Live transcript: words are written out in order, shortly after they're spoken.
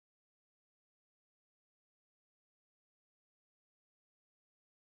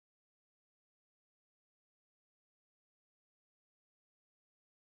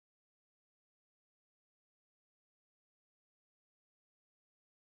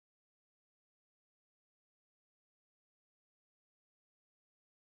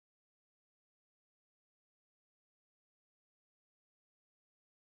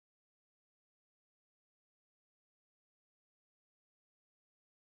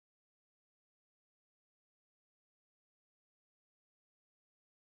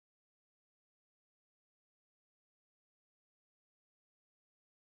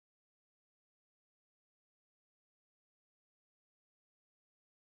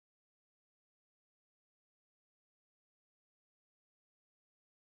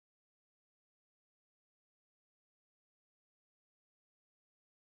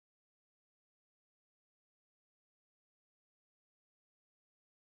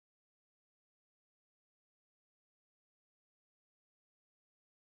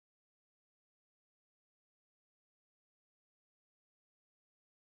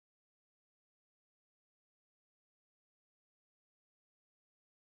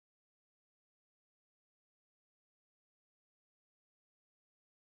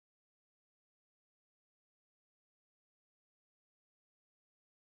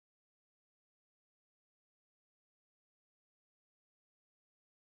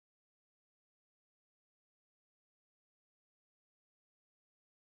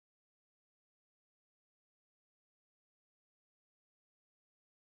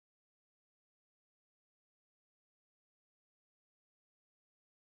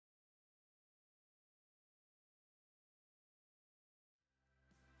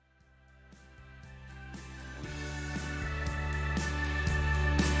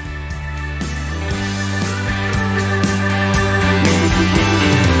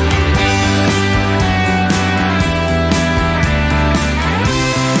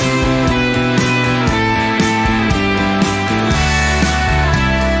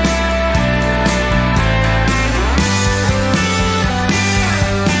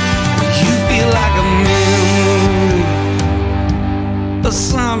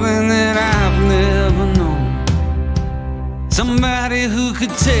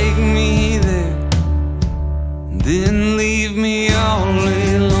could take me there, then leave me all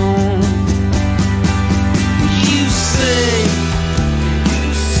alone. You say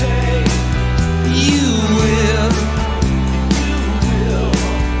you will,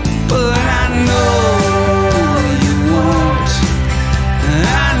 but I know you won't.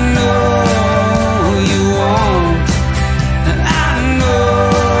 I know you won't. I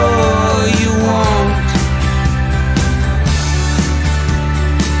know you won't.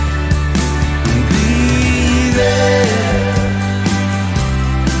 Be there,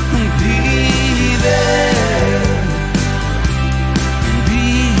 be there, be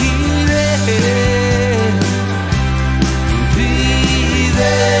there, be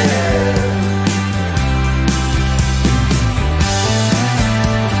there.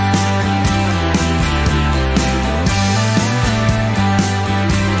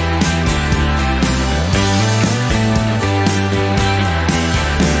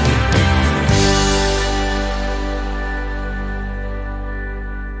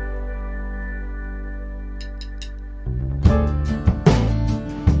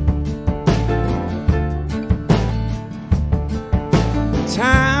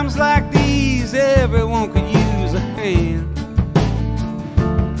 Times like these, everyone could use a hand,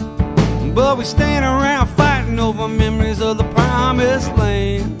 but we stand around fighting over memories of the promised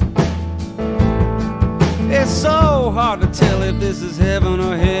land. It's so hard to tell if this is heaven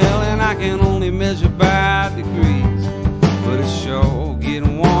or hell, and I can only measure by degrees, but it's sure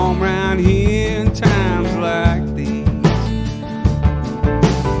getting warm around here in times like these.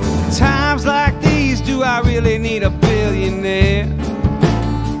 Times like these, do I really need a billionaire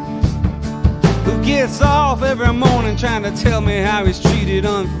who gets off every morning trying to tell me how he's treated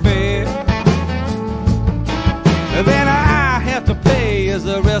unfair? Then I have to pay as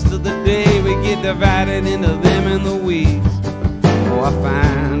the rest of the day we get divided into them and the we's. Oh, I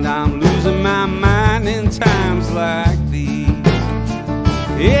find I'm losing my mind in times like these.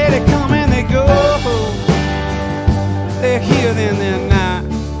 Yeah, they come and they go, they're here then they're not.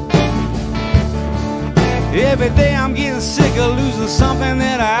 Every day I'm getting sick of losing something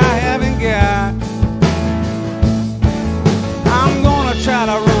that I haven't got. I'm gonna try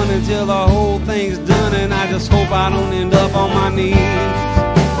to run until the whole thing's done, and I just hope I don't end up on my knees.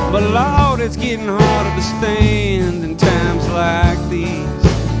 But Lord, it's getting harder to stand in times like these.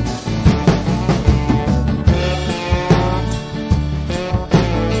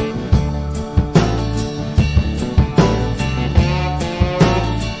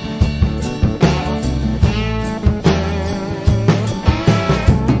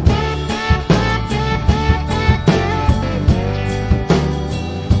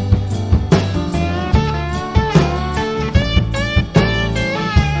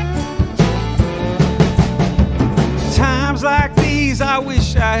 Like these, I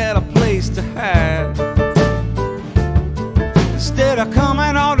wish I had a place to hide. Instead of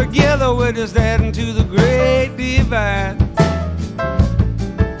coming all together, we're just adding to the great divide.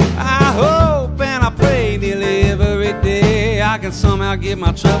 I hope and I pray nearly every day I can somehow get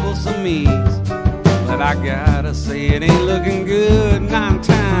my troubles some ease. But I gotta say it ain't looking good, not in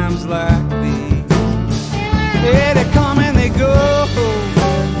times like these. Yeah, they come and they go,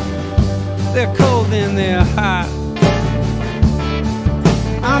 they're cold then they're hot.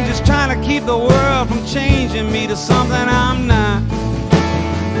 I'm just trying to keep the world from changing me to something I'm not.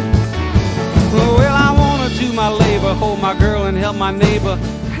 Well, I want to do my labor, hold my girl and help my neighbor,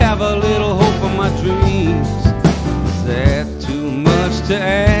 have a little hope for my dreams. Is that too much to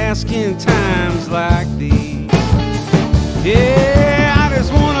ask in times like these? Yeah, I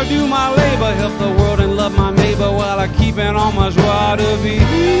just want to do my labor, help the world and love my neighbor while I keep it on my joie de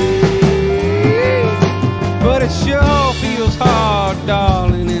vivre. But it sure feels hard,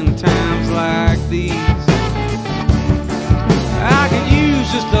 darling, in times like these. I could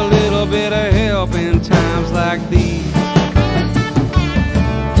use just a little bit of help in times like these.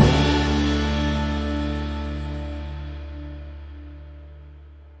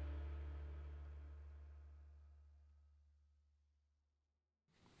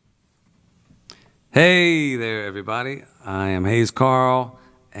 Hey there, everybody. I am Hayes Carll.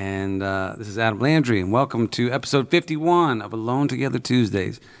 And this is Adam Landry, and welcome to episode 51 of Alone Together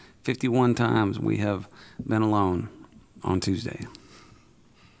Tuesdays. 51 times we have been alone on Tuesday.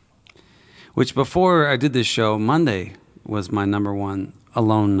 Which, before I did this show, Monday was my number one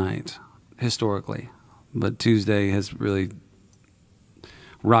alone night, historically. But Tuesday has really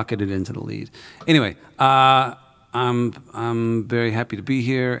rocketed into the lead. Anyway, I'm very happy to be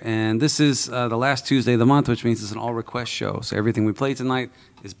here, and this is the last Tuesday of the month, which means it's an all-request show. So everything we play tonight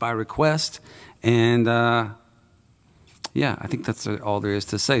is by request, and yeah, I think that's all there is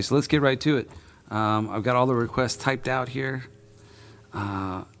to say. So let's get right to it. I've got all the requests typed out here.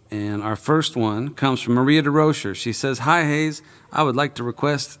 And our first one comes from Maria DeRocher. She says, "Hi, Hayes. I would like to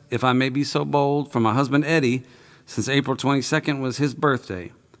request, if I may be so bold, for my husband Eddie, since April 22nd was his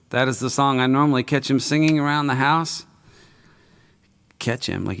birthday. That is the song I normally catch him singing around the house." Catch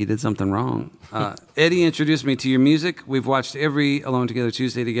him like he did something wrong. Eddie introduced me to your music. We've watched every Alone Together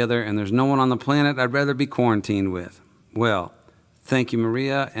Tuesday together, and there's no one on the planet I'd rather be quarantined with. Well, thank you,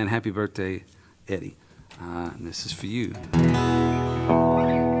 Maria, and happy birthday, Eddie. And this is for you.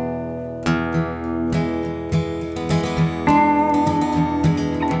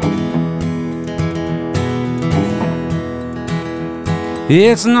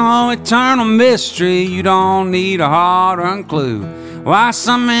 It's no eternal mystery, you don't need a hard-earned clue. Why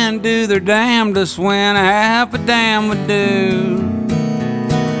some men do their damnedest when half a damn would do.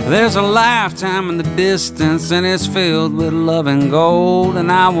 There's a lifetime in the distance and it's filled with love and gold,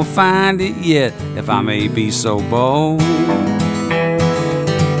 and I will find it yet, if I may be so bold.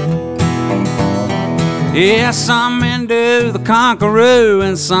 Yeah, some men do the conqueror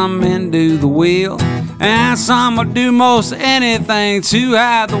and some men do the wheel, and some will do most anything to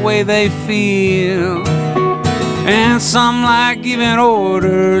hide the way they feel. And some like giving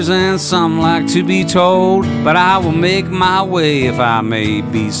orders and some like to be told, but I will make my way, if I may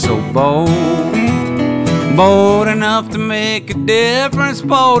be so bold. Bold enough to make a difference,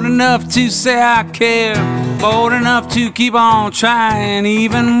 bold enough to say I care, bold enough to keep on trying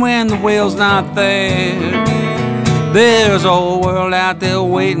even when the will's not there. There's a whole world out there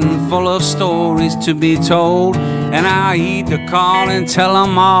waiting, full of stories to be told, and I heed the call and tell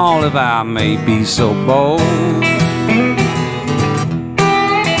them all, if I may be so bold.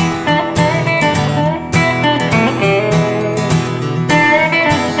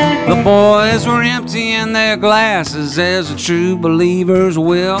 The boys were emptying their glasses, as the true believers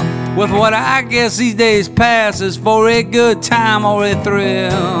will, with what I guess these days passes for a good time or a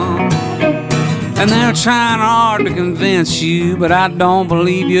thrill. And they're trying hard to convince you, but I don't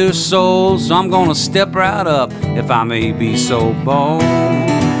believe your soul, so I'm gonna step right up, if I may be so bold.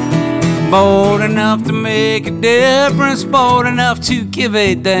 Bold enough to make a difference, bold enough to give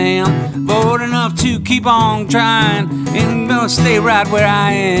a damn, bold enough to keep on trying, and I'm gonna stay right where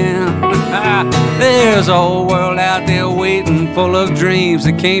I am. There's a whole world out there waiting, full of dreams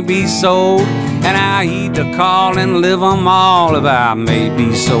that can't be sold, and I heed the call and live them all, if I may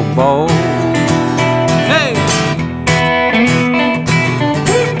be so bold. Hey!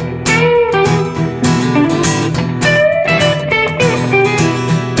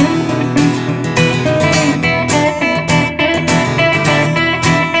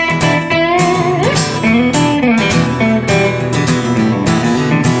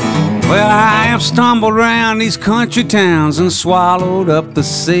 Well, I have stumbled around these country towns and swallowed up the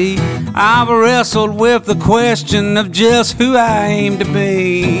sea. I've wrestled with the question of just who I aim to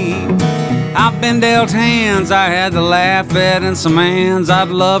be. I've been dealt hands I had to laugh at, and some hands I'd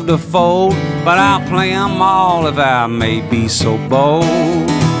love to fold, but I'll play them all, if I may be so bold.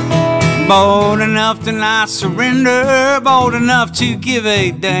 Bold enough to not surrender, bold enough to give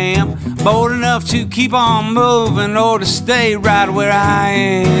a damn, bold enough to keep on moving or to stay right where I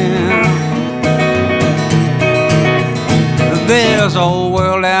am. There's a whole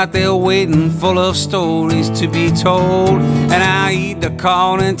world out there waiting, full of stories to be told, and I heed the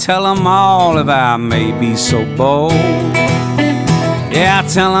call and tell them all, if I may be so bold. Yeah, I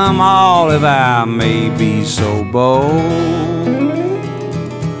tell them all, if I may be so bold.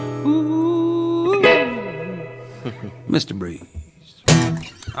 Ooh. Mr. Breeze.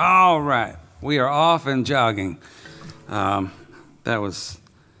 All right, we are off and jogging. I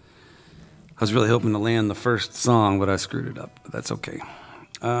was really hoping to land the first song, but I screwed it up. But that's okay.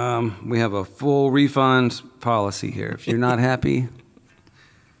 We have a full refund policy here. If you're not happy,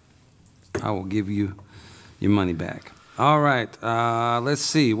 I will give you your money back. All right. Let's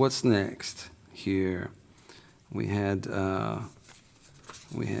see. What's next here? We had that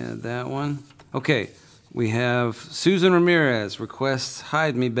one. Okay. We have Susan Ramirez requests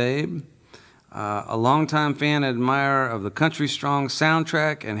 "Hide Me, Babe." A longtime fan and admirer of the Country Strong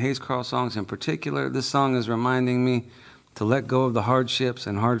soundtrack and Hayes Carll songs in particular, this song is reminding me to let go of the hardships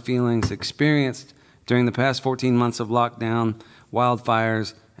and hard feelings experienced during the past 14 months of lockdown,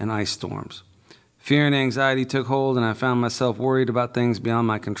 wildfires, and ice storms. Fear and anxiety took hold, and I found myself worried about things beyond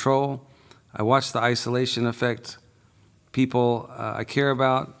my control. I watched the isolation affect people I care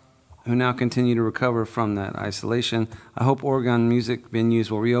about who now continue to recover from that isolation. I hope Oregon music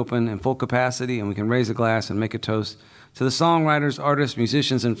venues will reopen in full capacity and we can raise a glass and make a toast to the songwriters, artists,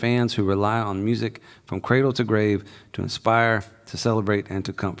 musicians, and fans who rely on music from cradle to grave to inspire, to celebrate, and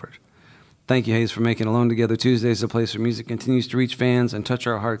to comfort. Thank you, Hayes, for making Alone Together Tuesdays a place where music continues to reach fans and touch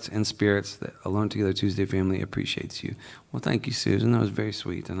our hearts and spirits. The Alone Together Tuesday family appreciates you. Well, thank you, Susan. That was very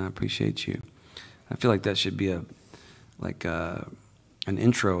sweet, and I appreciate you. I feel like that should be an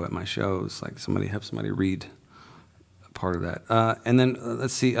intro at my shows, like have somebody read a part of that. And then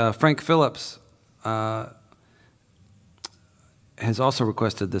let's see, Frank Phillips has also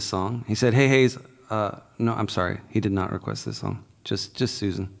requested this song. He said, "Hey Hayes," no, I'm sorry, he did not request this song. Just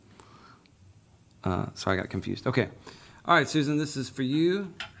Susan. So I got confused. Okay, all right, Susan, this is for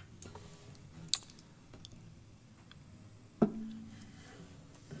you.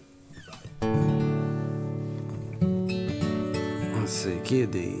 Let's see,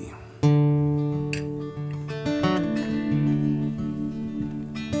 Kitty.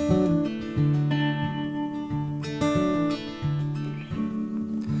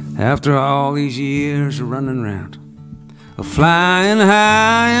 After all these years of running round, of flying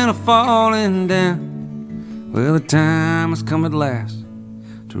high and of falling down, well, the time has come at last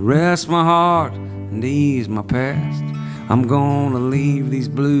to rest my heart and ease my past. I'm gonna leave these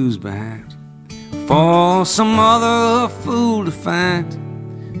blues behind for some other fool to find.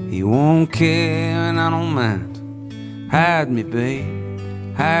 He won't care and I don't mind. Hide me,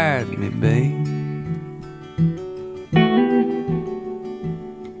 babe, hide me, babe.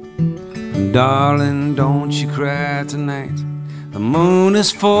 Darling, don't you cry tonight. The moon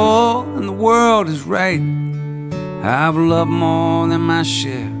is full and the world is right. I've loved more than my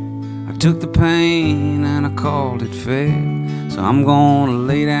share. I took the pain and I called it fair. So I'm gonna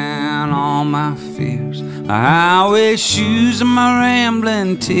lay down all my fears, my highway shoes and my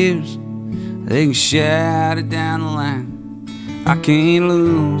rambling tears. They can shout it down the line. I can't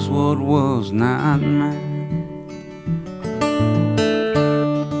lose what was not mine.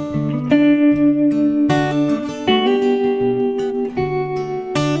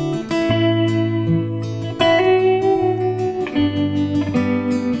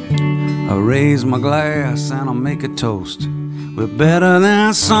 Raise my glass and I'll make a toast. We're better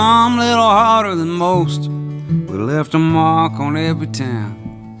than some, little harder than most. We left a mark on every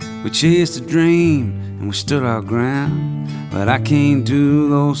town. We chased a dream and we stood our ground. But I can't do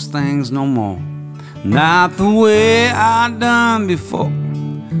those things no more, not the way I done before.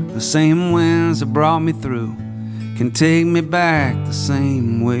 The same winds that brought me through can take me back the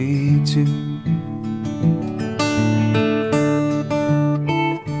same way too.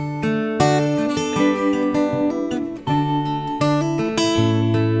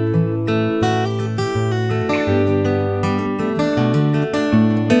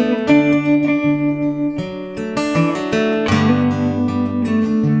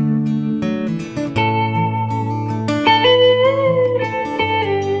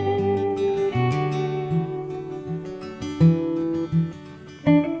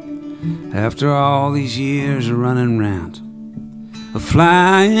 After all these years of running round, of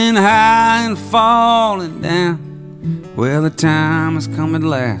flying high and falling down, well, the time has come at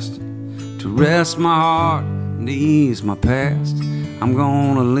last to rest my heart and ease my past. I'm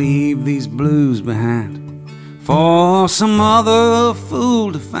gonna leave these blues behind for some other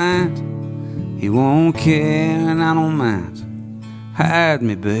fool to find. He won't care and I don't mind. Hide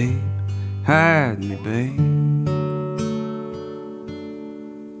me, babe, hide me, babe.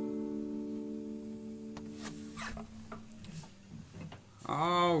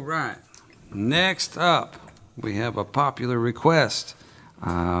 All right, next up, we have a popular request,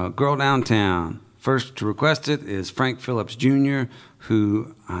 Girl Downtown. First to request it is Frank Phillips Jr.,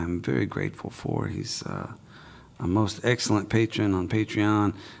 who I'm very grateful for. He's a most excellent patron on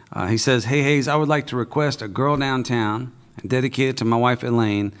Patreon. He says, "Hey Hayes, I would like to request a Girl Downtown and dedicate it to my wife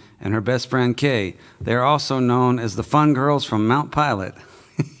Elaine and her best friend Kay. They are also known as the Fun Girls from Mount Pilot."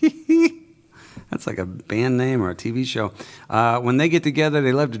 That's like a band name or a TV show. When they get together,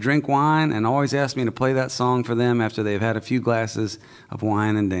 they love to drink wine and always ask me to play that song for them after they've had a few glasses of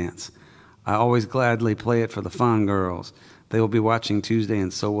wine and dance. I always gladly play it for the Fun Girls. They will be watching Tuesday,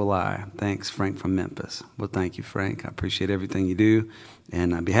 and so will I. Thanks, Frank from Memphis. Well, thank you, Frank. I appreciate everything you do,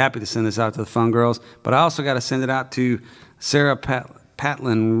 and I'd be happy to send this out to the Fun Girls. But I also got to send it out to Sarah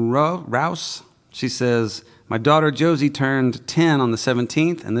Patlin Rouse. She says, "My daughter Josie turned 10 on the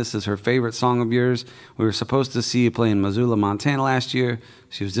 17th, and this is her favorite song of yours. We were supposed to see you play in Missoula, Montana last year.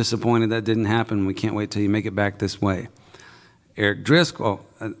 She was disappointed that didn't happen. We can't wait till you make it back this way." Eric Driscoll,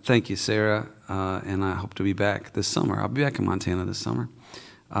 thank you, Sarah, and I hope to be back this summer. I'll be back in Montana this summer.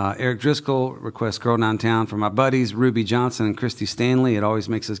 Eric Driscoll requests Girl Downtown for my buddies, Ruby Johnson and Christy Stanley. It always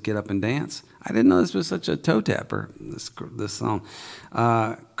makes us get up and dance. I didn't know this was such a toe tapper, this song.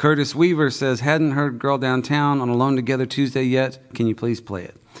 Curtis Weaver says, hadn't heard Girl Downtown on Alone Together Tuesday yet. Can you please play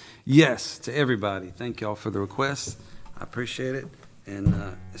it? Yes, to everybody. Thank y'all for the request. I appreciate it. And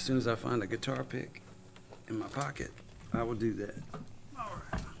as soon as I find a guitar pick in my pocket, I will do that. All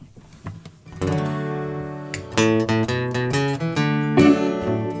right.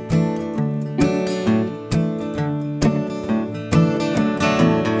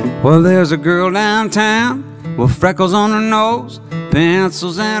 Well, there's a girl downtown with freckles on her nose,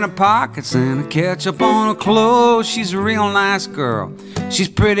 pencils in her pockets, and a ketchup on her clothes. She's a real nice girl. She's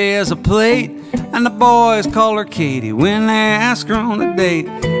pretty as a plate, and the boys call her Katie when they ask her on a date.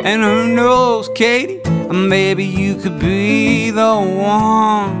 And who knows, Katie, maybe you could be the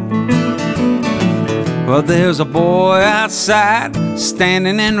one. Well, there's a boy outside,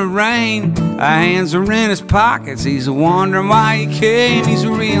 standing in the rain. Hands are in his pockets, he's wondering why he came. He's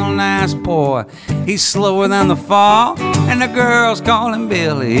a real nice boy, he's slower than the fall, and the girls call him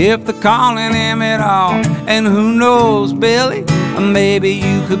Billy, if they're calling him at all. And who knows, Billy, maybe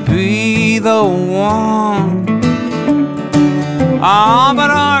you could be the one. Oh,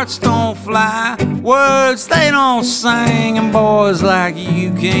 but hearts don't fly, words they don't sing, and boys like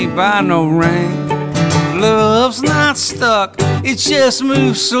you can't buy no ring. Love's not stuck, it just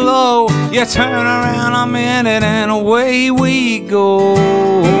moves slow. You turn around a minute and away we go.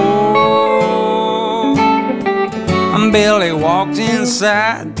 And Billy walked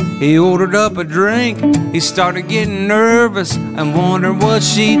inside, he ordered up a drink. He started getting nervous and wondered what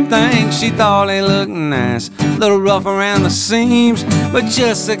she'd think. She thought he looked nice, a little rough around the seams, but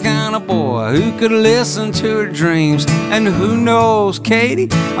just the kind of boy who could listen to her dreams. And who knows, Katie,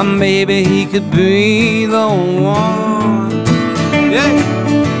 maybe he could be the one. Yeah.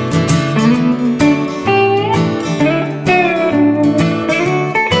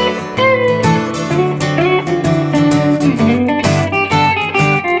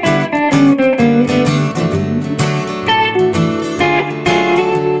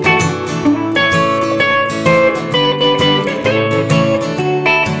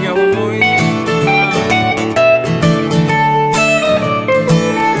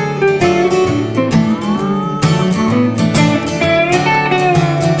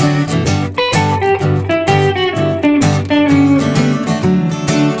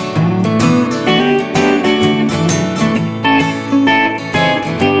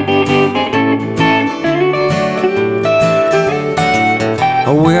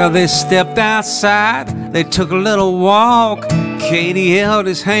 Well, they stepped outside, they took a little walk. Katie held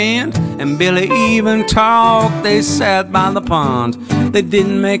his hand, and Billy even talked. They sat by the pond, they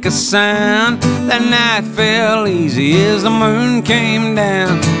didn't make a sound. That night fell easy as the moon came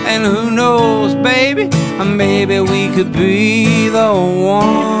down. And who knows, baby, maybe we could be the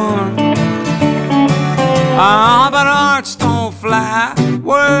one. Ah, but hearts don't fly,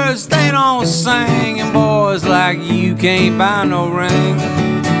 words they don't sing, and boys like you can't buy no ring.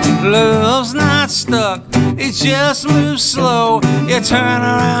 Love's not stuck, it just moves slow. You turn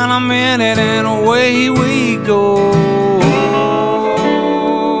around a minute and away we go.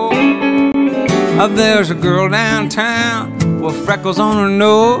 There's a girl downtown with freckles on her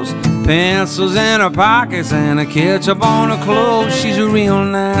nose, pencils in her pockets, and a ketchup on her clothes. She's a real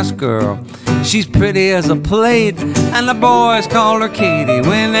nice girl, she's pretty as a plate, and the boys call her Katie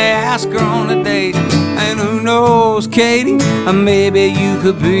when they ask her on a date. And who knows, Katie, maybe you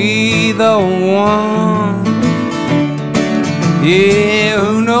could be the one. Yeah,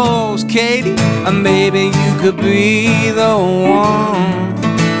 who knows, Katie, maybe you could be the one.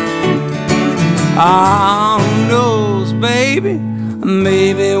 Ah, who knows, baby,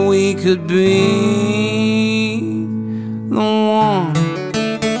 maybe we could be the one.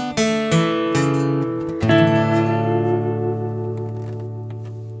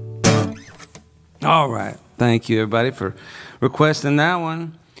 All right, thank you everybody for requesting that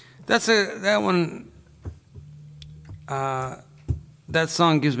one. That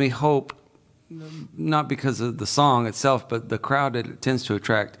song gives me hope, not because of the song itself, but the crowd it tends to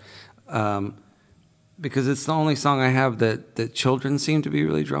attract, because it's the only song I have that children seem to be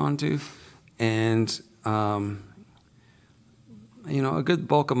really drawn to, and you know, a good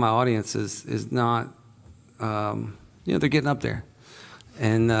bulk of my audience is not, you know, they're getting up there,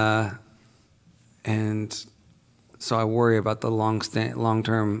 and so I worry about the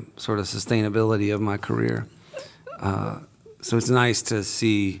long-term sort of sustainability of my career. So it's nice to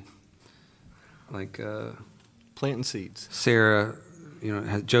see, like, planting seeds. Sarah, you know,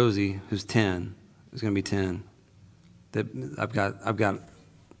 has Josie, who's 10, who's going to be 10. That I've got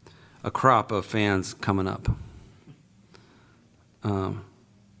a crop of fans coming up. And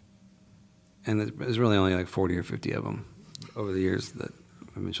there's really only like 40 or 50 of them over the years that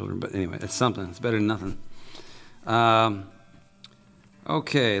have been children. But anyway, it's something. It's better than nothing.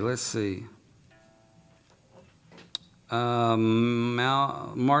 Okay, let's see.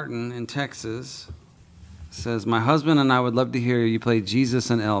 Martin in Texas says, my husband and I would love to hear you play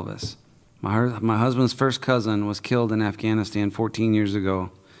Jesus and Elvis. My husband's first cousin was killed in Afghanistan 14 years ago,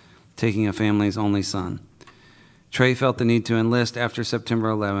 taking a family's only son. Trey felt the need to enlist after September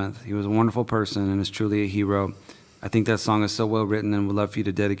 11th. He was a wonderful person and is truly a hero. I think that song is so well written and would love for you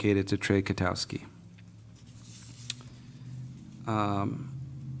to dedicate it to Trey Katowski.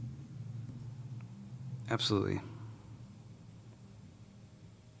 Absolutely.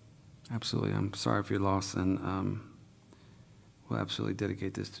 Absolutely. I'm sorry for your loss, and we'll absolutely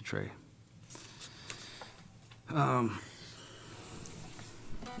dedicate this to Trey.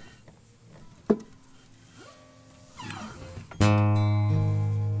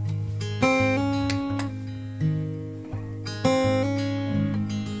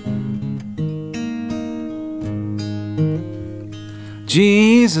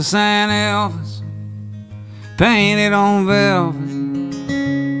 Jesus and Elvis, painted on velvet,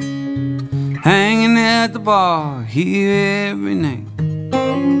 hanging at the bar here every night.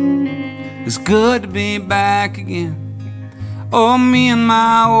 It's good to be back again. Oh, me and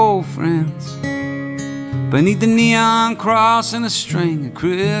my old friends, beneath the neon cross and a string of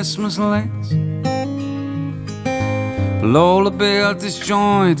Christmas lights. Lola built this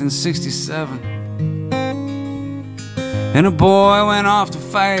joint in '67, and a boy went off to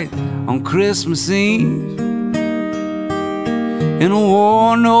fight on Christmas Eve. In a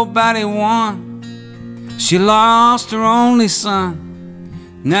war nobody won, she lost her only son.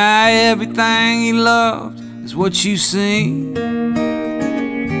 Now everything he loved is what you see.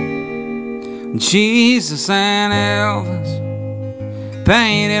 Jesus and Elvis,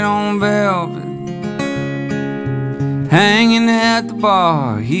 painted on velvet, hanging at the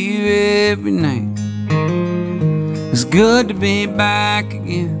bar here every night. It's good to be back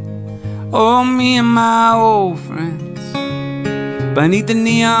again. Oh, me and my old friends, beneath the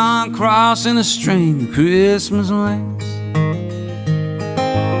neon cross and a string of Christmas lights.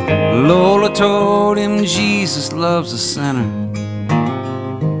 Lola told him Jesus loves a sinner,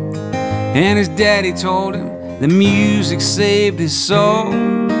 and his daddy told him the music saved his soul.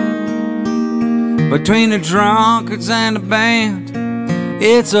 Between the drunkards and the band,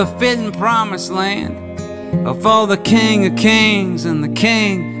 it's a fitting promised land for the King of Kings and the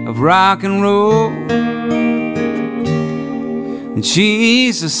King of rock and roll. And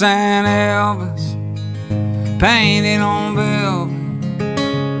Jesus and Elvis, painted on velvet,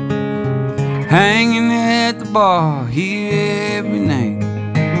 hanging at the bar here every night.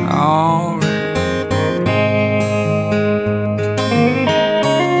 All right.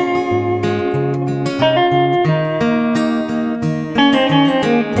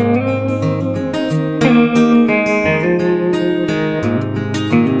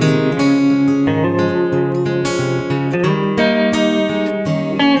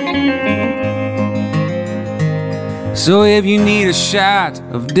 So if you need a shot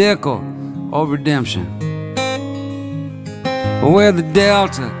of Dickel or redemption, where the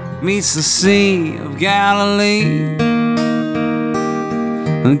Delta meets the Sea of Galilee,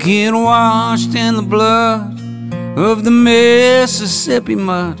 and get washed in the blood of the Mississippi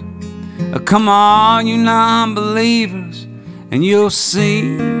mud, come on, you non-believers, and you'll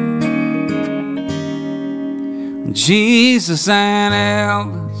see Jesus and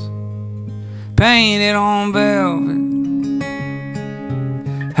Elvis, painted on velvet,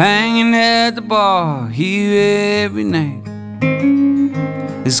 hanging at the bar here every night.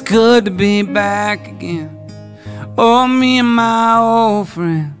 It's good to be back again. Oh, me and my old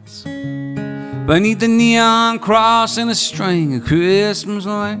friends, beneath the neon cross and a string of Christmas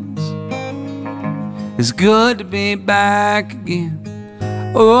lights. It's good to be back again.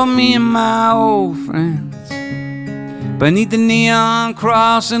 Oh, me and my old friends, beneath the neon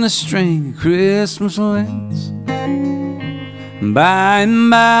cross and a string of Christmas lights. By and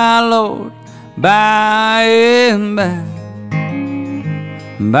by, Lord, by and by.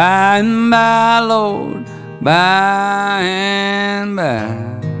 By and by, Lord, by and by.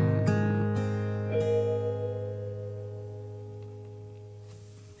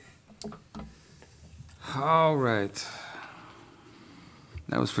 All right.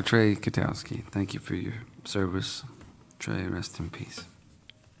 That was for Trey Katowski. Thank you for your service. Trey, rest in peace.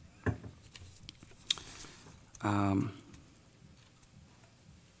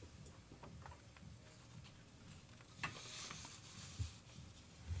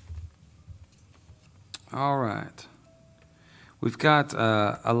 All right. We've got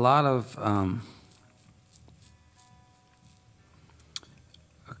a lot of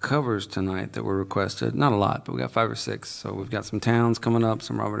covers tonight that were requested. Not a lot, but we got 5 or 6. So we've got some Towns coming up,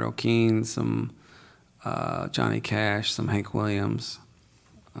 some Robert Earl Keen, some Johnny Cash, some Hank Williams,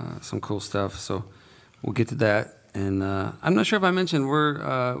 some cool stuff. So we'll get to that. And I'm not sure if I mentioned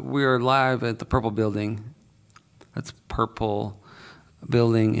we are live at the Purple Building. That's Purple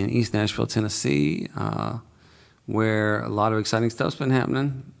Building in East Nashville, Tennessee, where a lot of exciting stuff's been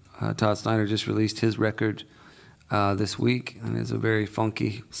happening. Todd Snider just released his record this week, and it's a very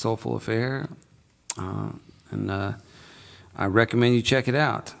funky, soulful affair. And I recommend you check it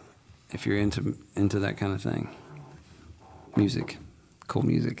out if you're into that kind of thing. Music, cool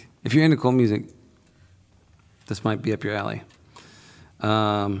music. If you're into cool music, this might be up your alley.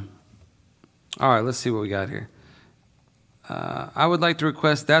 All right, let's see what we got here. I would like to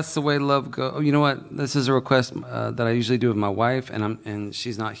request "That's the Way Love Goes." Oh, you know what? This is a request that I usually do with my wife, and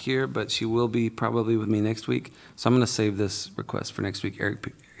she's not here, but she will be probably with me next week. So I'm going to save this request for next week.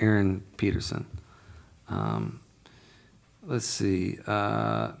 Aaron Peterson. Let's see.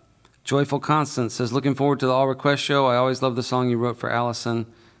 Joyful Constance says, "Looking forward to the All Request show. I always love the song you wrote for Allison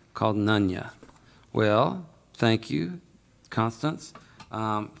called Nunya." Well, thank you, Constance.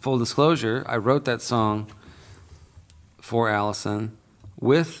 Full disclosure, I wrote that song for Allison,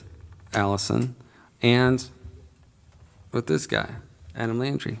 with Allison, and with this guy, Adam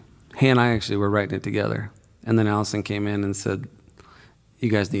Landry. He and I actually were writing it together. And then Allison came in and said,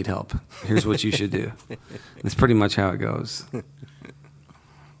 "You guys need help. Here's what you should do." That's pretty much how it goes.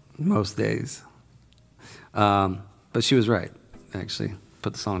 Most days. But she was right, actually.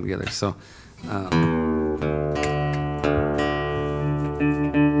 Put the song together. So,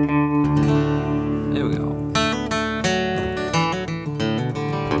 here we go.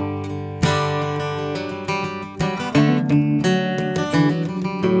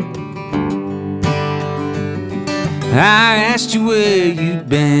 I asked you where you'd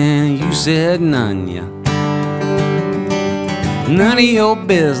been, and you said Nunya. None of your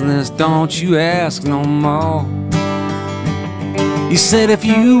business, don't you ask no more. You said if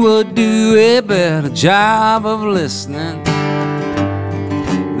you would do a better job of listening,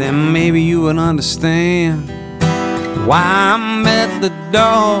 then maybe you would understand why I'm at the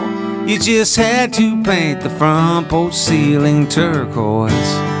door. You just had to paint the front porch ceiling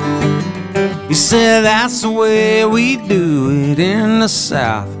turquoise. You said that's the way we do it in the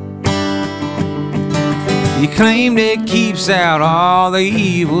South. You claimed it keeps out all the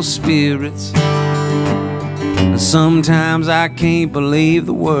evil spirits. Sometimes I can't believe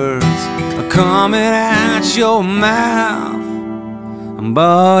the words are coming out your mouth,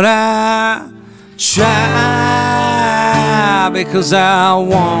 but I try because I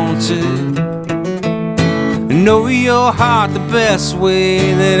want to know your heart the best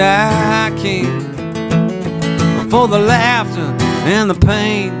way that I can. For the laughter and the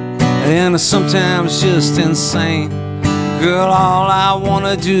pain and the sometimes just insane, girl, all I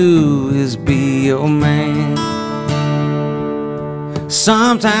wanna do is be your man.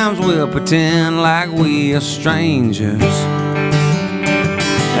 Sometimes we'll pretend like we are strangers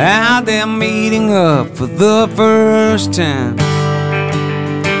out there meeting up for the first time,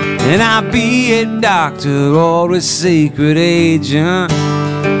 and I'll be a doctor or a secret agent,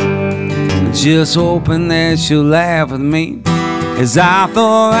 just hoping that you'll laugh with me as I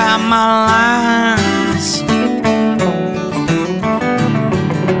throw out my lines.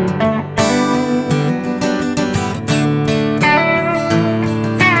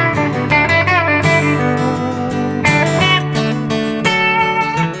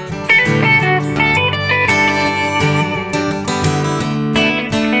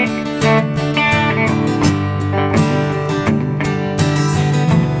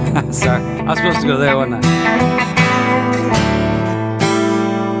 Sorry, I was supposed to go there, wasn't I?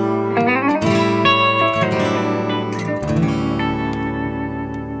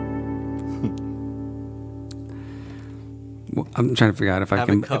 I'm trying to figure out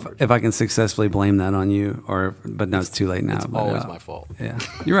if I can successfully blame that on you, but no, it's too late now. It's always my fault. Yeah,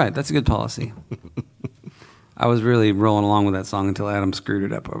 you're right. That's a good policy. I was really rolling along with that song until Adam screwed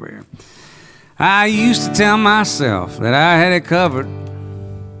it up over here. I used to tell myself that I had it covered,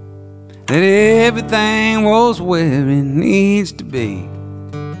 that everything was where it needs to be.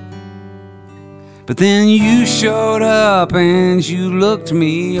 But then you showed up and you looked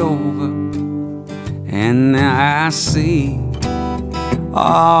me over, and now I see, oh,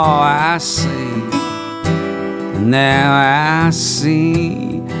 I see, now I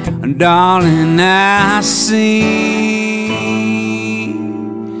see, darling, I see.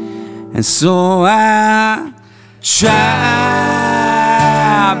 And so I try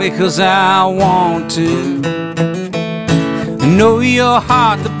because I want to know your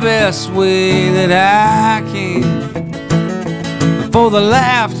heart the best way that I can. For the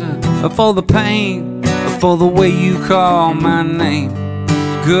laughter, for the pain, for the way you call my name.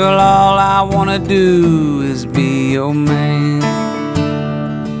 Girl, all I wanna do is be your man.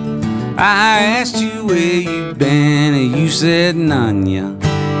 I asked you where you been and you said none, yeah.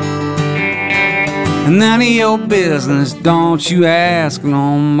 None of your business, don't you ask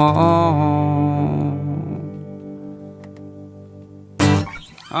no more.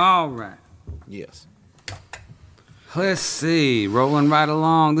 All right. Yes. Let's see. Rolling right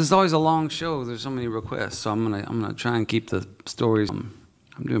along. This is always a long show. There's so many requests, so I'm gonna try and keep the stories. I'm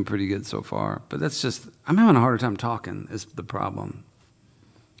doing pretty good so far, but that's just I'm having a harder time talking. Is the problem?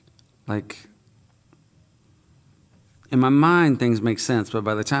 Like in my mind, things make sense, but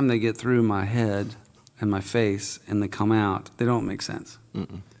by the time they get through my head and my face and they come out, they don't make sense.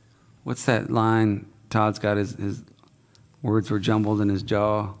 What's that line? Todd's got his words were jumbled in his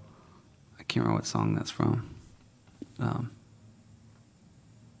jaw. I can't remember what song that's from. Oh,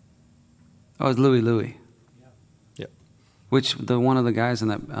 it's Louie Louie. Yep. Which one of the guys in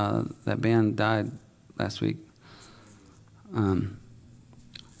that band died last week. He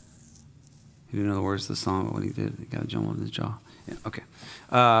didn't know the words of the song, but what he did, he got jumbled in his jaw. Yeah, okay.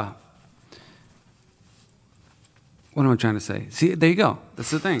 What am I trying to say? See, there you go. That's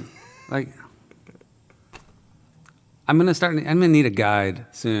the thing. Like, I'm gonna need a guide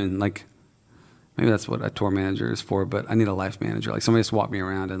soon. Like, maybe that's what a tour manager is for, but I need a life manager. Like somebody to walk me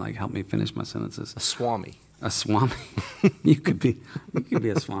around and like help me finish my sentences. A swami. A swami. You could be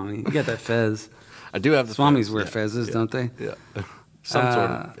a swami. You got that fez. I do have the swamis fez, wear fezes, don't they? Yeah. Some sort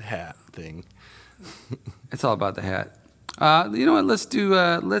of hat thing. It's all about the hat. You know what? Let's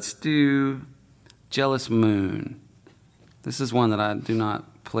do Jealous Moon. This is one that I do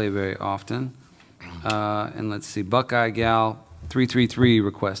not play very often. And let's see, Buckeye Gal 333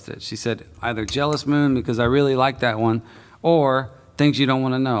 requested. She said either Jealous Moon because I really like that one, or Things You Don't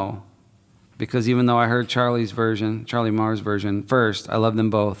Want to Know. Because even though I heard Charlie Marr's version first, I love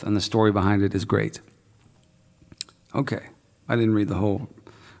them both, and the story behind it is great. Okay, I didn't read the whole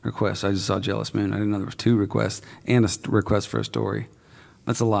request. I just saw Jealous Moon. I didn't know there were 2 requests and a request for a story.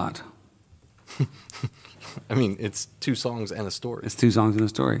 That's a lot. I mean, it's 2 songs and a story. It's 2 songs and a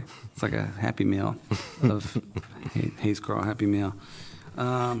story. It's like a Happy Meal of Hayes Carll Happy Meal.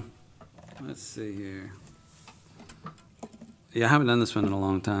 Let's see here. Yeah, I haven't done this one in a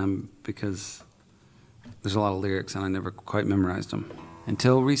long time because there's a lot of lyrics and I never quite memorized them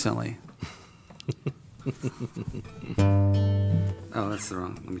until recently. Oh, that's the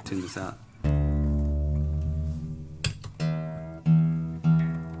wrong. Let me tune this out.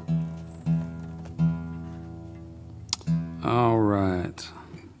 All right.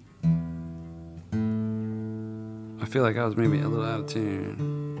 I feel like I was maybe a little out of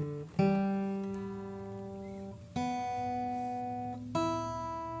tune.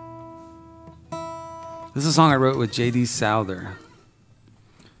 This is a song I wrote with J.D. Souther,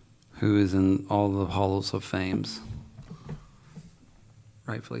 who is in all the halls of fames.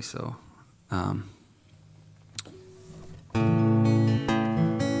 Rightfully so. Let's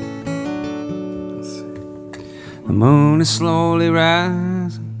see. The moon is slowly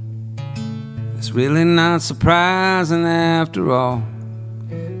rising. It's really not surprising after all.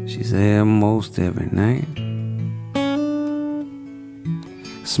 She's there most every night,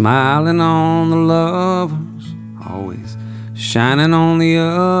 smiling on the lovers, always shining on the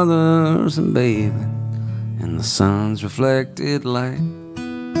others, and bathing in the sun's reflected light.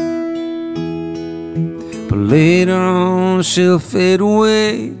 But later on she'll fade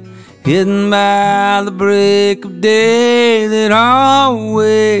away, hidden by the break of day that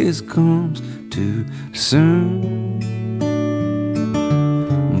always comes too soon.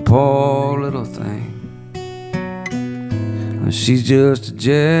 Poor little thing, she's just a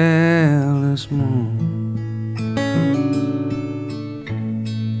jealous moon.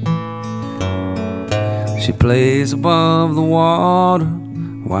 She plays above the water,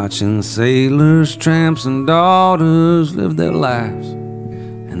 watching the sailors, tramps, and daughters live their lives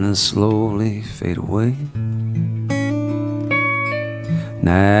and then slowly fade away.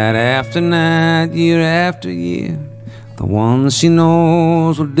 Night after night, year after year, the ones she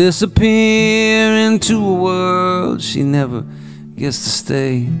knows will disappear into a world she never gets to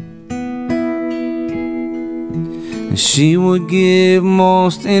stay. And she would give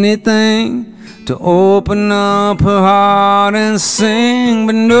most anything to open up her heart and sing,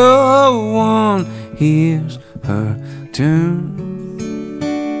 but no one hears her tune.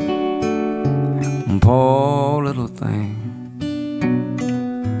 Poor little thing,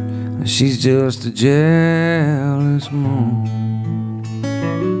 she's just a jealous moon.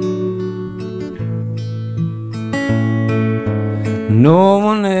 No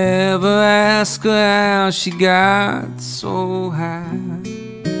one ever asked her how she got so high,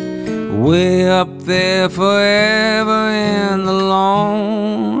 way up there forever in the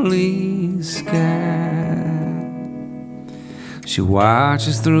lonely sky. She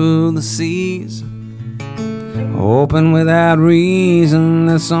watches through the seas, hoping without reason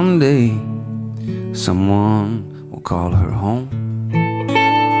that someday someone will call her home.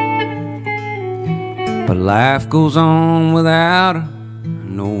 But life goes on without her.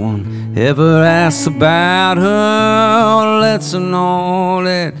 No one ever asks about her or lets her know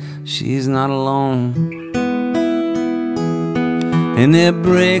that she's not alone. And it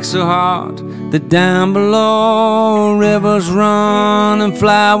breaks her heart that down below rivers run and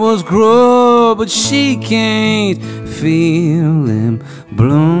flowers grow, but she can't feel them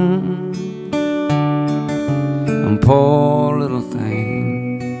bloom. And poor little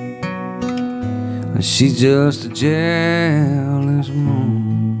thing, she's just a jealous moon.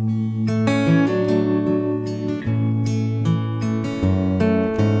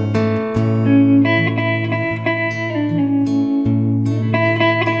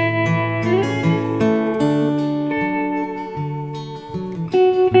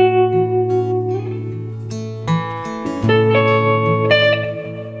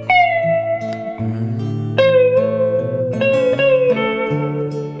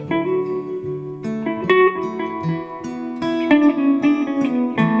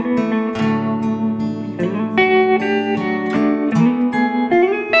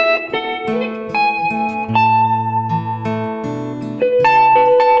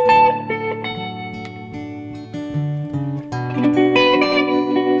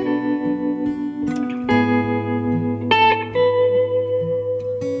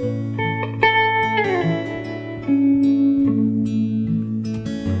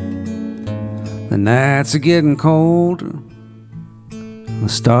 The nights are getting colder, the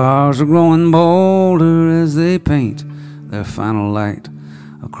stars are growing bolder as they paint their final light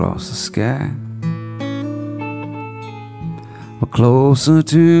across the sky. We're closer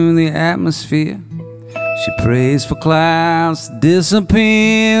to the atmosphere. She prays for clouds to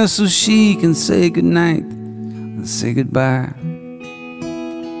disappear so she can say goodnight and say goodbye.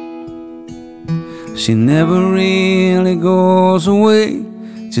 She never really goes away,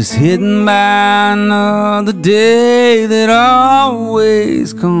 just hidden by another day that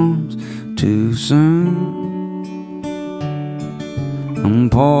always comes too soon.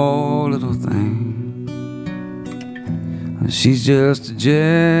 Poor little thing, she's just a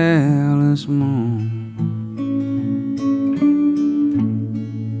jealous moon.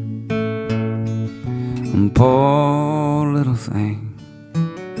 Poor little thing,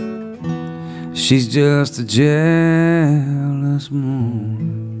 she's just a jealous moon.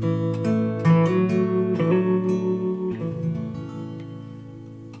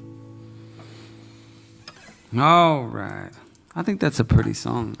 All right. I think that's a pretty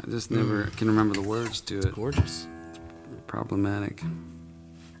song. I just never can remember the words to it. It's gorgeous. Problematic.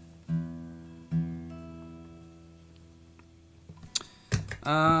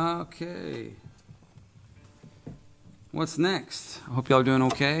 Okay. What's next? I hope y'all are doing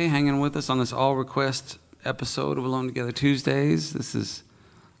okay, hanging with us on this all-request episode of Alone Together Tuesdays. This is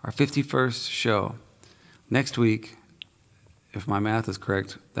our 51st show. Next week, if my math is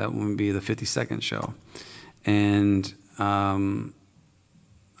correct, that will be the 52nd show. And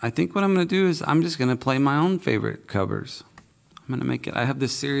I think what I'm going to do is I'm just going to play my own favorite covers. I'm going to make it. I have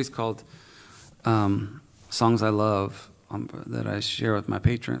this series called Songs I Love that I share with my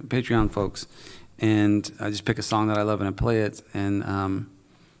Patreon folks. And I just pick a song that I love and I play it. And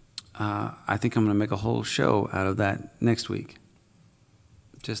I think I'm going to make a whole show out of that next week.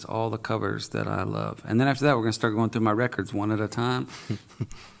 Just all the covers that I love. And then after that, we're going to start going through my records one at a time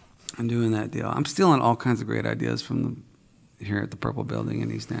and doing that deal. I'm stealing all kinds of great ideas from here at the Purple Building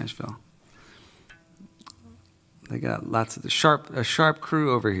in East Nashville. They got lots of a sharp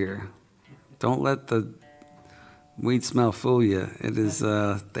crew over here. Don't let the weed smell fool you. It is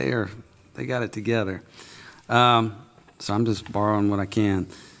they got it together. So I'm just borrowing what I can.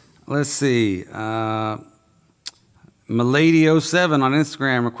 Let's see. Milady07 on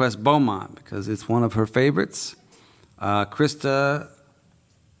Instagram requests Beaumont because it's one of her favorites. Krista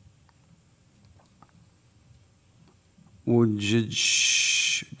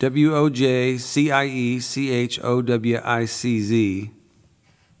WOJCIECHOWICZ.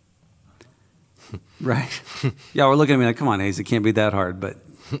 Right? Yeah, we're looking at me like, come on, Hayes, it can't be that hard. But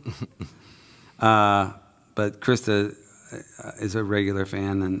But Krista is a regular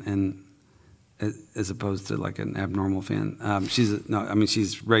fan, and as opposed to like an abnormal fan.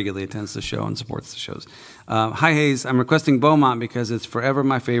 She's regularly attends the show and supports the shows. Hi Hayes, I'm requesting Beaumont because it's forever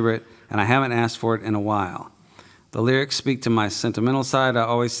my favorite, and I haven't asked for it in a while. The lyrics speak to my sentimental side. I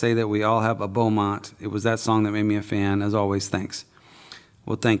always say that we all have a Beaumont. It was that song that made me a fan. As always, thanks.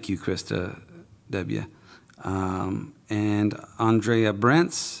 Well, thank you, Krista W. And Andrea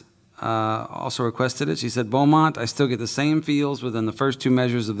Brentz also requested it. She said, Beaumont, I still get the same feels within the first 2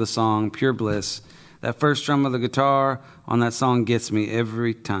 measures of the song, Pure Bliss. That first strum of the guitar on that song gets me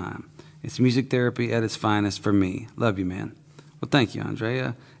every time. It's music therapy at its finest for me. Love you, man. Well, thank you,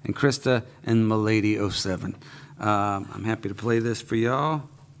 Andrea and Krista and Milady07. I'm happy to play this for y'all.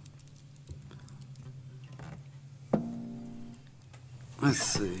 Let's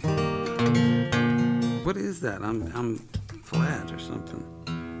see. What is that? I'm flat or something.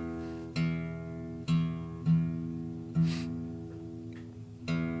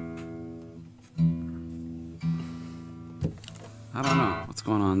 I don't know what's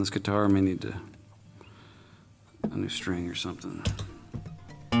going on. This guitar may need a new string or something.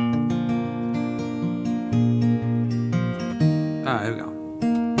 All right, here we go.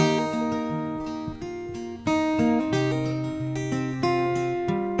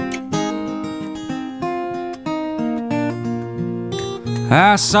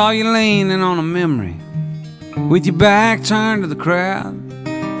 I saw you leaning on a memory with your back turned to the crowd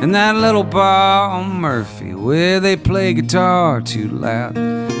in that little bar on Murphy where they play guitar too loud.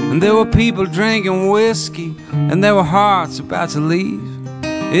 And there were people drinking whiskey and there were hearts about to leave.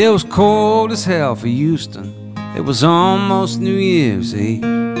 It was cold as hell for Houston. It was almost New Year's Eve.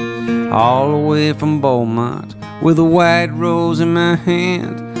 All the way from Beaumont with a white rose in my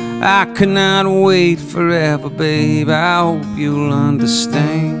hand. I could not wait forever, babe. I hope you'll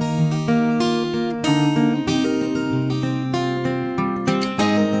understand.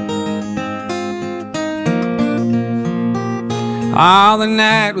 All the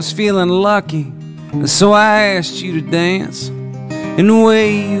night was feeling lucky, and so I asked you to dance. And the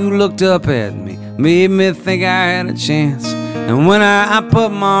way you looked up at me made me think I had a chance. And when I put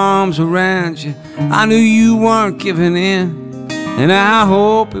my arms around you, I knew you weren't giving in. And I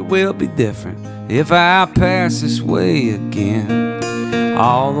hope it will be different if I pass this way again.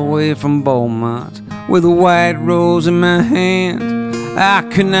 All the way from Beaumont with a white rose in my hand. I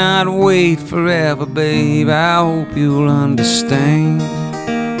could not wait forever, babe. I hope you'll understand.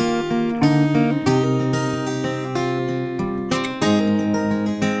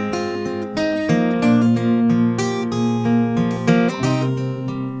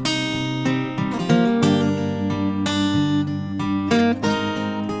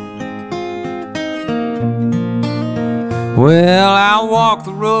 Well, I walked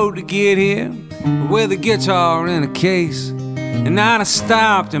the road to get here with a guitar in a case, and I'd have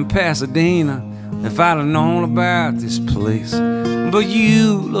stopped in Pasadena if I'd have known about this place. But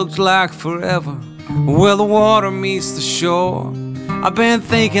you looked like forever where the water meets the shore. I've been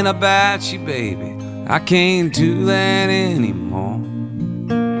thinking about you, baby. I can't do that anymore.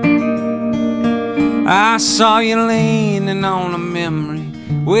 I saw you leaning on a memory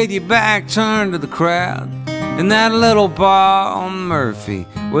with your back turned to the crowd in that little bar on Murphy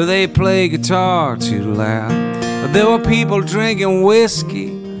where they play guitar too loud. But there were people drinking whiskey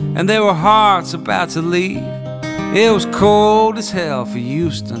and there were hearts about to leave. It was cold as hell for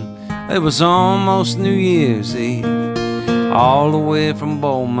Houston. It was almost New Year's Eve. All the way from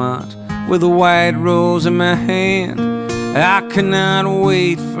Beaumont with a white rose in my hand. I could not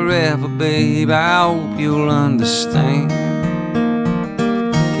wait forever, babe. I hope you'll understand.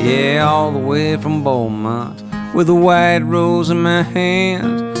 Yeah, all the way from Beaumont with a white rose in my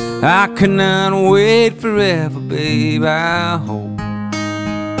hand. I could not wait forever, babe. I hope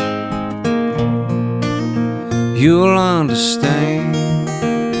you'll understand.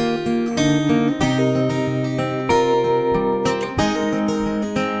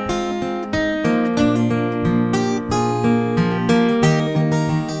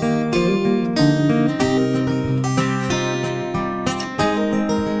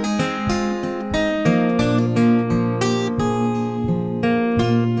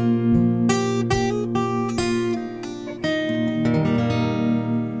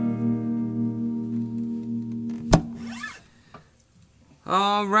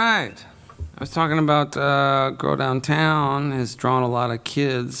 All right. I was talking about Girl Downtown has drawn a lot of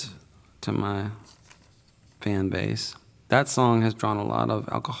kids to my fan base. That song has drawn a lot of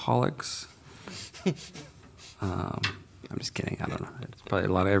alcoholics. I'm just kidding. I don't know. It's probably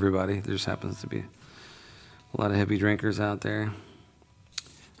a lot of everybody. There just happens to be a lot of heavy drinkers out there.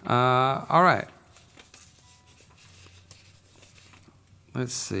 All right.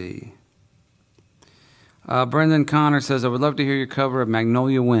 Let's see. Brendan Connor says, I would love to hear your cover of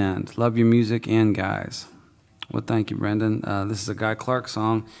Magnolia Wind. Love your music and guys. Well, thank you, Brendan. This is a Guy Clark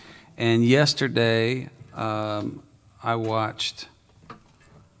song. And yesterday, I watched,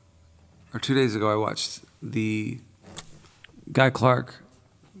 or 2 days ago, I watched the Guy Clark,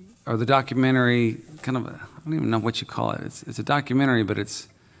 or the documentary, kind of, I don't even know what you call it. It's a documentary, but it's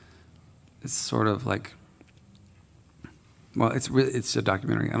sort of like, well, it's a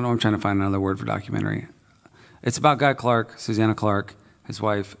documentary. I don't know, I'm trying to find another word for documentary. It's about Guy Clark, Susanna Clark, his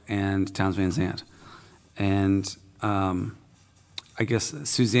wife, and Townes Van Zandt. And I guess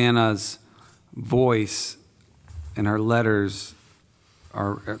Susanna's voice and her letters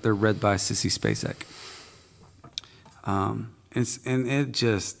they're read by Sissy Spacek. And it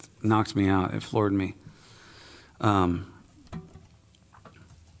just knocked me out. It floored me. I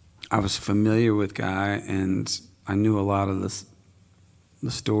was familiar with Guy, and I knew a lot of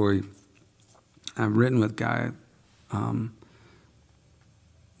the story. I've written with Guy,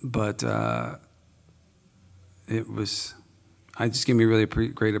 but I just gave me really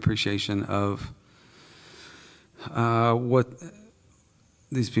great appreciation of what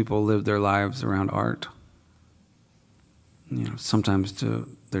these people live their lives around art. You know, sometimes to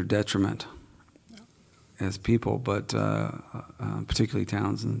their detriment as people, but particularly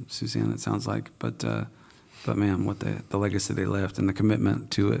Townes and Suzanne, it sounds like. But man, what the legacy they left and the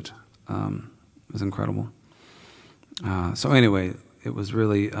commitment to it was incredible. So anyway, it was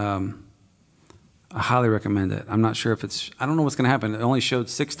really, I highly recommend it. I'm not sure if I don't know what's going to happen. It only showed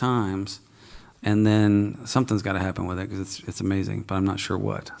 6 times, and then something's got to happen with it because it's amazing, but I'm not sure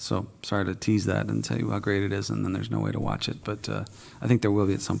what. So sorry to tease that and tell you how great it is, and then there's no way to watch it, but I think there will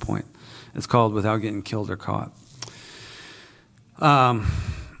be at some point. It's called Without Getting Killed or Caught.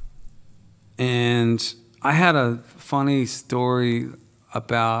 And I had a funny story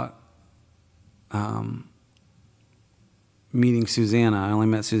about meeting Susanna. I only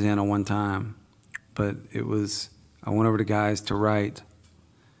met Susanna one time, but I went over to Guy's to write,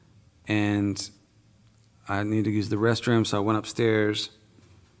 and I needed to use the restroom, so I went upstairs,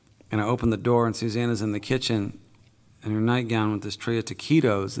 and I opened the door, and Susanna's in the kitchen in her nightgown with this tray of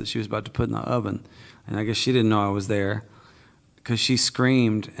taquitos that she was about to put in the oven, and I guess she didn't know I was there, because she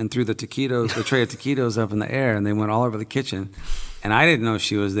screamed and threw the tray of taquitos up in the air, and they went all over the kitchen, and I didn't know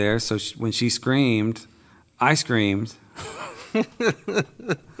she was there, so when she screamed, I screamed,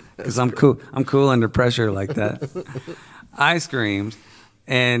 because I'm cool under pressure like that. I screamed,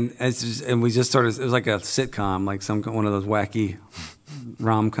 and we just sort of, it was like a sitcom, like one of those wacky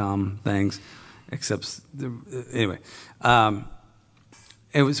rom-com things, except anyway.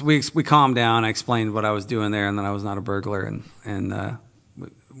 It was we calmed down. I explained what I was doing there, and that I was not a burglar, and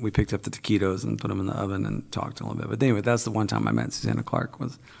we picked up the taquitos and put them in the oven and talked a little bit. But anyway, that's the one time I met Susanna Clark.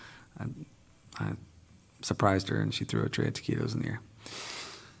 I surprised her, and she threw a tray of taquitos in the air.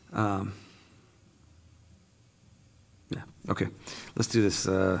 Yeah. Okay. Let's do this.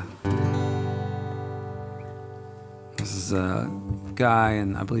 This is a Guy,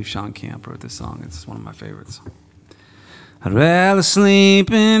 and I believe Sean Camp wrote this song. It's one of my favorites. I'd rather sleep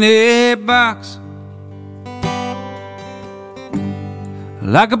in a box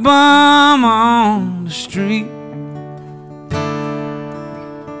like a bum on the street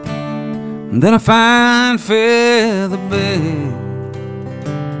than a fine feather bed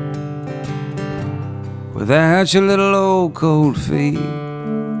without your little old cold feet.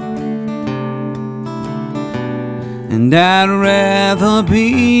 And I'd rather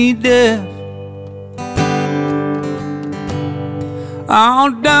be deaf,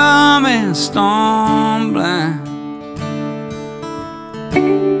 all dumb and storm blind,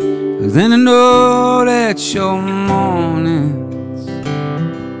 than to know that your mornings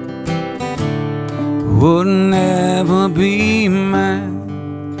would never be mine.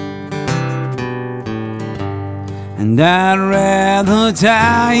 And I'd rather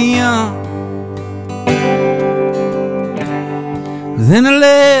die young than to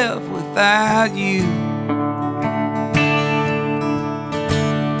live without you.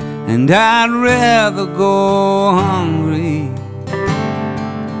 And I'd rather go hungry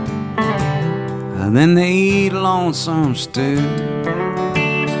than to eat lonesome stew.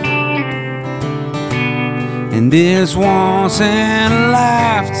 And this once in a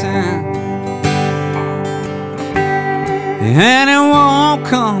lifetime, and it won't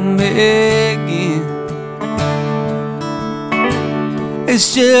come again.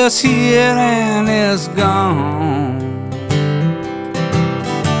 It's just here and it's gone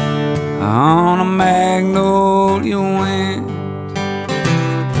on a magnolia wind.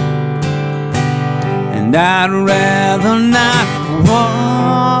 and I'd rather not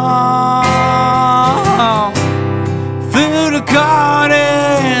walk through the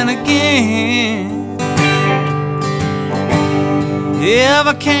garden again if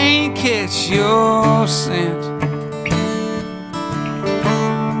I can't catch your scent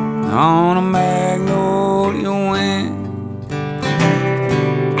on a magnolia wind.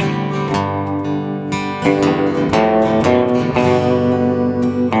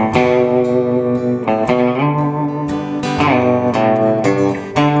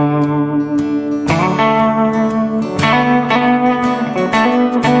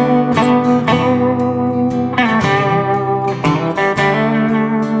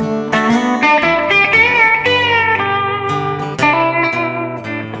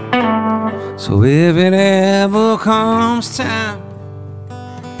 So if it ever comes time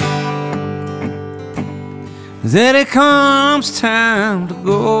that it comes time to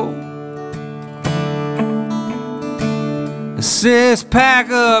go, it says pack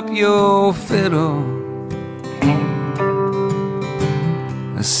up your fiddle,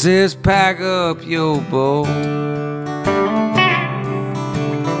 it says pack up your bow,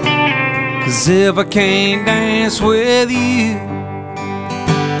 'cause if I can't dance with you,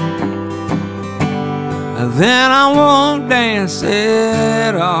 then I won't dance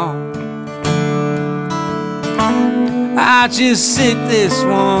at all. I just sit this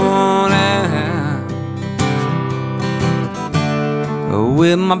one out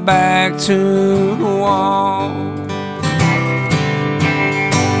with my back to the wall,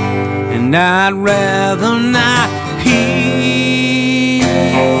 and I'd rather not hear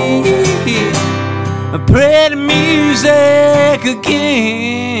pretty music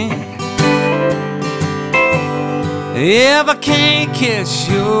again if I can't catch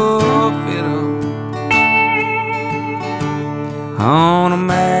your fiddle on a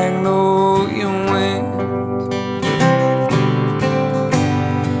magnolia wind.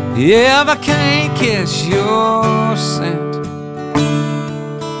 If I can't catch your scent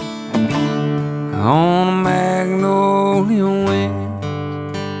on a magnolia wind.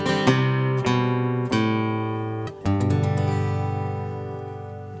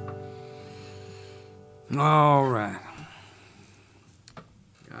 All right.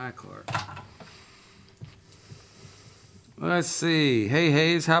 Guy Clark. Let's see. Hey,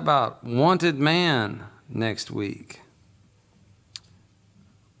 Hayes, how about Wanted Man next week?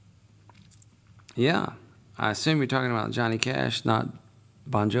 Yeah. I assume you're talking about Johnny Cash, not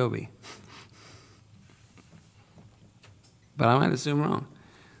Bon Jovi. But I might assume wrong.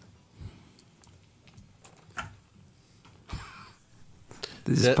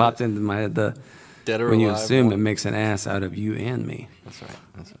 This just popped into my head. Dead or when alive, you assume it makes an ass out of you and me. That's right.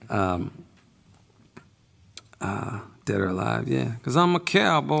 That's right. Dead or alive, yeah. Because I'm a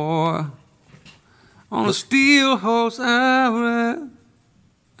cowboy on a steel horse I ride,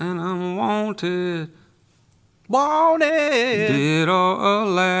 and I'm wanted. Wanted. Dead or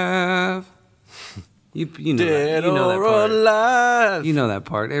alive. You know Dead that. You know or that part. alive. You know that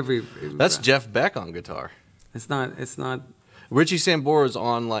part. That's Jeff Beck on guitar. It's not. Richie Sambora's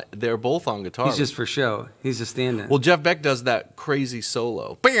on, like, they're both on guitar. He's just for show. He's just standing. Well, Jeff Beck does that crazy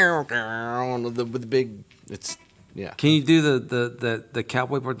solo with the big. It's yeah. Can you do the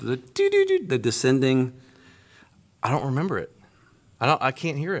cowboy part? The descending. I don't remember it. I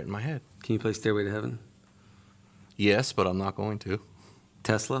can't hear it in my head. Can you play Stairway to Heaven? Yes, but I'm not going to.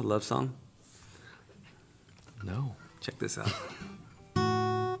 Tesla love song. No. Check this out.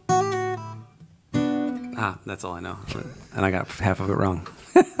 That's all I know. And I got half of it wrong.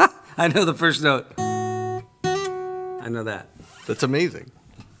 I know the first note. I know that. That's amazing.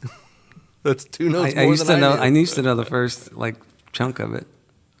 That's two notes I more used than to know. I I knew. used to know the first chunk of it,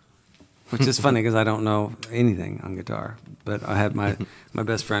 which is funny because I don't know anything on guitar. But I had my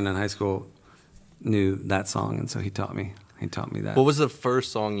best friend in high school knew that song, and so he taught me. He taught me that. What was the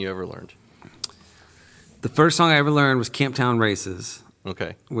first song you ever learned? The first song I ever learned was Camptown Races.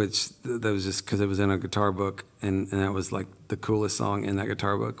 Okay. Which that was just because it was in a guitar book, and that was like the coolest song in that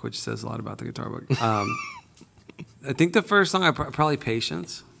guitar book, which says a lot about the guitar book. I think the first song probably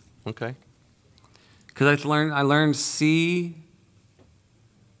Patience. Okay. Because I learned C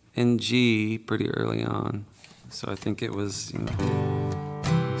and G pretty early on, so I think it was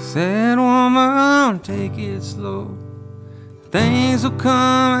Sad woman, take it slow, things will come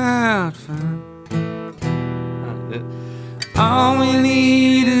out fine. All we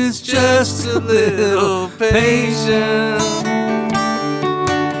need is just a little patience.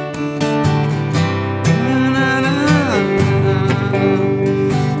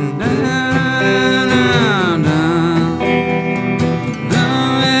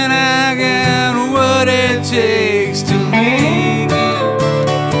 And I got whatever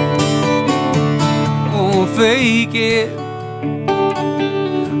weekend.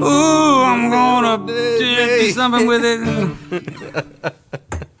 Ooh, I'm gonna do something with it.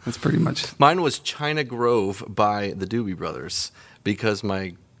 That's pretty much. Mine was China Grove by the Doobie Brothers because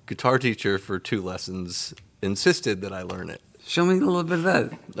my guitar teacher for 2 lessons insisted that I learn it. Show me a little bit of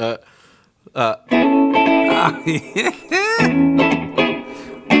that. Here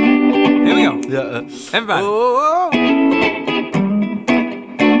we go. Yeah, Everybody.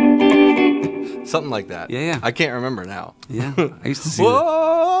 Something like that. Yeah. I can't remember now. Yeah, I used to see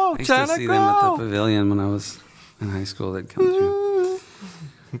Whoa, I used to see them at the Pavilion when I was in high school. They'd come through.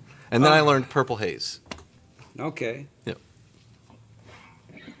 And then I learned Purple Haze. Okay. Yep.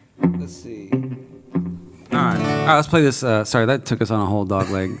 Let's see. All right, let's play this. Sorry, that took us on a whole dog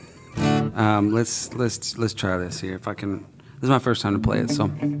leg. Let's try this here. If I can. This is my first time to play it, so. All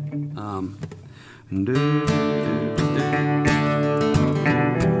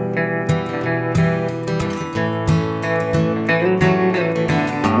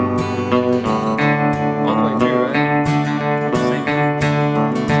the way through, right? Same thing.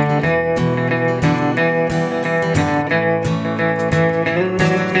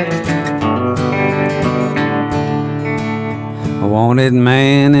 A wanted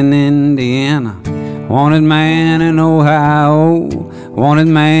man in Indiana, wanted man in Ohio, wanted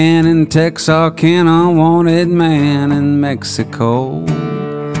man in Texarkana, wanted man in Mexico.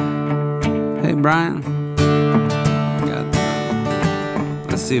 Hey, Brian.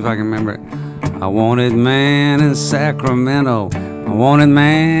 Let's see if I can remember it. I wanted man in Sacramento, I wanted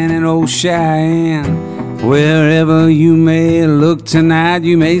man in Old Cheyenne. Wherever you may look tonight,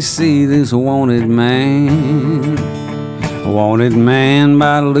 you may see this wanted man. Wanted man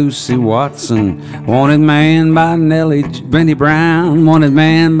by Lucy Watson, wanted man by Benny Brown, wanted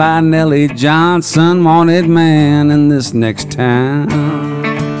man by Nellie Johnson, wanted man in this next town.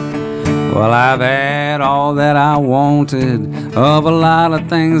 Well, I've had all that I wanted of a lot of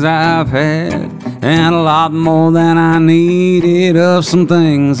things I've had, and a lot more than I needed of some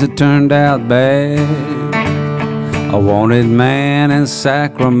things that turned out bad. I wanted man in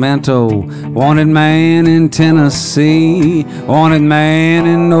Sacramento, wanted man in Tennessee, wanted man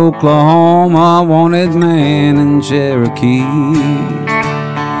in Oklahoma, wanted man in Cherokee.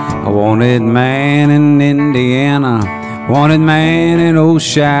 I wanted man in Indiana, wanted man in Old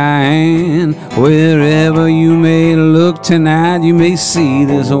Cheyenne. Wherever you may look tonight, you may see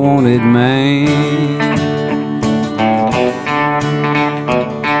this wanted man.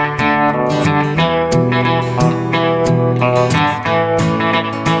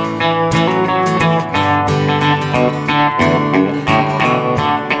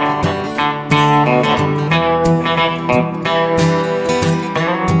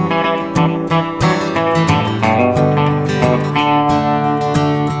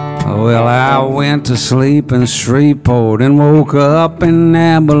 Well, I went to sleep in Shreveport and woke up in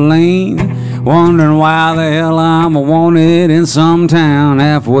Abilene, wondering why the hell I'm wanted in some town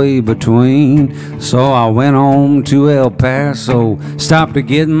halfway between. So I went home to El Paso, stopped to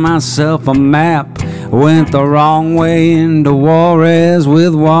get myself a map, went the wrong way into Juarez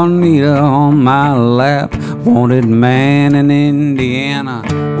with Juanita on my lap. Wanted man in Indiana,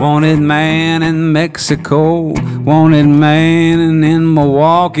 wanted man in Mexico, wanted man in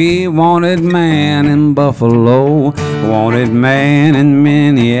Milwaukee, wanted man in Buffalo, wanted man in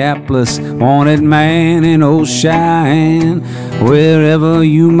Minneapolis, wanted man in Old Cheyenne. Wherever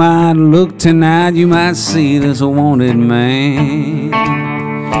you might look tonight, you might see this wanted man.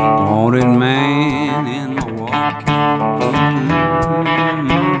 Wanted man in Milwaukee.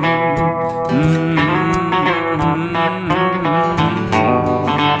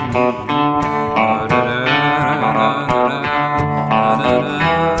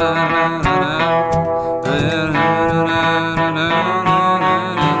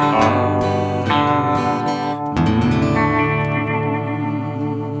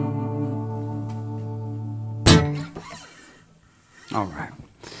 All right.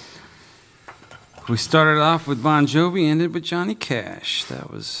 We started off with Bon Jovi, ended with Johnny Cash.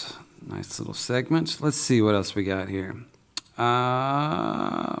 That was a nice little segment. Let's see what else we got here.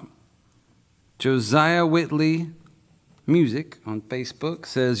 Josiah Whitley Music on Facebook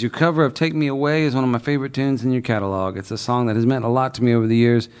says, your cover of Take Me Away is one of my favorite tunes in your catalog. It's a song that has meant a lot to me over the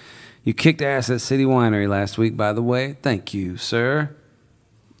years. You kicked ass at City Winery last week, by the way. Thank you, sir.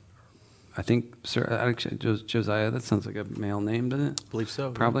 I think, sir, actually, Josiah, that sounds like a male name, doesn't it? I believe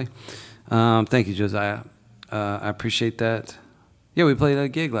so. Probably. Yeah. Thank you, Josiah. I appreciate that. Yeah, we played a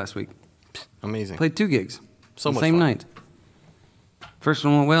gig last week. Amazing. Played 2 gigs. So much same fun. night. First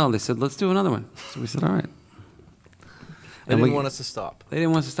one went well. They said, let's do another one. So we said, all right. They didn't want us to stop. They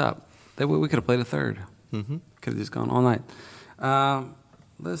didn't want us to stop. We could have played a third. Mm-hmm. Could have just gone all night.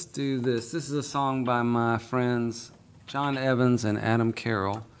 Let's do this. This is a song by my friends John Evans and Adam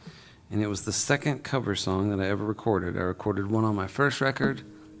Carroll, and it was the second cover song that I ever recorded. I recorded one on my first record,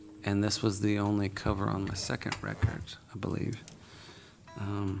 and this was the only cover on my second record, I believe.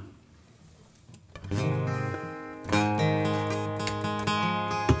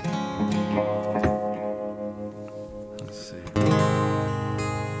 Let's see.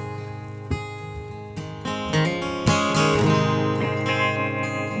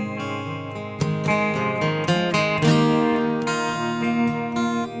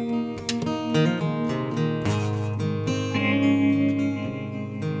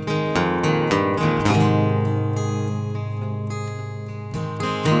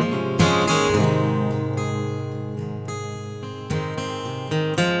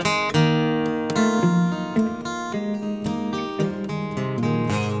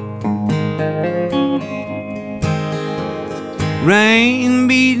 Rain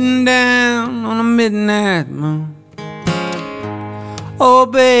beating down on a midnight moon. Oh,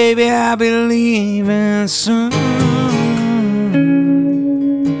 baby, I'll be leaving soon.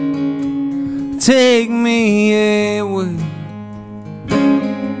 Take me away.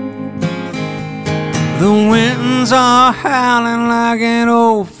 The winds are howling like an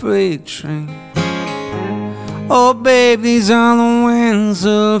old freight train. Oh, babe, these are the winds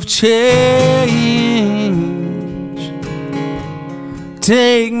of change.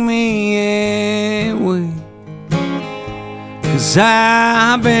 Take me away, 'cause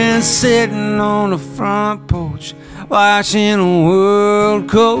I've been sitting on the front porch watching the world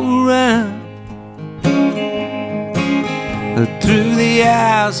go round. Through the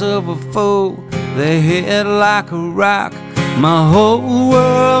eyes of a foe, they hit like a rock, my whole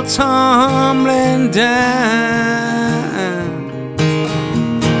world tumbling down.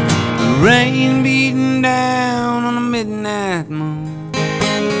 Rain beating down on a midnight moon.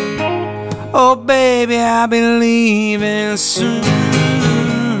 Oh, baby, I'll be leaving soon.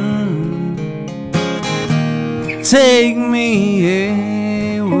 Take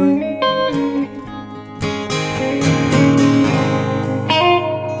me away.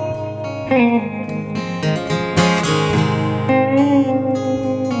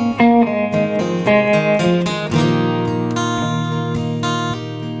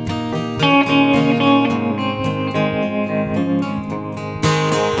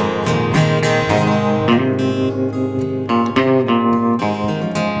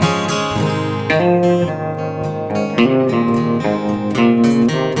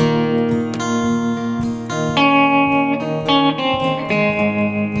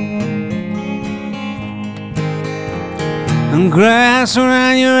 Grass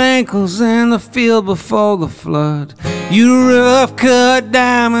around your ankles in the field before the flood. You rough cut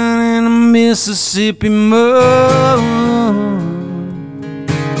diamond in the Mississippi mud.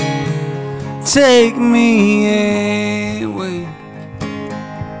 Take me away.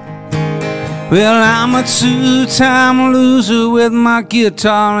 Well, I'm a two-time loser with my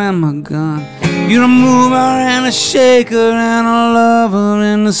guitar and my gun. You're a mover and a shaker and a lover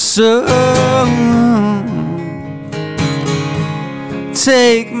in the sun.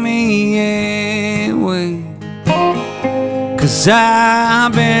 Take me away, 'cause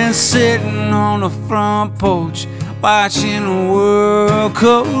I've been sitting on the front porch watching the world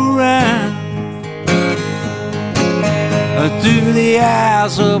go round. Through the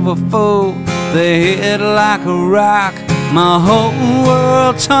eyes of a foe, they hit like a rock, my whole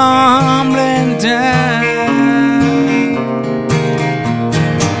world tumbling down.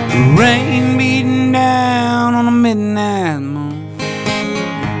 Rain beating down on a midnight moon.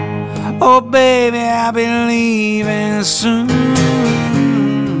 Oh, baby, I'll be leaving soon.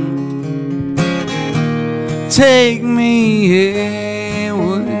 Take me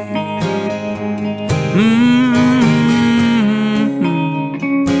away.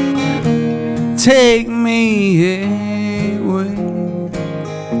 Take me away.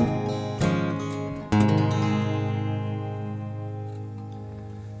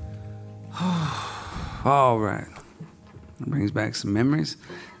 All right. That brings back some memories.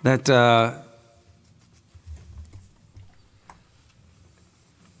 That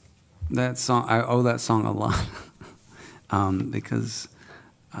that song, I owe that song a lot, because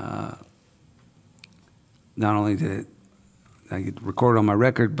not only did I get recorded on my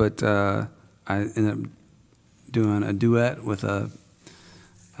record, but I ended up doing a duet with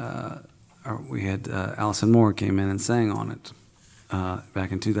we had Allison Moore came in and sang on it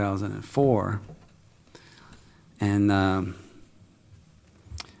back in 2004, and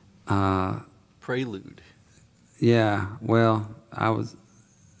Prelude. Yeah, well, I was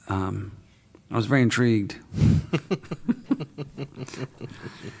I was very intrigued.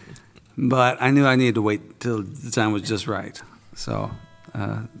 But I knew I needed to wait till the time was just right. So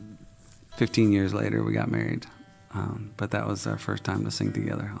 15 years later, we got married. But that was our first time to sing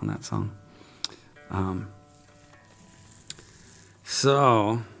together on that song.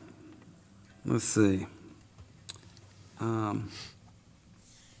 So, let's see. And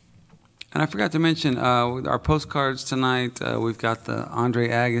I forgot to mention, our postcards tonight, we've got the Andre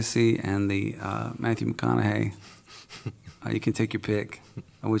Agassi and the Matthew McConaughey. You can take your pick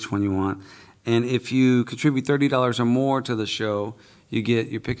of which one you want. And if you contribute $30 or more to the show,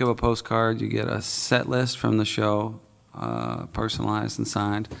 you pick up a postcard, you get a set list from the show, personalized and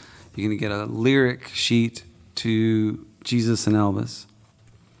signed. You're going to get a lyric sheet to Jesus and Elvis.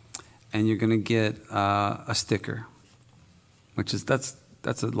 And you're going to get a sticker, which is, that's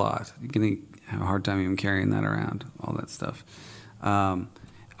a lot. You're going to have a hard time even carrying that around, all that stuff.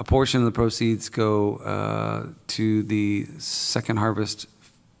 A portion of the proceeds go to the Second Harvest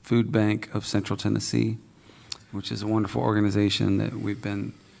Food Bank of Central Tennessee, which is a wonderful organization that we've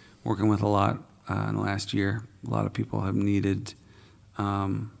been working with a lot in the last year. A lot of people have needed,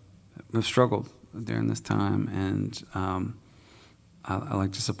 have struggled during this time, and I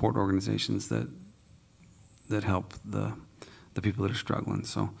like to support organizations that help the people that are struggling.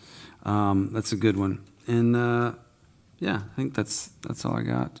 So that's a good one. And yeah, I think that's all I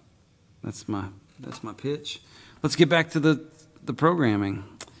got. That's my pitch. Let's get back to the programming.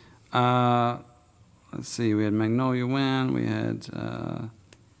 Let's see. We had Magnolia Wind. We had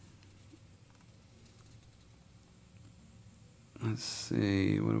let's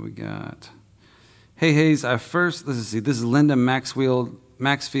see. What do we got? Hey Hayes. Let's see. This is Linda Maxfield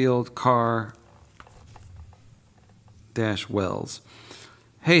Carr Wells.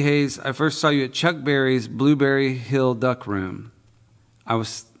 Hey Hayes, I first saw you at Chuck Berry's Blueberry Hill Duck Room. I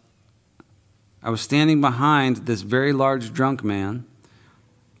was standing behind this very large drunk man.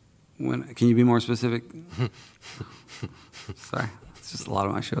 Can you be more specific? Sorry, it's just a lot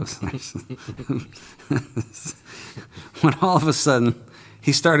of my shows. When all of a sudden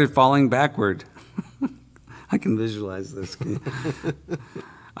he started falling backward. I can visualize this.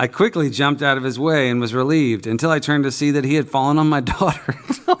 I quickly jumped out of his way and was relieved until I turned to see that he had fallen on my daughter.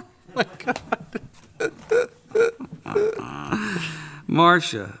 Oh, my God.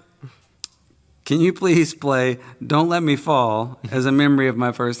 Marcia, can you please play Don't Let Me Fall as a memory of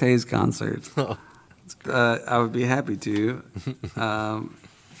my first Hayes concert? I would be happy to. And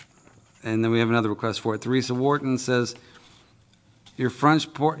then we have another request for it. Theresa Wharton says, your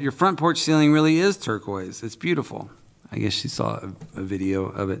front porch ceiling really is turquoise. It's beautiful. I guess she saw a video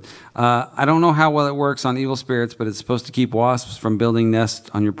of it. I don't know how well it works on evil spirits, but it's supposed to keep wasps from building nests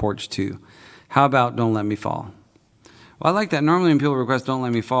on your porch too. How about Don't Let Me Fall? Well, I like that. Normally when people request Don't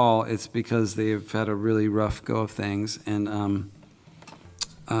Let Me Fall, it's because they've had a really rough go of things. And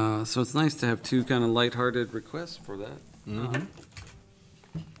so it's nice to have two kind of lighthearted requests for that. Mm-hmm.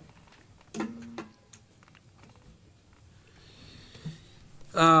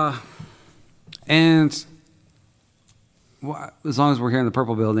 And as long as we're here in the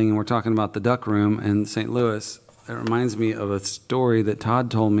Purple Building and we're talking about the Duck Room in St. Louis, it reminds me of a story that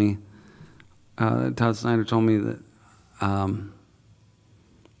Todd told me. Todd Snider told me that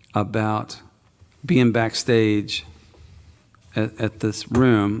about being backstage at this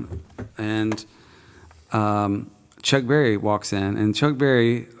room, and Chuck Berry walks in, and Chuck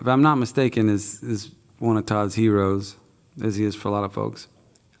Berry, if I'm not mistaken, is one of Todd's heroes, as he is for a lot of folks.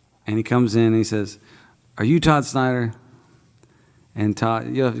 And he comes in and he says, "Are you Todd Snider?" And Todd,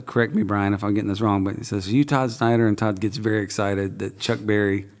 you'll have to correct me, Brian, if I'm getting this wrong, but he says, "Are you Todd Snider?" And Todd gets very excited that Chuck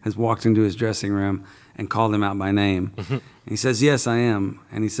Berry has walked into his dressing room and called him out by name. Mm-hmm. And he says, "Yes, I am."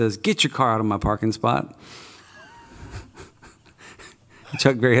 And he says, "Get your car out of my parking spot."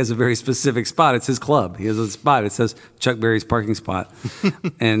 Chuck Berry has a very specific spot. It's his club. He has a spot. It says Chuck Berry's parking spot.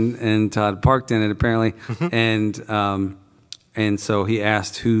 and Todd parked in it, apparently. And so he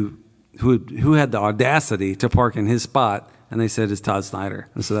asked who had the audacity to park in his spot, and they said it's Todd Snider.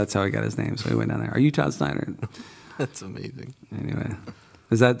 And so that's how he got his name. So he went down there. "Are you Todd Snider?" That's amazing. Anyway,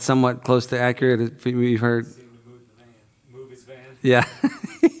 is that somewhat close to accurate? We've heard. Move his van. Yeah.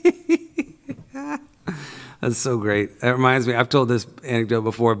 That's so great. That reminds me, I've told this anecdote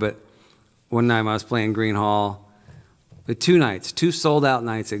before, but one night I was playing Green Hall. But two sold-out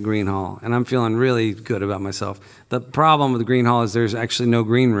nights at Green Hall, and I'm feeling really good about myself. The problem with Green Hall is there's actually no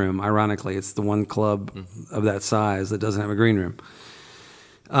green room, ironically. It's the one club of that size that doesn't have a green room.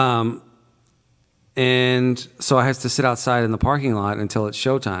 And so I have to sit outside in the parking lot until it's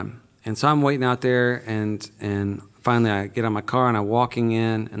showtime. And so I'm waiting out there, and finally I get on my car and I'm walking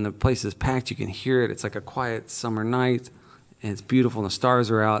in, and the place is packed. You can hear it. It's like a quiet summer night, and it's beautiful, and the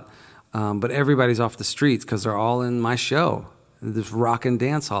stars are out. But everybody's off the streets because they're all in my show, this rock and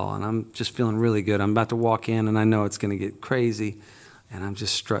dance hall, and I'm just feeling really good. I'm about to walk in, and I know it's going to get crazy, and I'm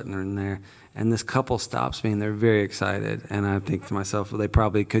just strutting in there. And this couple stops me, and they're very excited. And I think to myself, well, they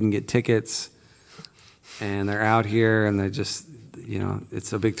probably couldn't get tickets, and they're out here, and they're just, you know,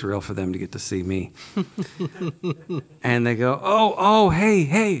 it's a big thrill for them to get to see me. And they go, oh,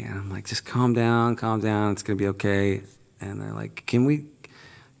 hey. And I'm like, just calm down. It's going to be okay. And they're like, can we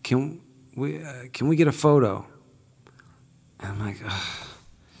get a photo? And I'm like, ugh,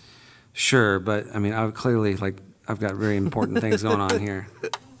 sure, but I mean, I've clearly, like, I've got very important things going on here.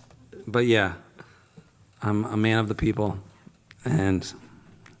 But yeah, I'm a man of the people, and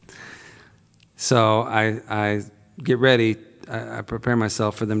so I get ready. I prepare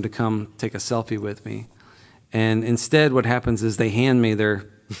myself for them to come take a selfie with me, and instead, what happens is they hand me their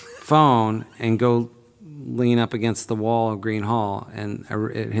phone and go lean up against the wall of Green Hall, and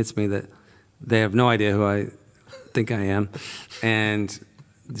it hits me that they have no idea who I think I am, and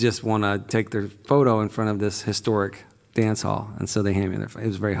just want to take their photo in front of this historic dance hall, and so they hand me their phone. It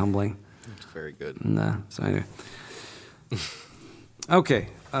was very humbling. It's very good. And, so anyway. Okay.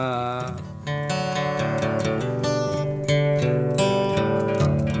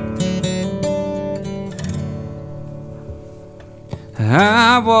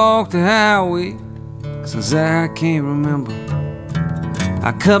 I walked the highway since I can't remember.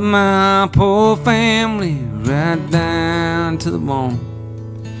 I cut my poor family right down to the bone.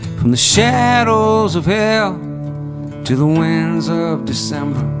 From the shadows of hell to the winds of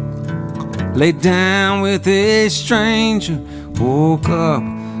December. Laid down with a stranger, woke up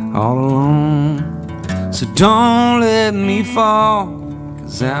all alone. So don't let me fall,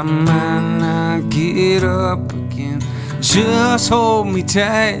 'cause I might not get up again. Just hold me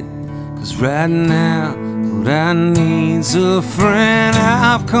tight, 'cause right now what I need's a friend.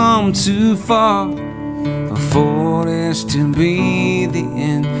 I've come too far for this to be the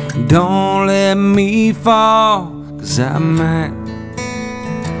end. Don't let me fall, 'cause I might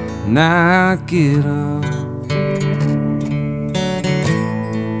not get up.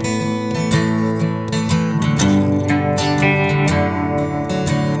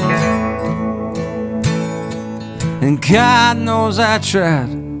 And God knows I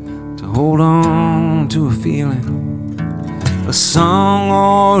tried to hold on to a feeling, a song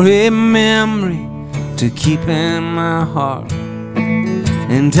or a memory to keep in my heart.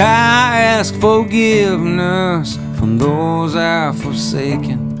 And I ask forgiveness from those I've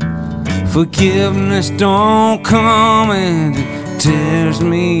forsaken. Forgiveness don't come and it tears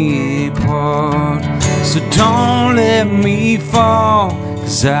me apart. So don't let me fall,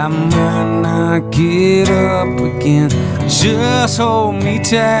 'cause I might not get up again. Just hold me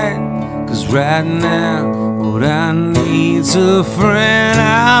tight, 'cause right now what I need's a friend.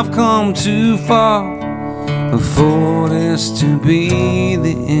 I've come too far for this to be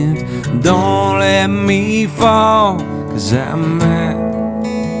the end. Don't let me fall, 'cause I might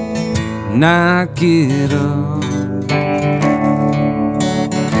not get up.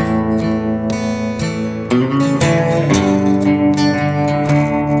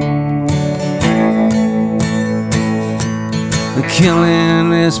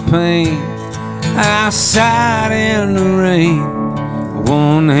 Killing this pain outside in the rain.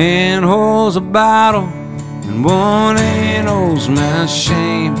 One hand holds a bottle and one hand holds my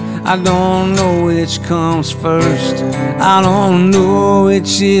shame. I don't know which comes first, I don't know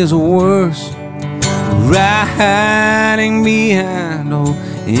which is worse. Riding behind or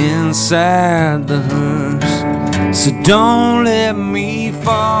inside the hearse. So don't let me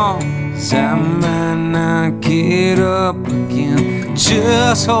fall, 'cause I might not get up again.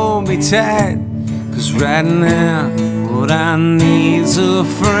 Just hold me tight, 'cause right now what I need's a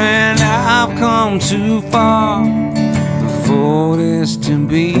friend. I've come too far for this to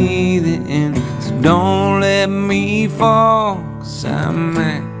be the end. So don't let me fall, 'cause I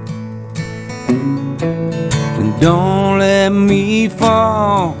might. And don't let me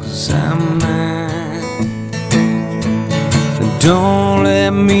fall, 'cause I might. And don't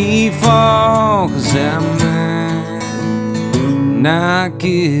let me fall, 'cause I might not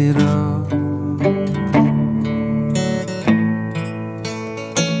get up.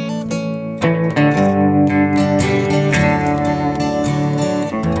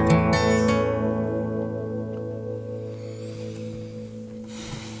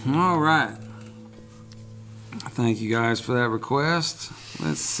 All right. Thank you guys for that request.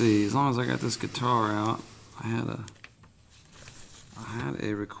 Let's see. As long as I got this guitar out, I had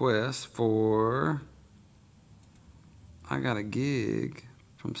a request for I got a gig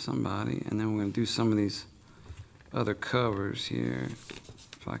from somebody, and then we're going to do some of these other covers here,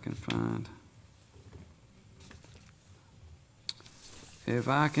 if I can find. If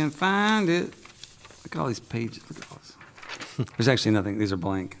I can find it. Look at all these pages. Look at all this. There's actually nothing. These are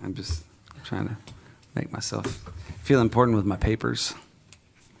blank. I'm just trying to make myself feel important with my papers.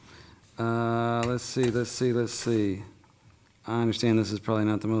 Let's see. I understand this is probably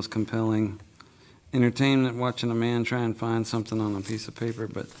not the most compelling entertainment, watching a man try and find something on a piece of paper,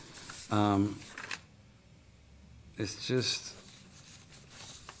 but it's just,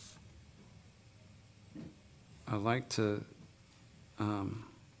 I like to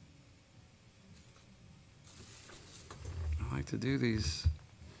do these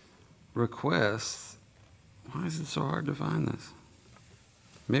requests. Why is it so hard to find this?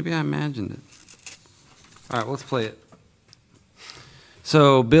 Maybe I imagined it. All right, let's play it.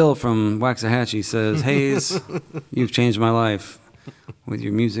 So Bill from Waxahachie says, Hayes, you've changed my life with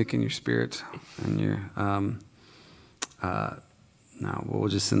your music and your spirit and your, now we'll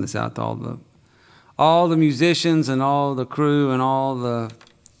just send this out to all the musicians and all the crew and all the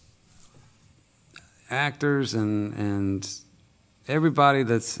actors and everybody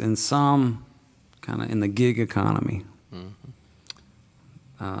that's in some kind of in the gig economy.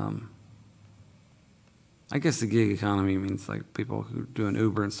 I guess the gig economy means like people who are doing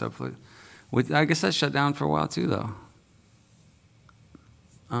Uber and stuff. I guess that shut down for a while too, though.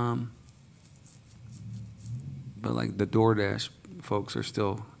 But like the DoorDash folks are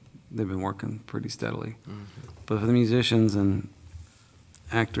still, they've been working pretty steadily. But for the musicians and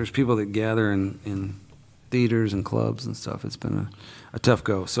actors, people that gather in theaters and clubs and stuff, it's been a tough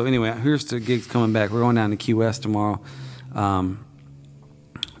go. So anyway, here's to gigs coming back. We're going down to Key West tomorrow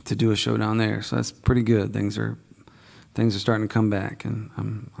to do a show down there. So that's pretty good. Things are starting to come back, and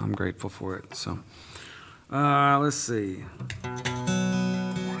I'm grateful for it. So let's see.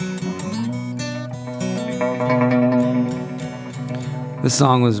 This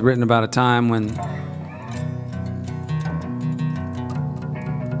song was written about a time when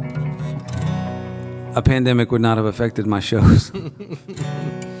a pandemic would not have affected my shows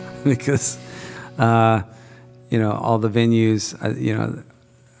because, all the venues,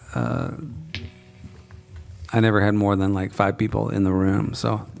 I never had more than like 5 people in the room.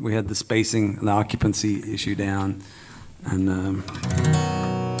 So we had the spacing, the occupancy issue down. And,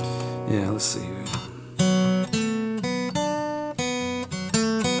 let's see.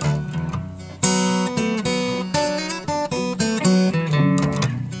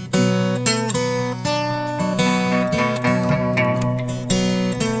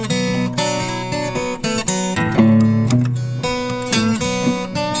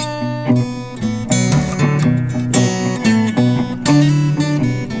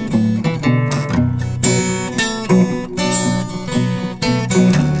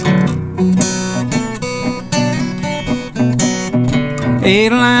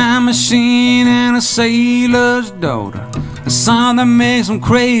 8-line machine and a sailor's daughter. A son that makes them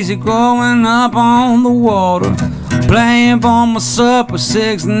crazy growing up on the water. Playing for my supper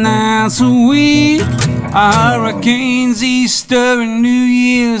 6 nights a week. Hurricanes, Easter and New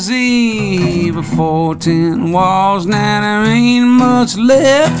Year's Eve. 14 walls, now there ain't much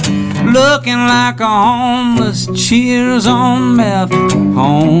left. Looking like a homeless, cheers on meth.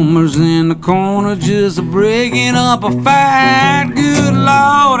 Homer's in the corner just breaking up a fight. Good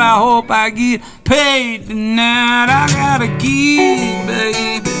Lord, I hope I get paid tonight. I got a gig,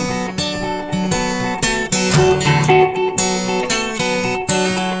 baby.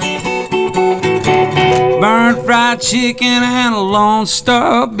 Burnt fried chicken and a Lone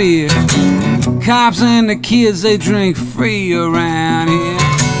Star beer. Cops and the kids, they drink free around here.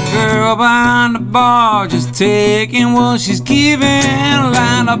 Girl behind the bar just taking what she's giving.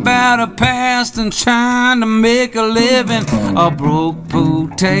 Lying about her past and trying to make a living. A broke pool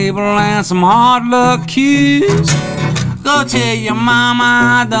table and some hard luck cues. Go tell your mama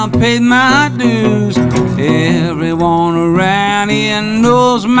I done paid my dues. Everyone around here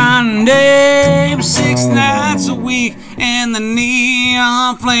knows my name. 6 nights a week in the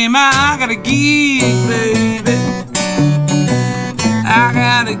neon flame. I got a gig, baby. I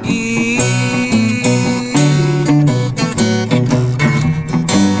got a gig.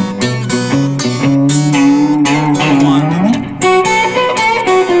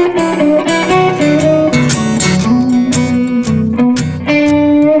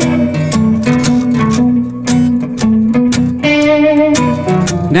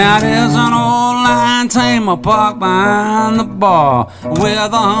 Now there's an old line tamer parked behind the bar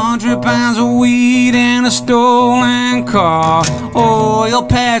with 100 pounds of weed and a stolen car. Oil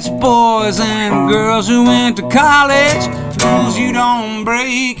patch boys and girls who went to college, rules you don't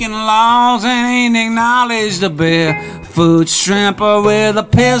break and laws and ain't acknowledged. A barefoot shrimper with a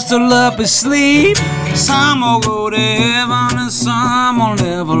pistol up his sleeve. Some will go to heaven and some will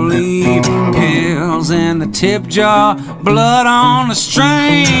never leave. Pills in the tip jar, blood on the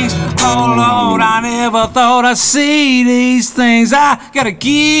strings. Oh Lord, I never thought I'd see these things. I got a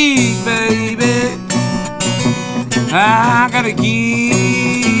gig, baby. I got a gig.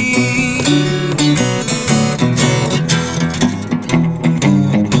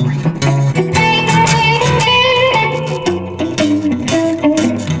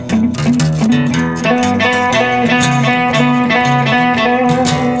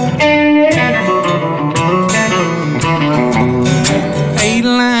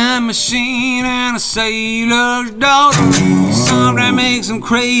 8-line machine and a sailor's daughter. Something makes them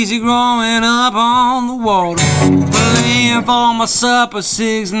crazy growing up on the water. Playing for my supper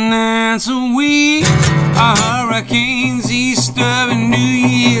 6 nights a week. A hurricane's Easter and New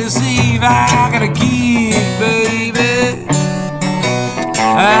Year's Eve. I got a gig, baby.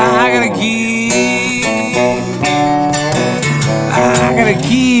 I got a gig. I got a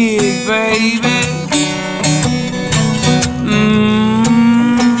gig, baby.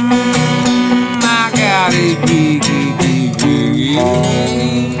 I got a gig.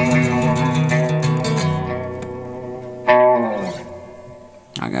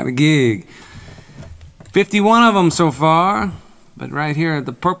 I got a gig. 51 of them so far. But right here at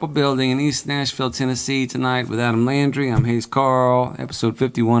the Purple Building in East Nashville, Tennessee tonight with Adam Landry. I'm Hayes Carll, episode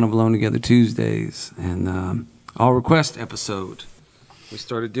 51 of Alone Together Tuesdays. And all request episode. We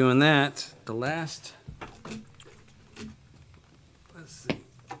started doing that the last...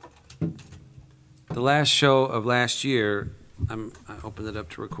 The last show of last year, I opened it up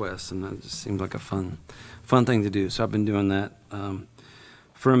to requests, and that just seemed like a fun thing to do. So I've been doing that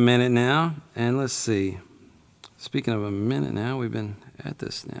for a minute now. And let's see. Speaking of a minute now, we've been at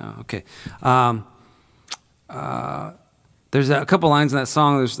this now. Okay. There's a couple lines in that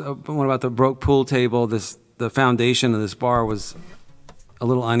song. There's one about the broke pool table. The foundation of this bar was a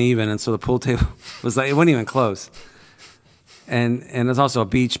little uneven, and so the pool table was like, it wasn't even close. And it's also a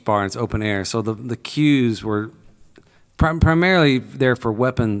beach bar, and it's open air. So the cues were primarily there for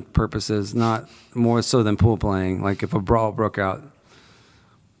weapon purposes, not more so than pool playing. Like if a brawl broke out,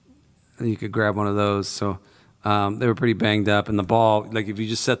 you could grab one of those. So they were pretty banged up. And the ball, like if you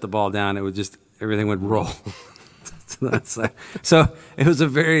just set the ball down, it would just, everything would roll. So it was a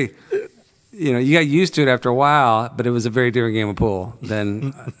very, you got used to it after a while, but it was a very different game of pool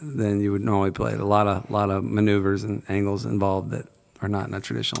than you would normally play. A lot of maneuvers and angles involved that are not in a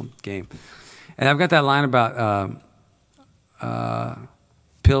traditional game. And I've got that line about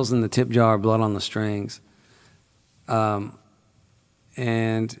pills in the tip jar, blood on the strings. And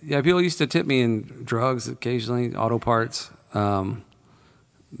yeah, people used to tip me in drugs occasionally, auto parts,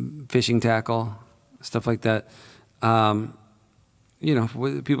 fishing tackle, stuff like that.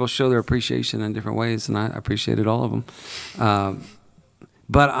 People show their appreciation in different ways, and I appreciated all of them.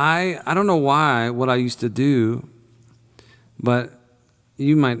 But I don't know what I used to do, but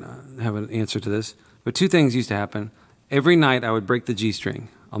you might have an answer to this. But 2 things used to happen. Every night I would break the G string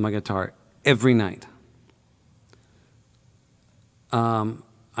on my guitar. Every night.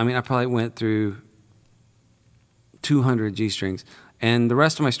 I probably went through 200 G strings. And the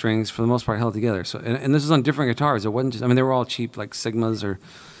rest of my strings, for the most part, held together. So, and this is on different guitars. It wasn't just, they were all cheap, like Sigmas or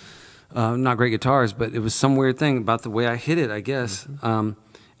not great guitars, but it was some weird thing about the way I hit it, I guess. And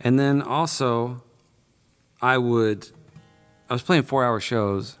then also, I was playing 4-hour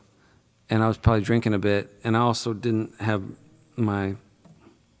shows, and I was probably drinking a bit, and I also didn't have my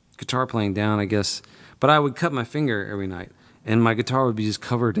guitar playing down, I guess. But I would cut my finger every night, and my guitar would be just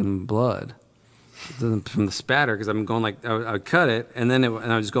covered in blood from the spatter, because I'm going like, I would cut it, and then I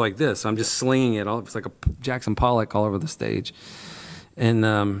would just go like this. So I'm just slinging it all. It's like a Jackson Pollock all over the stage.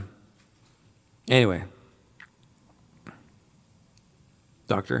 And anyway,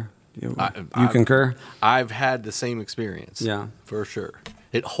 Doctor, you concur? I've had the same experience. Yeah, for sure.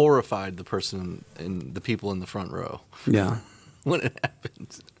 It horrified the person and the people in the front row. Yeah, when it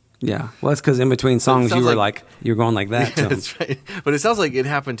happened. Yeah, well, that's because in between songs you were you're going like that. Yeah, that's right. But it sounds like it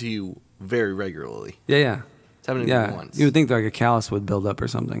happened to you very regularly. Yeah. It's happening to me once. You would think like a callus would build up or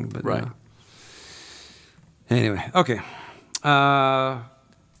something, but right. No. Anyway, okay.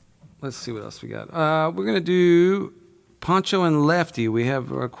 Let's see what else we got. We're gonna do Pancho and Lefty. We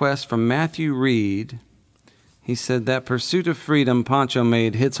have a request from Matthew Reed, He said, that pursuit of freedom Pancho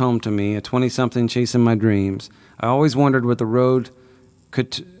made hits home to me, a 20-something chasing my dreams. I always wondered what the road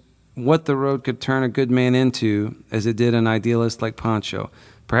could turn a good man into, as it did an idealist like Pancho.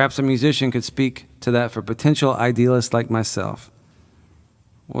 Perhaps a musician could speak to that for potential idealists like myself.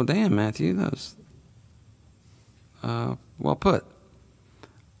 Well, damn, Matthew, that was well put.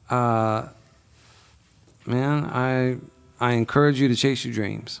 Man, I encourage you to chase your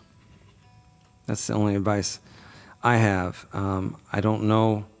dreams. That's the only advice I have. I don't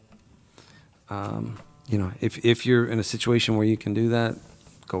know, if you're in a situation where you can do that,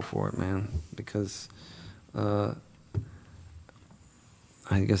 go for it, man. Because I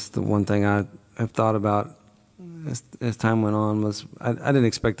guess the one thing I have thought about as time went on was I didn't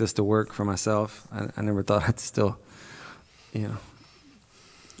expect this to work for myself. I never thought I'd still, I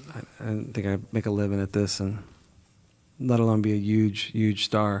didn't think I'd make a living at this, and let alone be a huge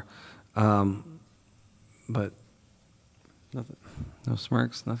star. But nothing, no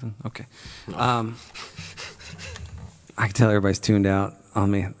smirks, nothing. Okay. I can tell everybody's tuned out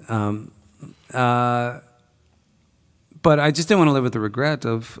on me. But I just didn't want to live with the regret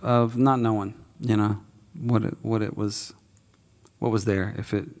of not knowing, what was there.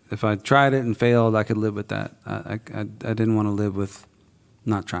 If I tried it and failed, I could live with that. I didn't want to live with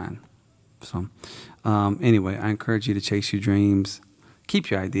not trying. So anyway, I encourage you to chase your dreams, keep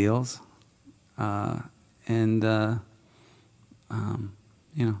your ideals, and that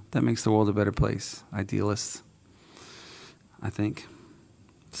makes the world a better place. Idealists, I think.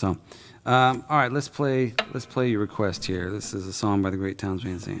 So, all right, let's play your request here. This is a song by the great Townes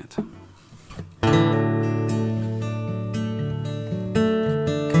Van Zandt.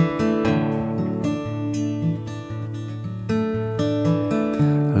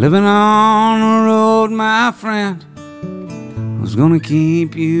 Living on the road, my friend, was gonna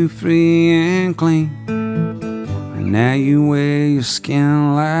keep you free and clean. And now you wear your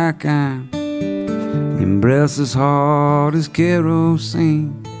skin like iron, your breath's as hard as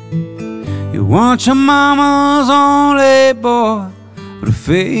kerosene. You want your mama's only boy, but a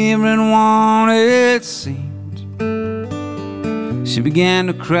favorite one it seems. She began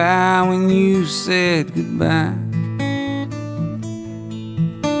to cry when you said goodbye,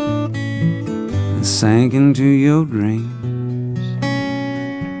 and sank into your dreams.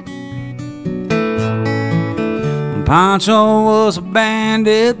 Pancho was a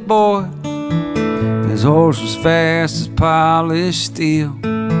bandit boy. His horse was fast as polished steel.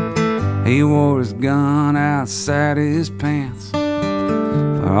 He wore his gun outside his pants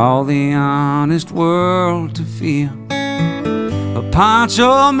for all the honest world to feel. But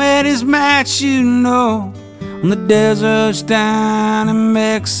Pancho met his match, on the deserts down in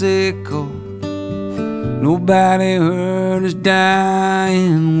Mexico. Nobody heard his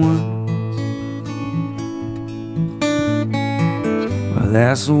dying words.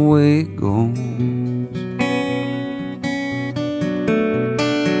 That's the way it goes.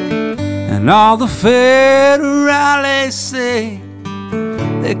 And all the federales say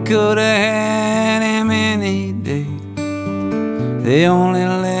they could have had him any day. They only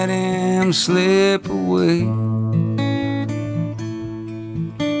let him slip away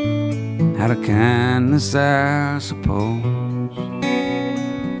out of kindness, I suppose.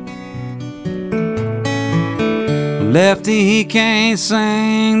 Lefty, he can't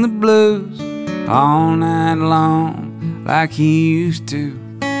sing the blues all night long like he used to.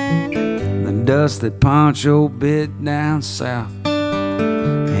 The dust that Pancho bit down south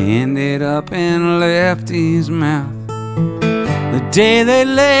ended up in Lefty's mouth. The day they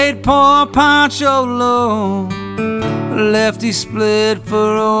laid poor Pancho low, Lefty split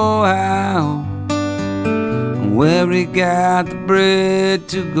for Ohio, where he got the bread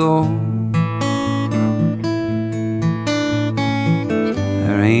to go.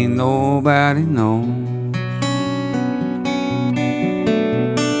 There ain't nobody knows.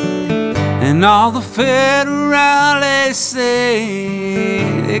 And all the federales say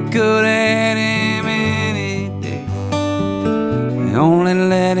they could have had him any day. They only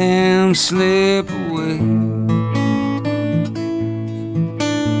let him slip away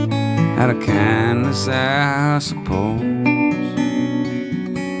out of kindness, I suppose.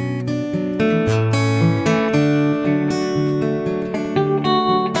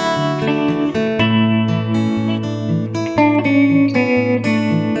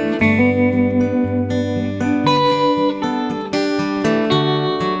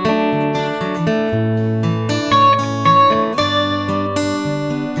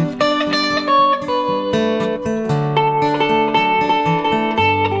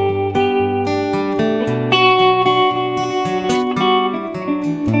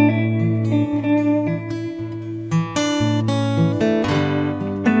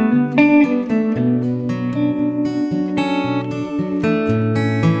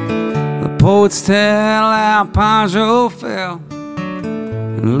 poets tell how Pancho fell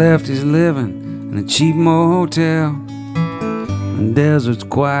and left his living in a cheap motel. The desert's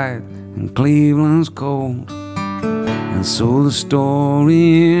quiet and Cleveland's cold, and so the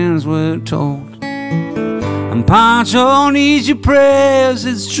stories were told. And Pancho needs your prayers,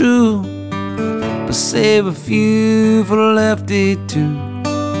 it's true, but save a few for Lefty too.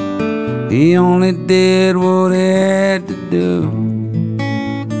 He only did what he had to do,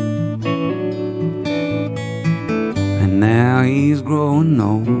 and now he's growing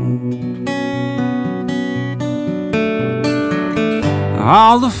old.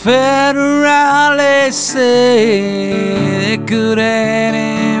 All the federales say they could have had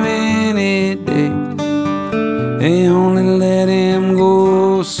him any day. They only let him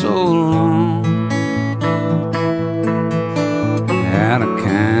go so long, out of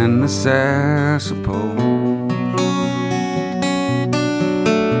kindness, I suppose.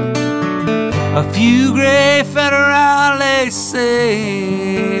 A few great federales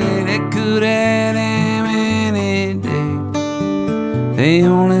say they could have had him any day. They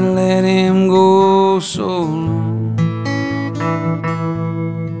only let him go so long,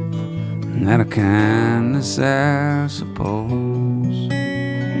 out of kindness, I suppose.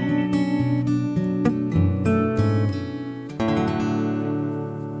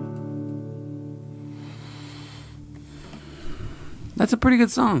 That's a pretty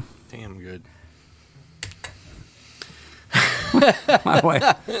good song. Damn good. My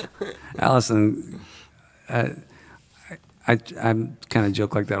wife, Allison, I kind of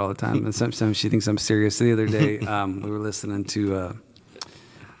joke like that all the time, and sometimes she thinks I'm serious. The other day, we were listening to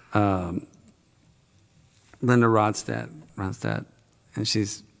Linda Ronstadt, and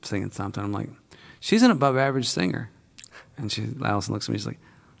she's singing something. I'm like, she's an above-average singer, and Allison looks at me, she's like,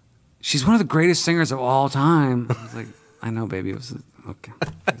 she's one of the greatest singers of all time. I was like, I know, baby. It was okay.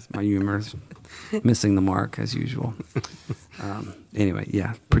 My humor's missing the mark as usual. Anyway,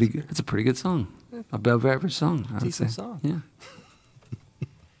 yeah, pretty good. It's a pretty good song. Above average song, I would say. Song. Yeah.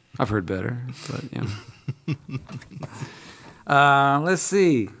 I've heard better, but yeah. Let's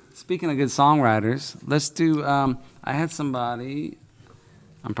see. Speaking of good songwriters, let's do. I had somebody.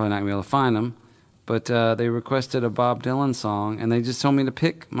 I'm probably not gonna be able to find them, but they requested a Bob Dylan song, and they just told me to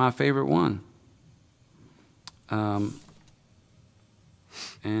pick my favorite one.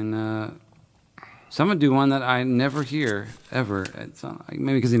 So I'm gonna do one that I never hear ever. It's on,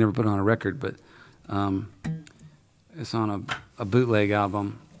 maybe because he never put it on a record, but it's on a bootleg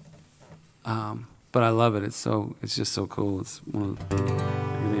album. But I love it. It's just so cool. It's one of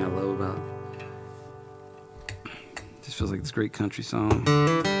everything I love about it. It just feels like this great country song.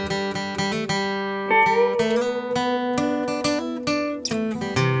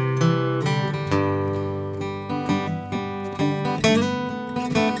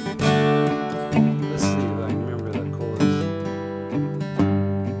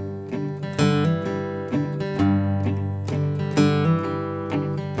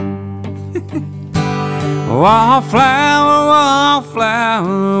 Wallflower,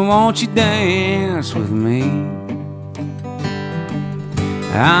 wallflower, won't you dance with me?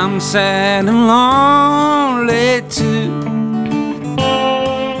 I'm sad and lonely too.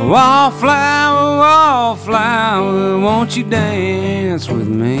 Wallflower, wallflower, won't you dance with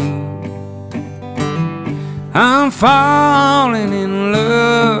me? I'm falling in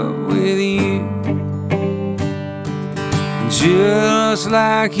love with you. Just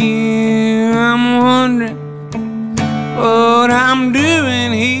like you, I'm wondering what I'm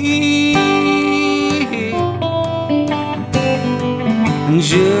doing here. And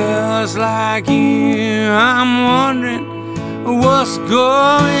just like you, I'm wondering what's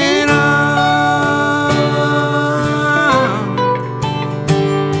going on.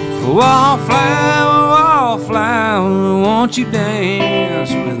 Wallflower, wallflower, won't you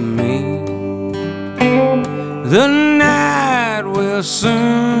dance with me? The night will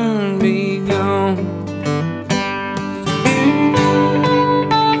soon be gone.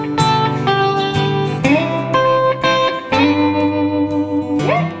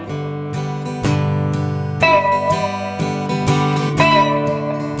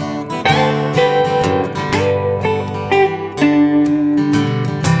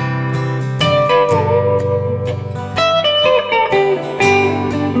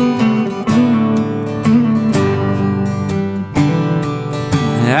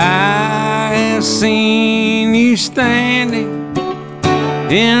 Seen you standing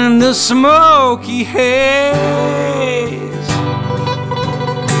in the smoky haze,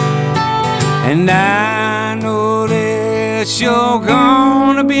 and I know that you're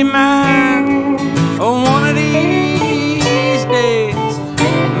gonna be mine one of these days,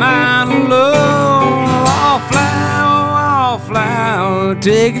 my love.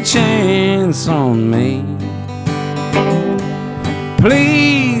 take a chance on me.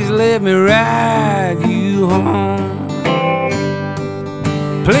 Please let me ride you home.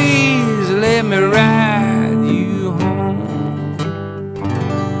 Please let me ride you home.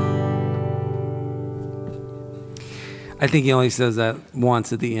 I think he only says that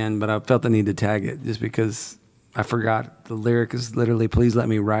once at the end, but I felt the need to tag it just because I forgot the lyric is literally, please let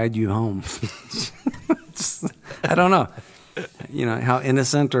me ride you home. I don't know. You know, how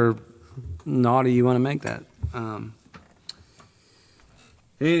innocent or naughty you want to make that.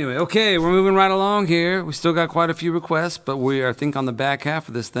 Anyway, okay, we're moving right along here. We still got quite a few requests, but we are, I think, on the back half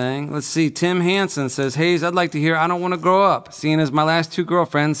of this thing. Let's see. Tim Hansen says, Hayes, I'd like to hear I Don't Want to Grow Up, seeing as my last two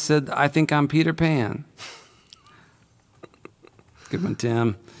girlfriends said I think I'm Peter Pan. Good one,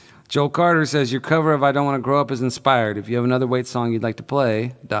 Tim. Joel Carter says, your cover of I Don't Want to Grow Up is inspired. If you have another Wait song you'd like to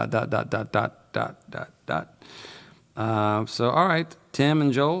play, ... So, all right, Tim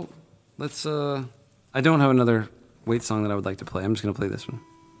and Joel, let's, I don't have another Wait song that I would like to play. I'm just going to play this one.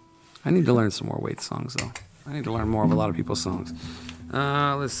 I need to learn some more Wait songs, though. I need to learn more of a lot of people's songs.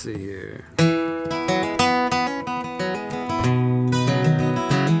 Let's see here.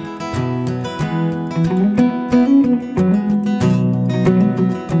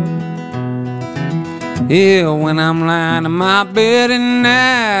 Yeah, when I'm lying in my bed at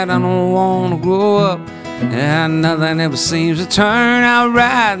night, I don't want to grow up. And nothing ever seems to turn out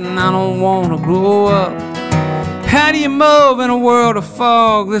right, and I don't want to grow up. How do you move in a world of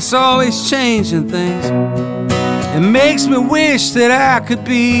fog that's always changing things? It makes me wish that I could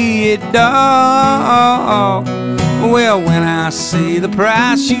be a dog. Well, when I see the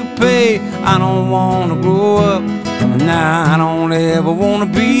price you pay, I don't want to grow up. Nah, I don't ever want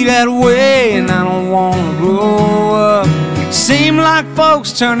to be that way, and I don't want to grow up. Seem like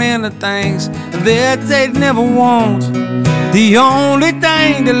folks turn into things that they'd never want. The only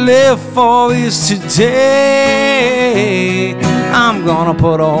thing to live for is today. I'm gonna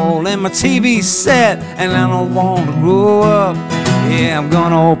put a hole in my TV set, and I don't want to grow up. Yeah, I'm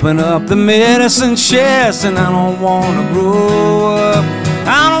gonna open up the medicine chest, and I don't want to grow up.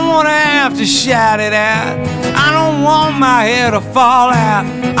 I don't want to have to shout it out. I don't want my hair to fall out.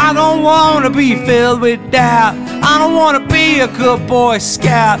 I don't want to be filled with doubt. I don't want to be a good Boy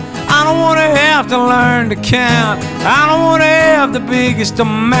Scout. I don't want to have to learn to count. I don't want to have the biggest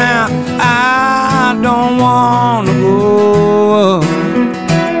amount. I don't want to grow up.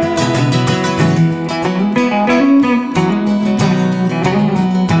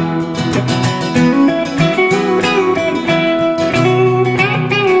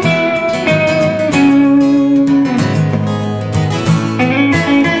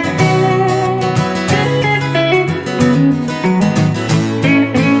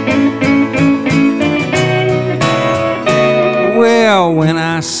 When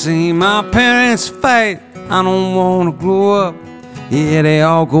I see my parents fight, I don't want to grow up. Yeah, they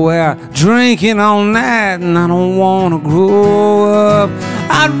all go out drinking all night, and I don't want to grow up.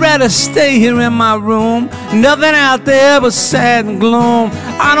 I'd rather stay here in my room, nothing out there but sad and gloom.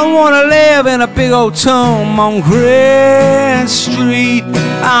 I don't want to live in a big old tomb on Grand Street.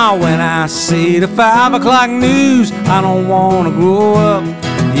 When I see the 5 o'clock news, I don't want to grow up.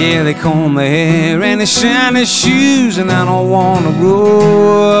 Yeah, they comb their hair and they shine their shoes, and I don't want to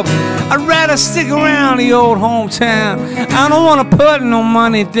grow up. I'd rather stick around the old hometown. I don't want to put no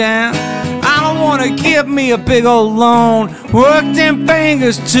money down. I don't want to give me a big old loan. Work them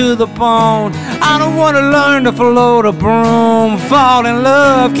fingers to the bone. I don't want to learn to float a broom. Fall in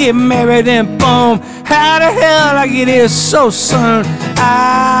love, get married and boom. How the hell I get here so soon?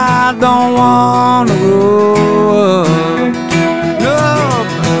 I don't want to grow up. No.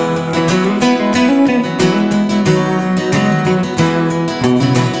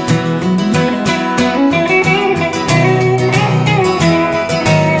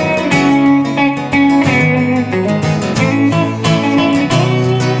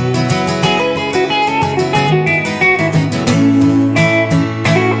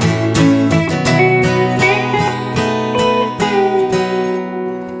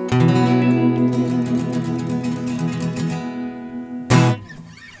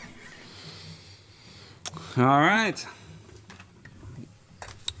 All right.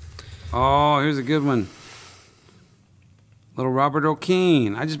 Oh, here's a good one. Little Robert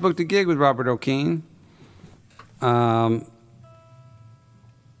O'Keefe. I just booked a gig with Robert O'Keefe. I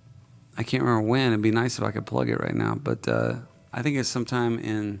can't remember when. It'd be nice if I could plug it right now. But I think it's sometime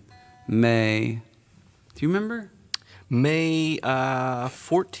in May. Do you remember? May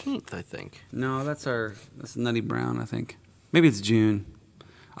 14th, I think. No, that's Nutty Brown, I think. Maybe it's June.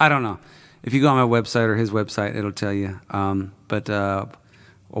 I don't know. If you go on my website or his website, it'll tell you. But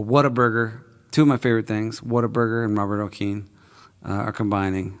a Whataburger. Two of my favorite things, Whataburger and Robert O'Keen, are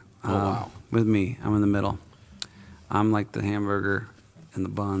combining with me. I'm in the middle. I'm like the hamburger and the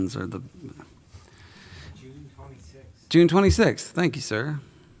buns are the... June 26th. June 26th. Thank you, sir.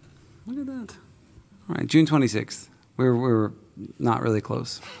 Look at that. All right, June 26th. We're not really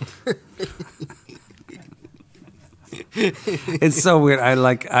close. It's so weird.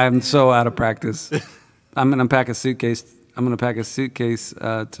 I'm so out of practice. I'm gonna pack a suitcase.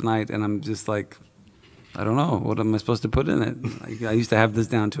 Tonight, and I'm just like, I don't know. What am I supposed to put in it? Like, I used to have this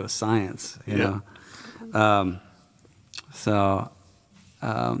down to a science, you know.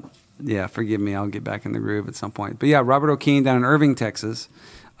 Yeah, forgive me. I'll get back in the groove at some point. But yeah, Robert O'Keen down in Irving, Texas,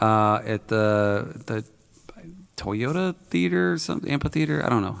 at the Toyota Theater, amphitheater. I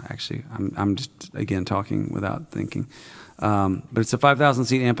don't know. Actually, I'm just again talking without thinking. But it's a 5,000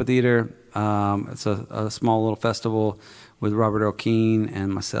 seat amphitheater. It's a small little festival with Robert O'Keen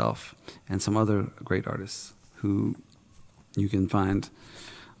and myself and some other great artists who you can find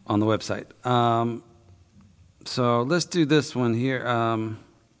on the website. So let's do this one here.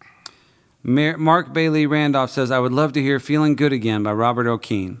 Mark Bailey Randolph says, I would love to hear Feeling Good Again by Robert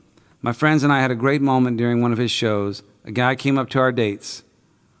O'Keen. My friends and I had a great moment during one of his shows. A guy came up to our dates,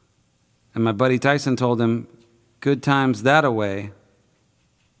 and my buddy Tyson told him, good times that-a-way.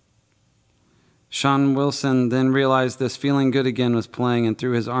 Sean Wilson then realized this Feeling Good Again was playing and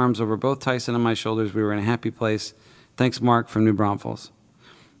threw his arms over both Tyson and my shoulders. We were in a happy place. Thanks, Mark, from New Braunfels.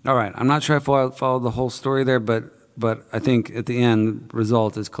 All right, I'm not sure I followed the whole story there, but I think at the end, the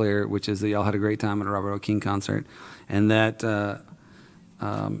result is clear, which is that y'all had a great time at a Robert O'Keen concert. And that,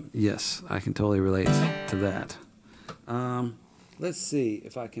 yes, I can totally relate to that. Let's see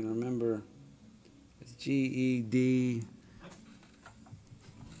if I can remember. It's GED.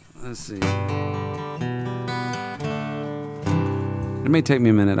 Let's see. It may take me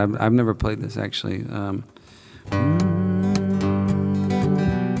a minute. I've never played this, actually.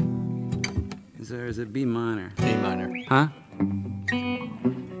 Is it B minor? A minor. Huh?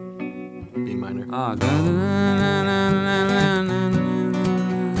 B minor. Oh.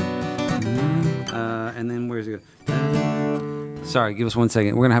 And then where's it go? Sorry, give us 1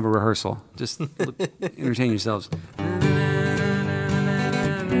 second. We're going to have a rehearsal. Just entertain yourselves.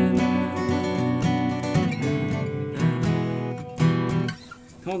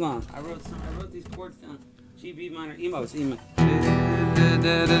 Hold on. I wrote these chords down. G, B minor, emos, emo.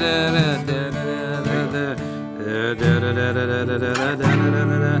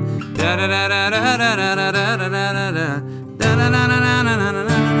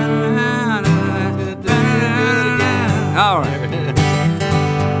 All right.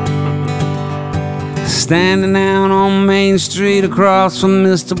 Standing down on Main Street across from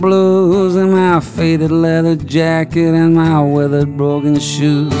Mr. Blues in my faded leather jacket and my weathered broken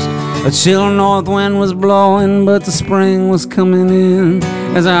shoes. A chill north wind was blowing, but the spring was coming in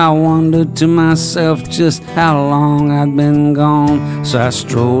as I wondered to myself just how long I'd been gone. So I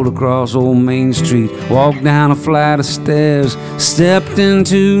strolled across old Main Street, walked down a flight of stairs, stepped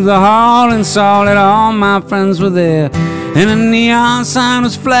into the hall and saw that all my friends were there. And a neon sign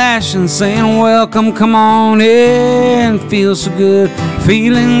was flashing, saying, welcome, come on in, feel so good,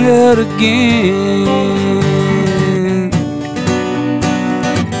 feeling good again.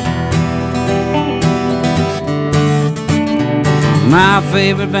 My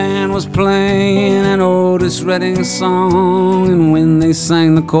favorite band was playing an Otis Redding song, and when they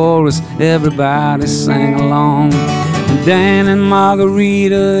sang the chorus, everybody sang along. Dan and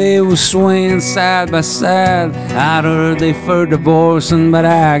Margarita, they were swaying side by side. I'd heard they were divorcing, but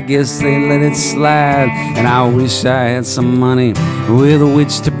I guess they let it slide. And I wish I had some money with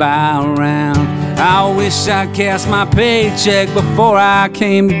which to buy around. I wish I'd cast my paycheck before I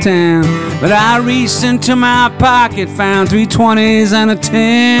came to town. But I reached into my pocket, found 3 20s and a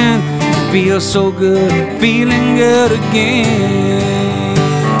 10. Feels so good, feeling good again.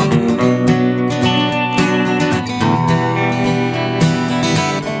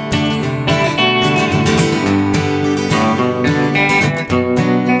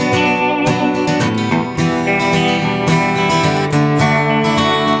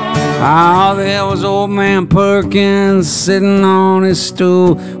 Oh, there was old man Perkins sitting on his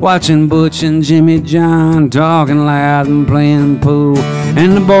stool, watching Butch and Jimmy John talking loud and playing pool.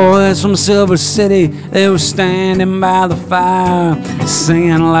 And the boys from Silver City, they were standing by the fire,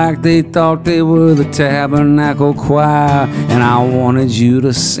 singing like they thought they were the Tabernacle Choir. And I wanted you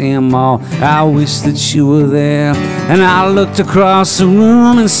to see them all, I wish that you were there. And I looked across the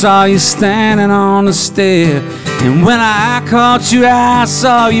room and saw you standing on the stair. And when I caught you, I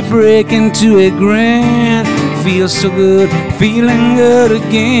saw you break into a grin. feels so good, feeling good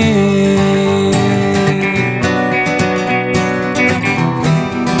again.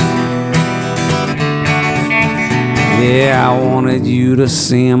 Yeah, I wanted you to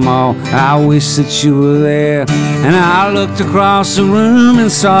see them all. I wish that you were there. And I looked across the room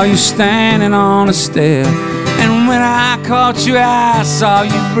and saw you standing on a stair. And when I caught your eye, I saw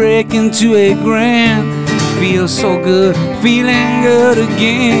you break into a grin. Feels so good, feeling good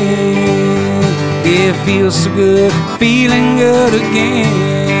again. Yeah, it feels so good, feeling good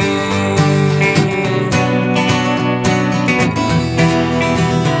again.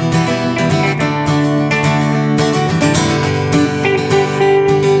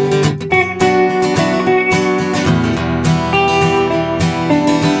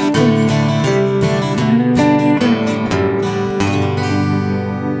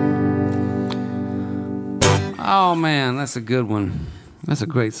 Oh man, that's a good one. That's a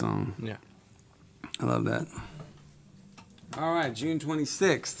great song. Yeah. I love that. All right, June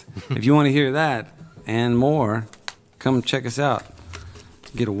 26th. If you want to hear that and more, come check us out.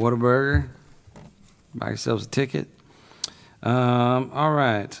 Get a Whataburger. Buy yourselves a ticket. All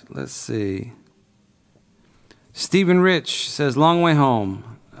right, let's see. Stephen Rich says, long way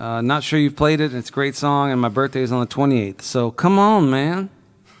home. Not sure you've played it. It's a great song, and my birthday is on the 28th. So come on, man.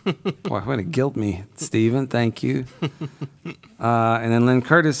 Boy, way to guilt me, Stephen. Thank you. And then Lynn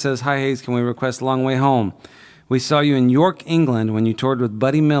Curtis says, hi, Hayes, can we request Long Way Home? We saw you in York, England when you toured with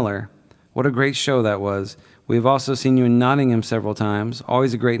Buddy Miller. What a great show that was. We've also seen you in Nottingham several times.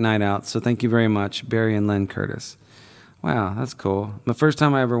 Always a great night out, so thank you very much, Barry and Lynn Curtis. Wow, that's cool. The first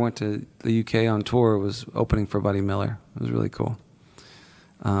time I ever went to the UK on tour was opening for Buddy Miller. It was really cool.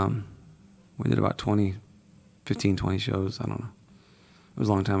 We did about 20 shows, I don't know. It was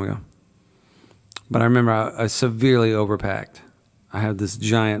a long time ago. But I remember I severely overpacked. I had this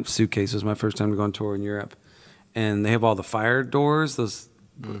giant suitcase. It was my first time to go on tour in Europe. And they have all the fire doors. Those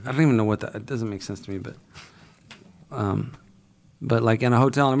I don't even know what that... It doesn't make sense to me, but like in a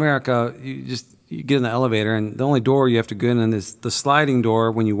hotel in America, you get in the elevator, and the only door you have to go in is the sliding door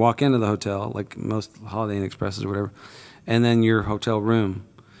when you walk into the hotel, like most Holiday Inn Expresses or whatever, and then your hotel room.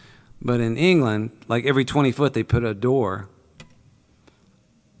 But in England, like every 20 foot, they put a door,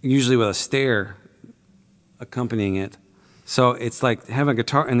 usually with a stair accompanying it. So it's like having a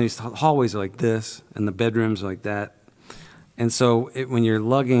guitar, and these hallways are like this, and the bedrooms are like that. And so when you're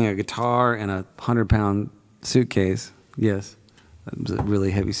lugging a guitar and a 100-pound suitcase, yes, that was a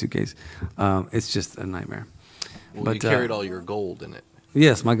really heavy suitcase, it's just a nightmare. Well, but you carried all your gold in it.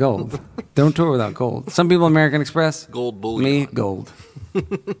 Yes, my gold. Don't tour without gold. Some people American Express. Gold bullion. Me, gold.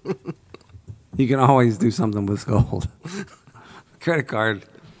 You can always do something with gold. Credit card.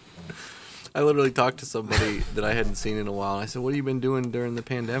 I literally talked to somebody that I hadn't seen in a while. And I said, what have you been doing during the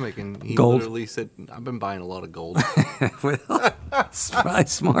pandemic? And he Gold. literally said, I've been buying a lot of gold. Well, it's probably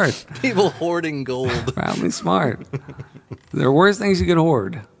smart. People hoarding gold. Probably smart. There are worse things you could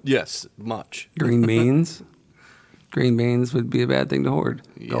hoard. Yes, much. Green beans. Green beans would be a bad thing to hoard.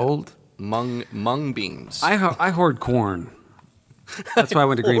 Yeah. Gold. Mung beans. I hoard corn. That's why I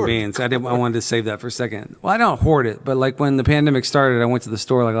went to green beans. I wanted to save that for a second. Well, I don't hoard it, but like when the pandemic started, I went to the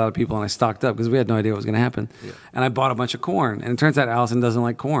store like a lot of people, and I stocked up because we had no idea what was going to happen. Yeah. And I bought a bunch of corn, and it turns out Allison doesn't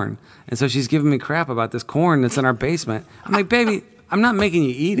like corn, and so she's giving me crap about this corn that's in our basement. I'm like, baby, I'm not making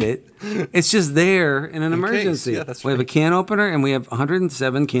you eat it. It's just there in an emergency. Yeah, that's we have a can opener, and we have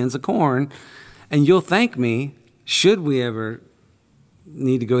 107 cans of corn, and you'll thank me should we ever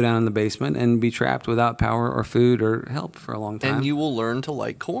need to go down in the basement and be trapped without power or food or help for a long time. And you will learn to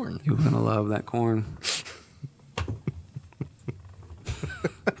like corn. You're going to love that corn.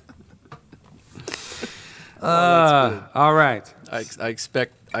 All right. I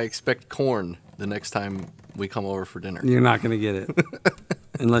expect corn the next time we come over for dinner. You're not going to get it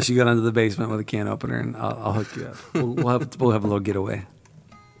unless you go down to the basement with a can opener, and I'll hook you up. We'll have a little getaway.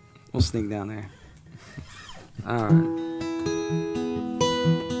 We'll sneak down there. All right.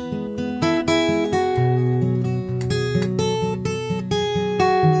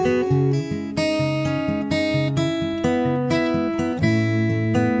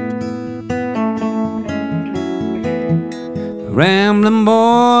 Rambling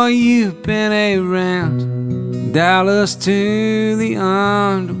boy, you've been around Dallas to the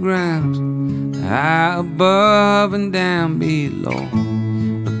underground, high above and down below,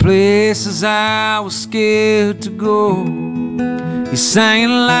 the places I was scared to go. You sang it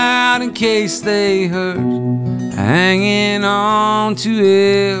loud in case they heard, hanging on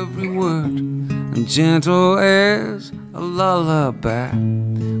to every word, and gentle as a lullaby,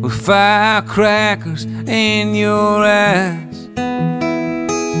 with firecrackers in your eyes.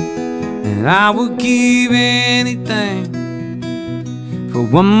 And And I would give anything for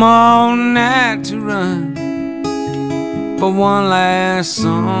one more night to run, for one last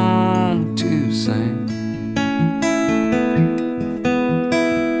song to sing.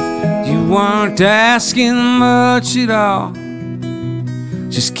 You weren't asking much at all,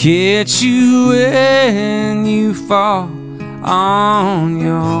 just catch you when you fall on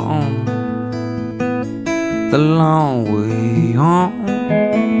your own, the long way home.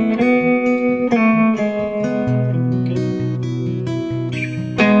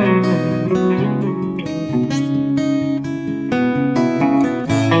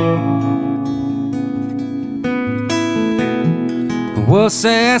 What's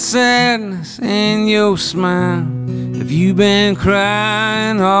that sadness in your smile? Have you been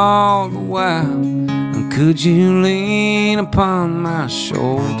crying all the while? And could you lean upon my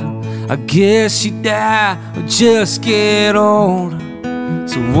shoulder? I guess you die or just get older.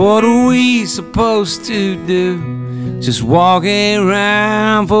 So what are we supposed to do? Just walking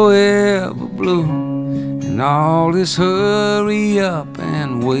around forever blue, and all this hurry up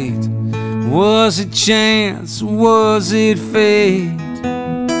and wait. Was it chance? Was it fate?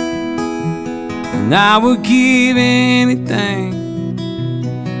 And I would give anything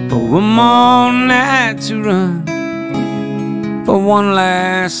for one more night to run, for one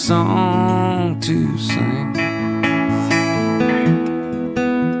last song to sing.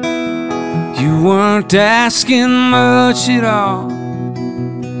 You weren't asking much at all,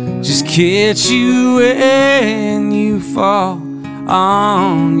 just catch you when you fall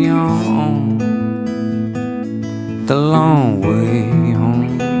on your own, the long way home.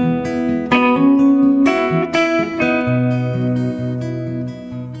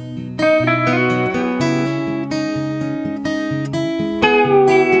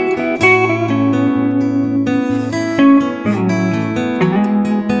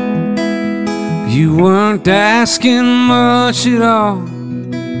 You weren't asking much at all,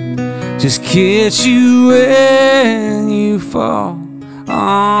 just catch you when you fall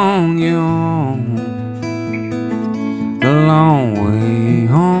on your own, the long way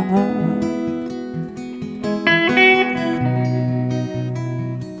home.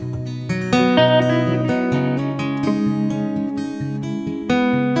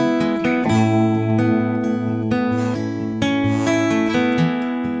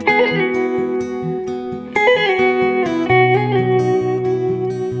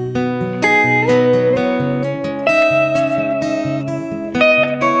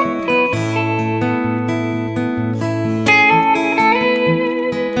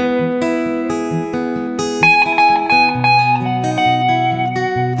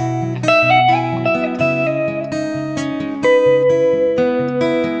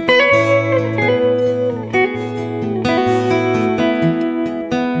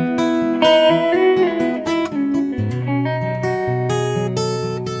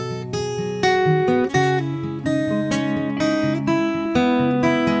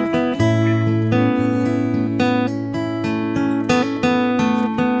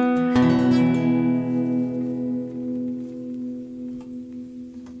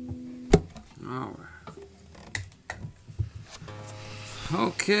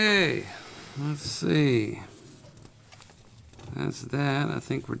 Okay, let's see. That's that. I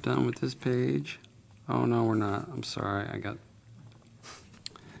think we're done with this page. Oh, no, we're not. I'm sorry. I got...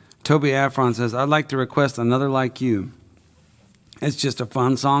 Toby Afron says, I'd like to request Another Like You. It's just a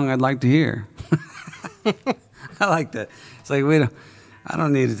fun song I'd like to hear. I like that. It's like, I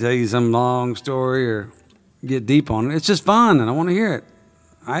don't need to tell you some long story or get deep on it. It's just fun, and I want to hear it.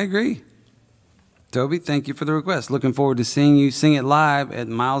 I agree. Toby, thank you for the request. Looking forward to seeing you sing it live at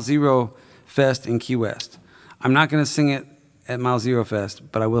Mile Zero Fest in Key West. I'm not going to sing it at Mile Zero Fest,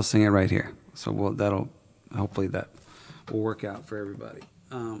 but I will sing it right here. So hopefully that will work out for everybody.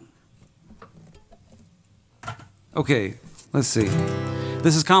 Okay, let's see.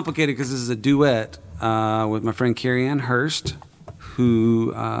 This is complicated because this is a duet with my friend Carrie Ann Hurst,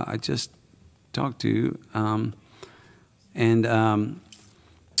 who I just talked to,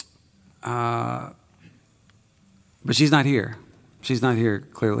 but she's not here. She's not here,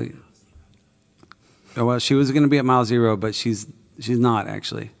 clearly. Oh, well, she was going to be at Mile Zero, but she's not,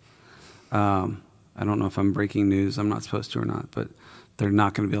 actually. I don't know if I'm breaking news. I'm not supposed to or not, but they're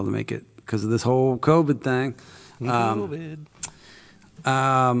not going to be able to make it because of this whole COVID thing. So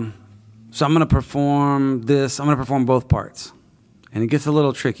I'm going to perform this. I'm going to perform both parts. And it gets a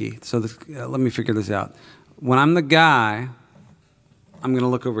little tricky. So let me figure this out. When I'm the guy, I'm going to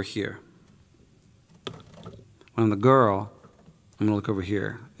look over here. When I'm the girl, I'm going to look over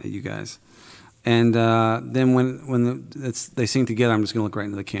here at you guys. And then when they sing together, I'm just going to look right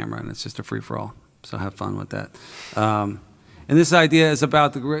into the camera, and it's just a free-for-all. So have fun with that. And this idea is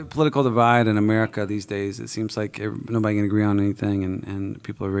about the great political divide in America these days. It seems like nobody can agree on anything, and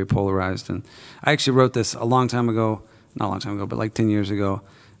people are very polarized. And I actually wrote this a long time ago, not a long time ago, but like 10 years ago,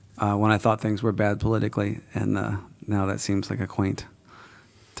 when I thought things were bad politically, and now that seems like a quaint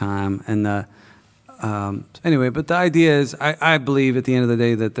time. And anyway, but the idea is, I believe at the end of the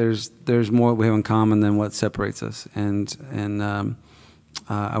day that there's more we have in common than what separates us, and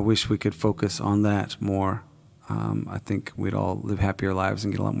I wish we could focus on that more. I think we'd all live happier lives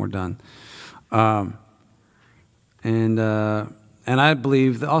and get a lot more done. And I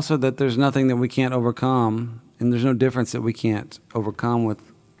believe also that there's nothing that we can't overcome, and there's no difference that we can't overcome with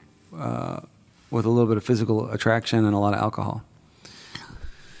a little bit of physical attraction and a lot of alcohol.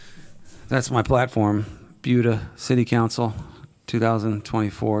 That's my platform, Buda City Council,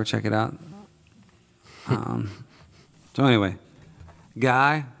 2024. Check it out. So anyway,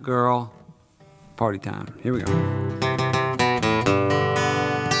 guy, girl, party time. Here we go.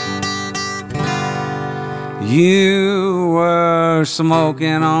 You were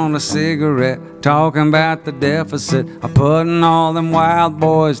smoking on a cigarette, talking about the deficit of putting all them wild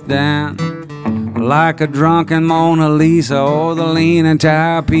boys down. Like a drunken Mona Lisa or the leaning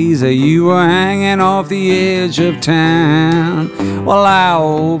Tower of Pisa, you were hanging off the edge of town. Well, I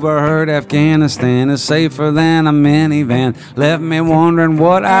overheard Afghanistan is safer than a minivan, left me wondering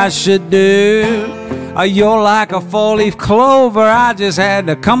what I should do. You're like a four-leaf clover, I just had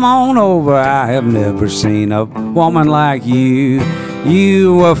to come on over. I have never seen a woman like you.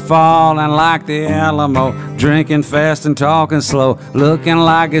 You were falling like the Alamo, drinking fast and talking slow, looking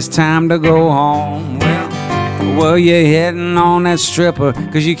like it's time to go home. Well, you're hitting on that stripper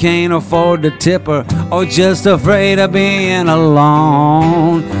 'cause you can't afford to tip her, or just afraid of being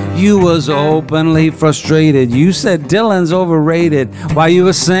alone. You was openly frustrated. You said Dylan's overrated while you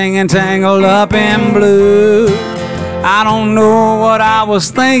were singing Tangled Up in Blue. I don't know what I was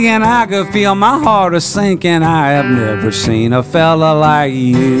thinking, I could feel my heart a sinking. I have never seen a fella like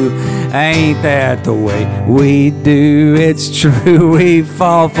you. Ain't that the way we do? It's true, we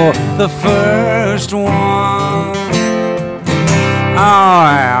fall for the first one. Oh,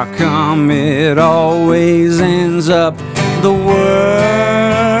 how come it always ends up the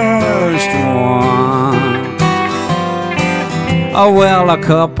worst one? Oh, well, a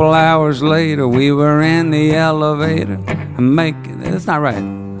couple hours later, we were in the elevator. That's not right.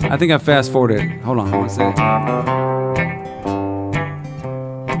 I think I fast forwarded it. Hold on, one second.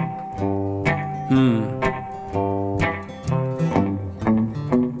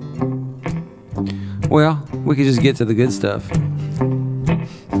 Well, we could just get to the good stuff.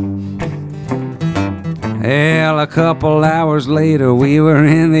 Hell, a couple hours later, we were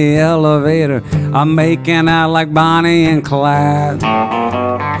in the elevator. I'm making out like Bonnie and Clyde.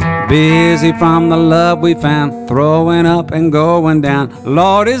 Busy from the love we found, throwing up and going down.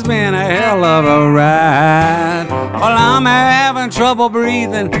 Lord, it's been a hell of a ride. Well, I'm having trouble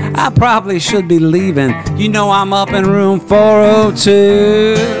breathing, I probably should be leaving. You know I'm up in room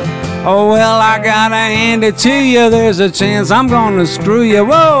 402. Oh, well, I gotta hand it to you, there's a chance I'm gonna screw you.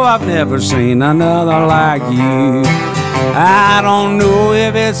 Whoa, I've never seen another like you. I don't know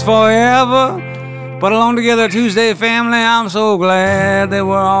if it's forever, but Alone Together Tuesday family, I'm so glad that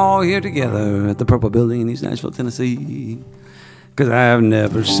we're all here together at the Purple Building in East Nashville, Tennessee. 'Cause I've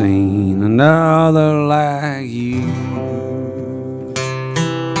never seen another like you.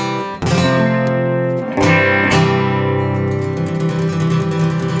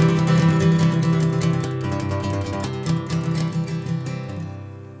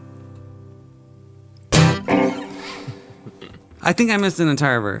 I think I missed an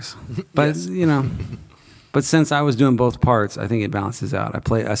entire verse, but yes. You know, but since I was doing both parts, I think it balances out.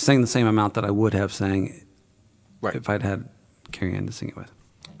 I sang the same amount that I would have sang if I'd had Carrie Ann to sing it with.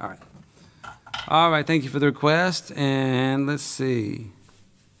 All right. Thank you for the request, and let's see.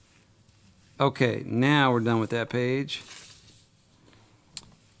 Okay, now we're done with that page.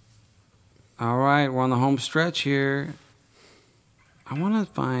 All right, we're on the home stretch here. I want to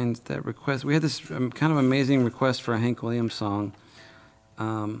find that request. We had this kind of amazing request for a Hank Williams song.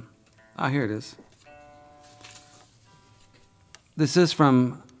 Here it is. This is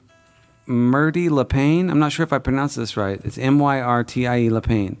from Myrtie LePayne. I'm not sure if I pronounced this right. It's Myrtie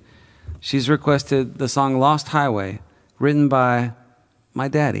LePayne. She's requested the song Lost Highway, written by my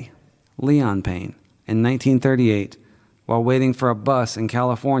daddy, Leon Payne, in 1938, while waiting for a bus in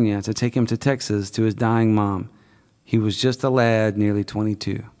California to take him to Texas to his dying mom. He was just a lad, nearly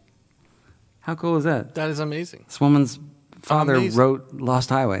 22. How cool is that? That is amazing. This woman's father wrote Lost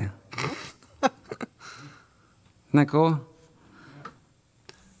Highway. that cool?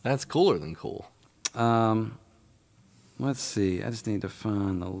 That's cooler than cool. Let's see. I just need to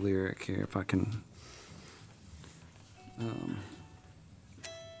find the lyric here if I can.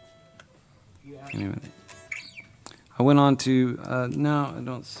 Anyway. I went on to, no, I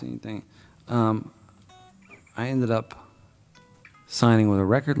don't see anything. I ended up signing with a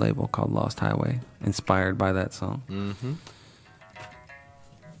record label called Lost Highway, inspired by that song. Mm-hmm.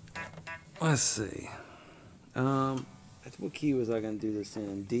 Let's see. What key was I going to do this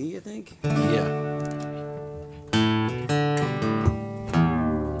in? D, I think? Yeah.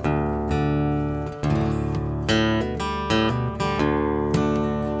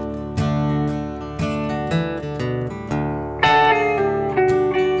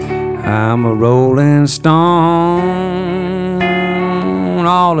 I'm a rolling stone,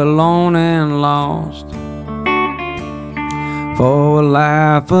 all alone and lost, for a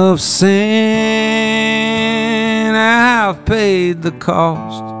life of sin. I've paid the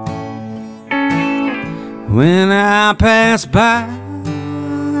cost. When I pass by,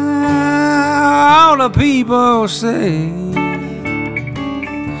 all the people say,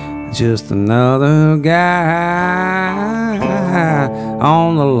 just another guy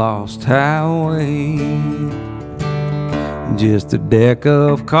on the lost highway. Just a deck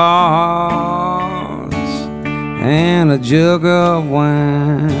of cards and a jug of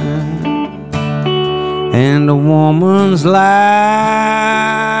wine, and a woman's lies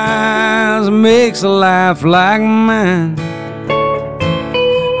makes a life like mine.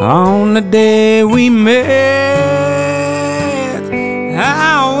 On the day we met,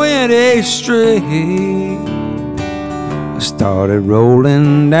 I went astray. I started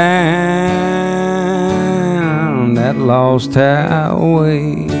rolling down that lost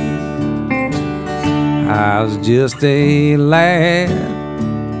highway. I was just a lad,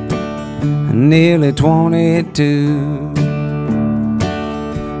 nearly 22,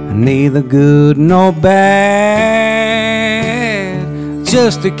 neither good nor bad,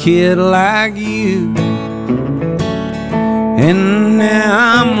 just a kid like you. And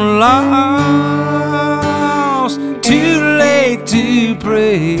now I'm lost, too late to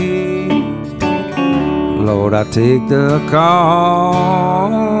pray. Lord, I take the cost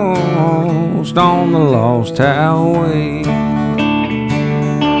on the lost highway.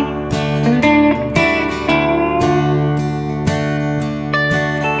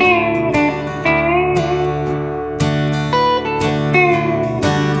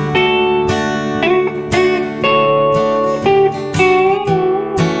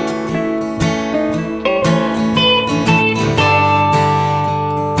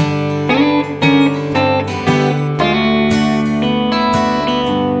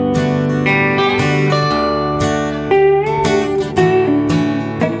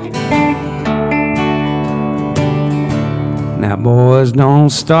 Boys, don't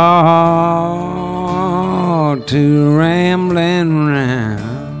start to rambling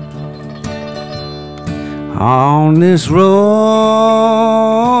round on this road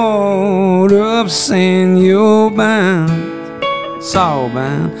of sin you're bound,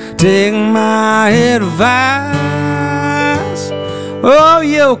 soul-bound. Take my advice, or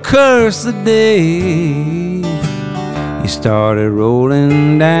you'll curse the day you started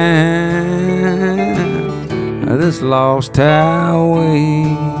rolling down this lost highway.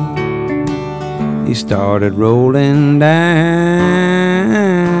 He started rolling down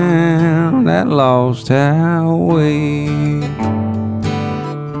that lost highway.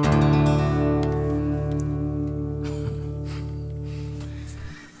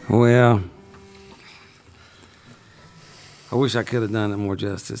 Well, I wish I could have done it more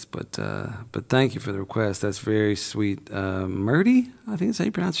justice, but thank you for the request. That's very sweet. Murdy, I think that's how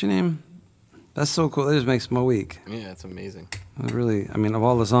you pronounce your name. That's so cool. That just makes my week. Yeah, it's amazing. Really, I mean, of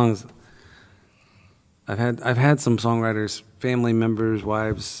all the songs, I've had some songwriters, family members,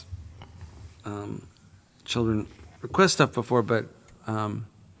 wives, children request stuff before, but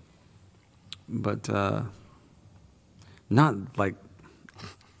not like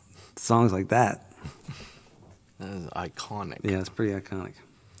songs like that. That is iconic. Yeah, it's pretty iconic.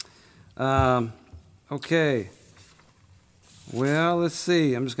 Okay. Well, let's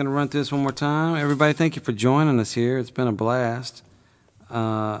see. I'm just going to run through this one more time. Everybody, thank you for joining us here. It's been a blast.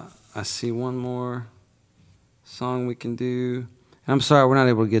 I see one more song we can do. And I'm sorry we're not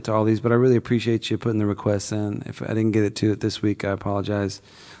able to get to all these, but I really appreciate you putting the requests in. If I didn't get it to it this week, I apologize.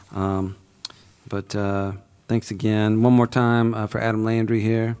 But thanks again. One more time for Adam Landry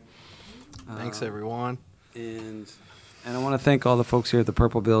here. Thanks, everyone. And I want to thank all the folks here at the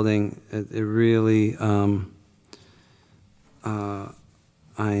Purple Building. It really...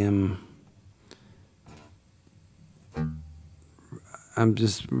 I'm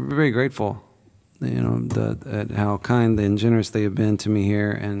just very grateful, at how kind and generous they have been to me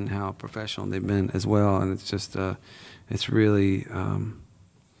here, and how professional they've been as well. And it's just, it's really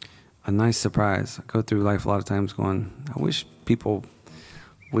a nice surprise. I go through life a lot of times going, I wish people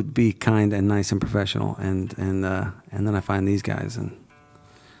would be kind and nice and professional, and then I find these guys, and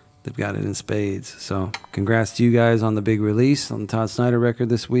they've got it in spades. So congrats to you guys on the big release on the Todd Snider record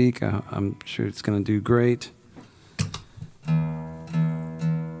this week. I'm sure it's going to do great.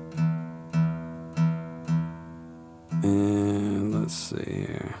 And let's see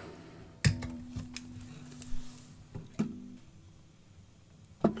here.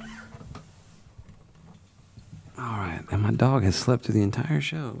 All right, and my dog has slept through the entire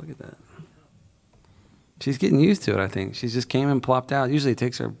show. Look at that. She's getting used to it, I think. She's just came and plopped out. Usually it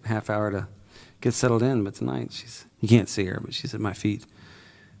takes her half hour to get settled in, but tonight you can't see her, but she's at my feet,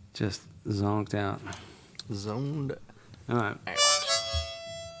 just zonked out. Zoned All right. out.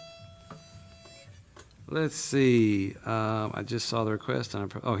 Let's see. I just saw the request.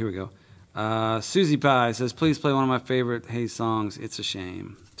 Oh, here we go. Susie Pie says, please play one of my favorite Hey songs, It's a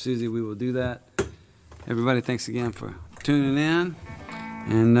Shame. Susie, we will do that. Everybody, thanks again for tuning in.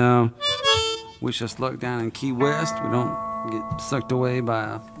 And wish us luck down in Key West. We don't get sucked away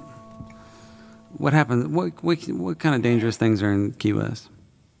by what happens. What kind of dangerous things are in Key West?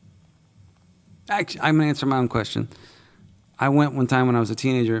 Actually, I'm going to answer my own question. I went one time when I was a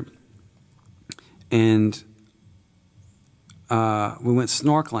teenager, and we went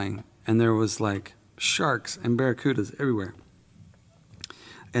snorkeling, and there was like sharks and barracudas everywhere.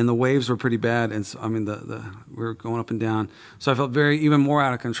 And the waves were pretty bad, and so, I mean, we were going up and down. So I felt even more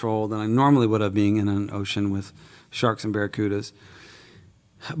out of control than I normally would have, being in an ocean with sharks and barracudas.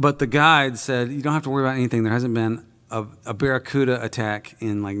 But the guide said, you don't have to worry about anything. There hasn't been a barracuda attack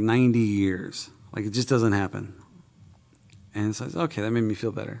in like 90 years. Like, it just doesn't happen. And so I said, okay, that made me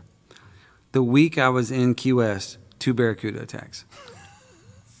feel better. The week I was in Key West, 2 barracuda attacks.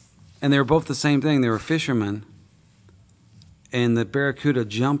 And they were both the same thing. They were fishermen. And the barracuda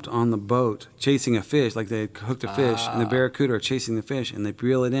jumped on the boat chasing a fish, like they had hooked a fish, and the barracuda are chasing the fish, and they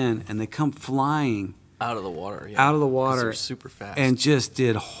reel it in, and they come flying Out of the water, yeah. out of the water, They're super fast. and just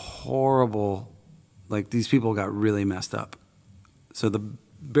did horrible, like these people got really messed up. So the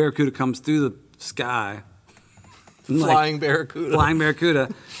barracuda comes through the sky, flying barracuda,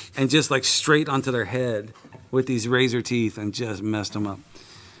 and just like straight onto their head with these razor teeth, and just messed them up.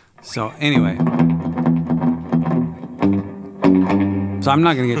 So anyway. So I'm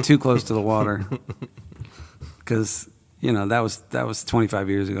not going to get too close to the water, because that was 25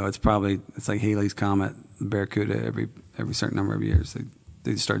 years ago. It's like Halley's Comet, barracuda. Every certain number of years,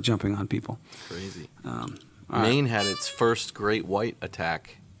 they start jumping on people. Crazy. right. Maine had its first great white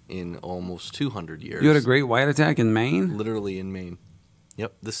attack in almost 200 years. You had a great white attack in Maine? Literally in Maine.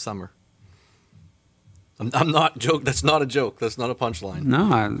 Yep, this summer. I'm not joke. That's not a joke. That's not a punchline.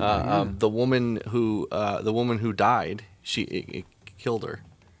 No, the woman who died, it killed her.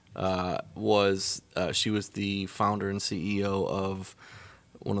 She was the founder and CEO of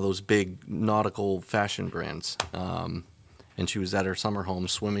one of those big nautical fashion brands, and she was at her summer home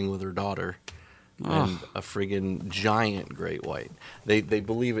swimming with her daughter, and a friggin' giant great white. They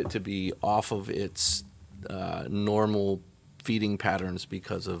believe it to be off of its normal feeding patterns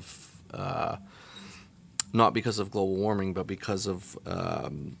because of not because of global warming, but because of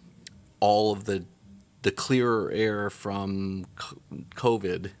all of the clearer air from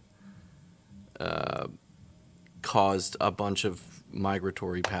COVID caused a bunch of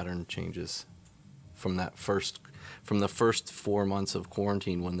migratory pattern changes from the first 4 months of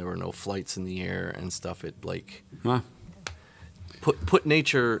quarantine, when there were no flights in the air and stuff. It put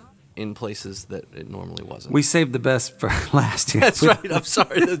nature in places that it normally wasn't. we saved the best for last year. That's right. I'm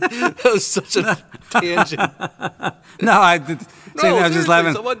sorry. That was such a tangent. No, I was just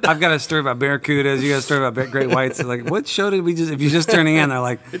laughing. Someone- I've got a story about barracudas. You got a story about great whites. Like, what show did we just? If you're just turning in, they're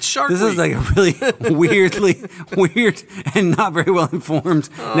like, It's Shark This is Week. like a really weird and not very well informed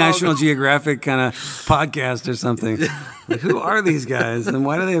National Geographic kind of podcast or something. Like, who are these guys, and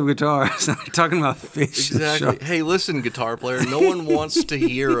why do they have guitars? They're talking about fish. and Exactly. sharks. Hey, listen, guitar player. No one wants to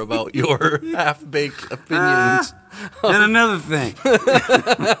hear about your half-baked opinions. And another thing,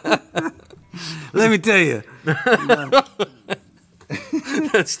 let me tell you.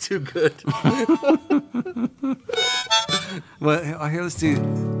 That's too good. Well, here, let's do.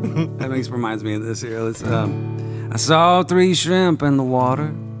 That reminds me of this here. I saw 3 shrimp in the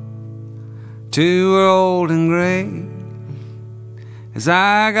water. 2 were old and gray. As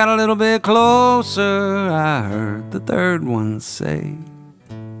I got a little bit closer, I heard the 3rd one say,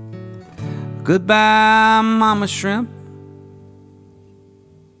 "Goodbye, Mama Shrimp.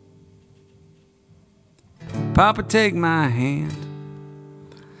 Papa, take my hand.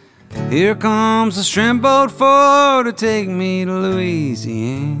 Here comes the shrimp boat for to take me to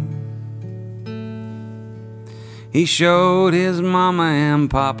Louisiana. He showed his mama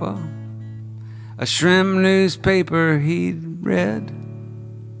and papa a shrimp newspaper he'd read,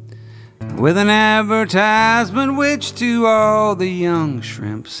 with an advertisement which to all the young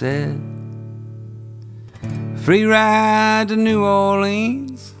shrimp said, free ride to New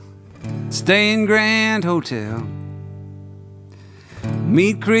Orleans, stay in Grand Hotel,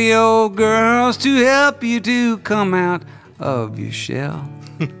 meet Creole girls to help you to come out of your shell.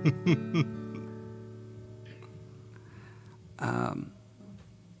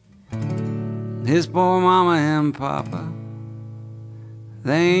 His poor mama and papa,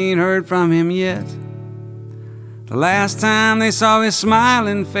 they ain't heard from him yet. The last time they saw his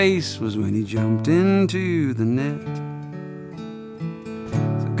smiling face was when he jumped into the net.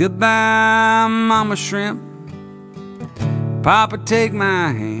 So goodbye, Mama Shrimp. Papa, take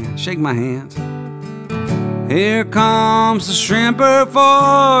my hand, shake my hand. Here comes the shrimper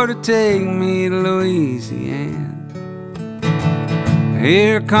for to take me to Louisiana.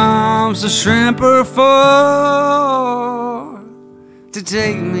 Here comes the shrimper for to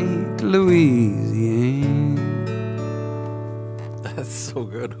take me to Louisiana. That's so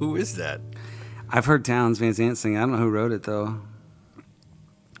good. Who is that? I've heard Townes Van Zandt sing. I don't know who wrote it though.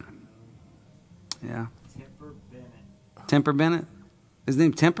 Yeah. Temper Bennett. His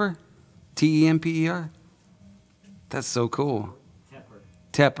name Temper? Temper? That's so cool.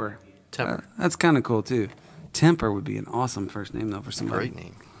 Tepper. That's kind of cool too. Temper would be an awesome first name though for somebody. Great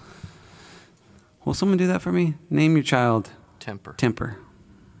name. Will someone do that for me? Name your child Temper. Temper.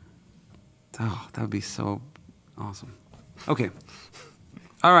 Oh, that would be so awesome. Okay.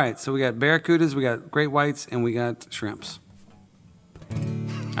 All right, so we got barracudas, we got great whites, and we got shrimps.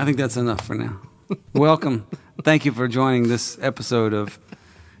 I think that's enough for now. Welcome. Thank you for joining this episode of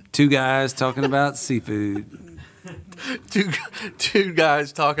Two Guys Talking About Seafood. Two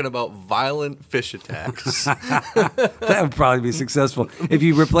guys talking about violent fish attacks. That would probably be successful. If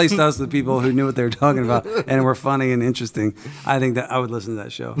you replaced us with people who knew what they were talking about and were funny and interesting, I think that I would listen to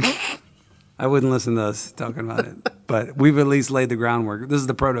that show. I wouldn't listen to us talking about it. But we've at least laid the groundwork. This is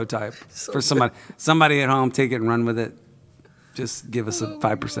the prototype for somebody. Somebody at home, take it and run with it. Just give us a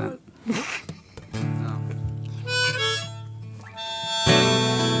 5%.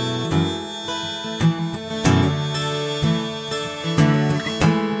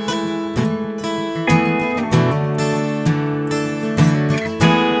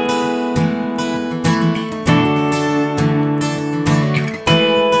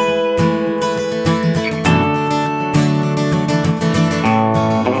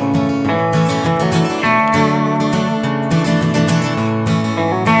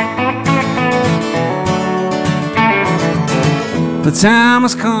 The time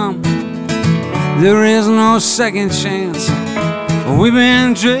has come, there is no second chance. We've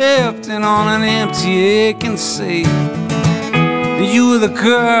been drifting on an empty aching sea. You were the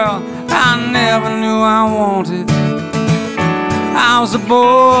girl I never knew I wanted. I was a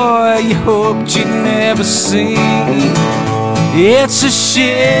boy you hoped you'd never see. It's a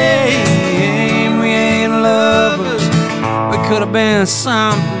shame we ain't lovers. We could have been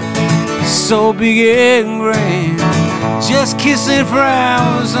something so big and grand, just kissing for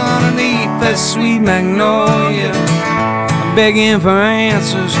hours underneath that sweet magnolia, begging for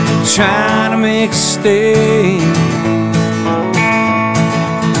answers, trying to make a stand.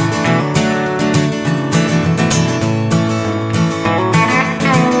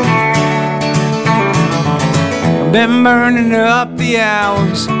 I've been burning up the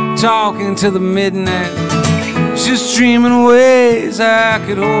hours, talking to the midnight, just dreaming ways I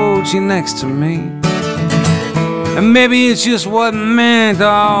could hold you next to me. And maybe it's just wasn't meant,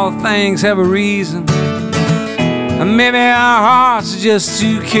 all things have a reason. And maybe our hearts are just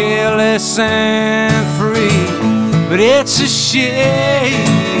too careless and free. But it's a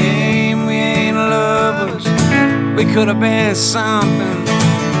shame we ain't lovers. We could have been something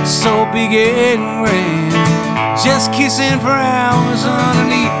so big and grand, just kissing for hours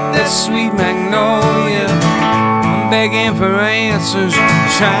underneath that sweet magnolia, begging for answers,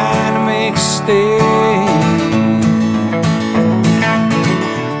 trying to make a stand.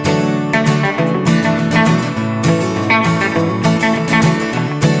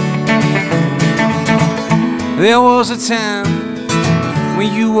 There was a time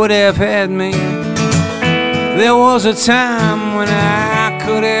when you would have had me. There was a time when I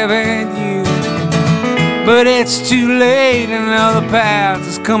could have had you. But it's too late and another path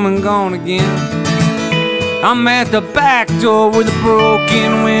has come and gone again. I'm at the back door with a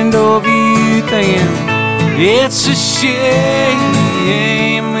broken window of you thinking, It's a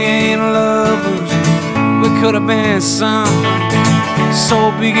shame we ain't lovers. We could have been something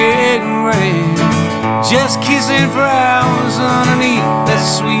so big and grand, just kissing for hours underneath that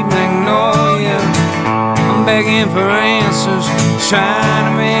sweet magnolia. I'm begging for answers, trying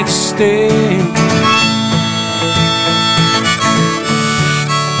to make a stand.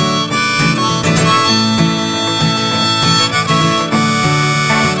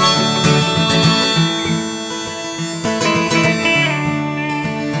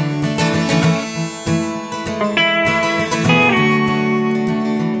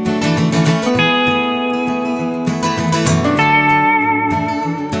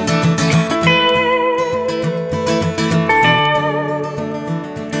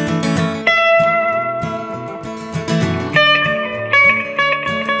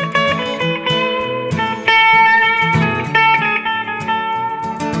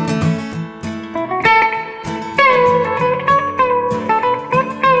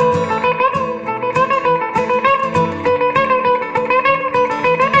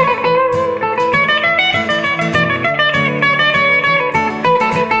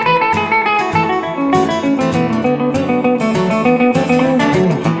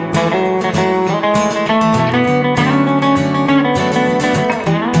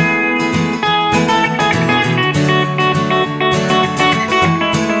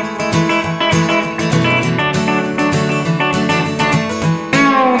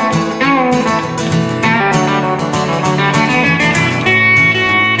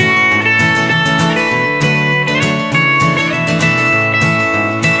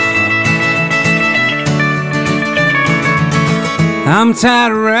 I'm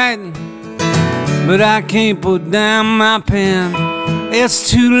tired of writing, but I can't put down my pen.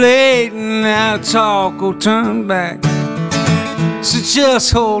 It's too late now to talk or turn back. So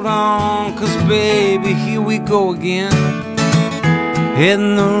just hold on, 'cause baby, here we go again,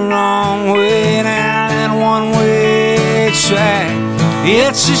 heading the wrong way down that one-way track.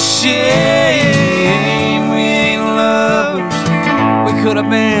 It's a shame we ain't lovers. We could have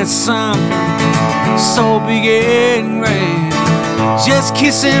been something so big and grand, just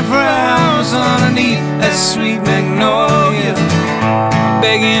kissing for hours underneath that sweet magnolia,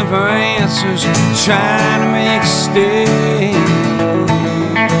 begging for answers, trying to make a stand,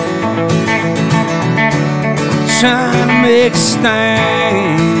 trying to make a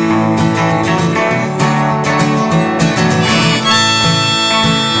stand.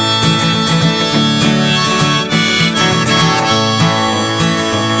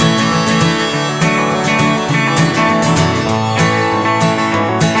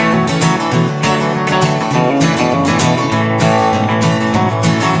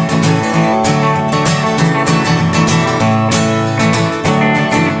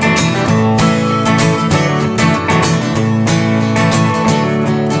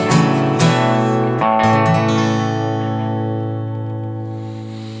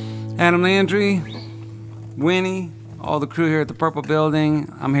 Adam Landry, Winnie, all the crew here at the Purple Building.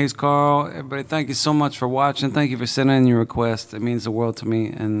 I'm Hayes Carll. Everybody, thank you so much for watching. Thank you for sending in your requests. It means the world to me,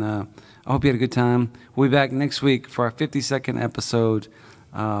 and I hope you had a good time. We'll be back next week for our 52nd episode,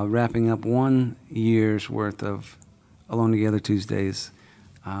 wrapping up 1 year's worth of Alone Together Tuesdays.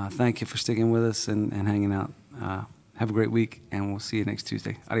 Thank you for sticking with us and hanging out. Have a great week, and we'll see you next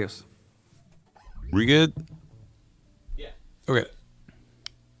Tuesday. Adios. We good? Yeah. Okay.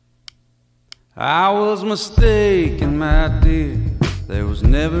 I was mistaken, my dear. There was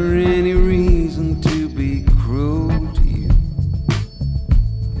never any reason to be cruel to you.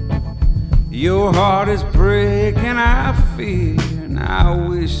 Your heart is breaking, I fear, and I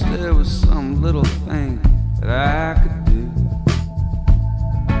wish there was some little thing that I could do.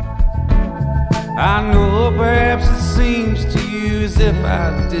 I know perhaps it seems to you as if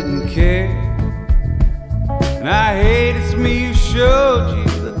I didn't care, and I hate it's me who showed you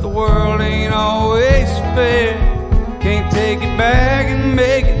that the world ain't always fair. Can't take it back and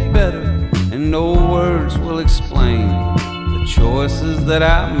make it better, and no words will explain the choices that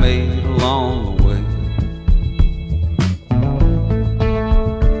I made along the way.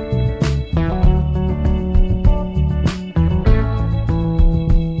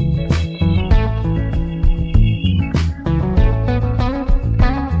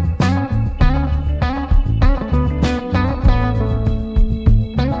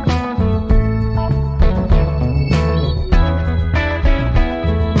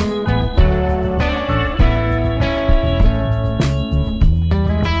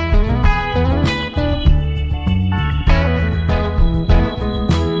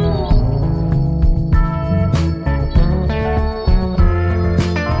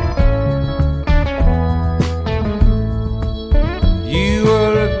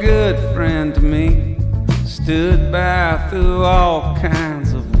 through all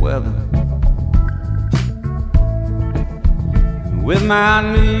kinds of weather. With my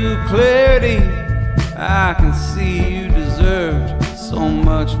new clarity, I can see you deserved so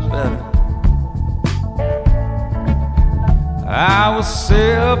much better. I was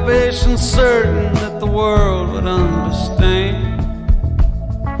selfish and certain that the world would understand.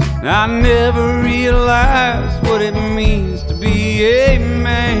 I never realized what it means to be a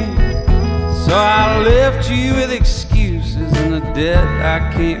man. So I left you with excuses and a debt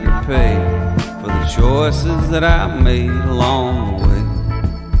I can't repay for the choices that I made along the way.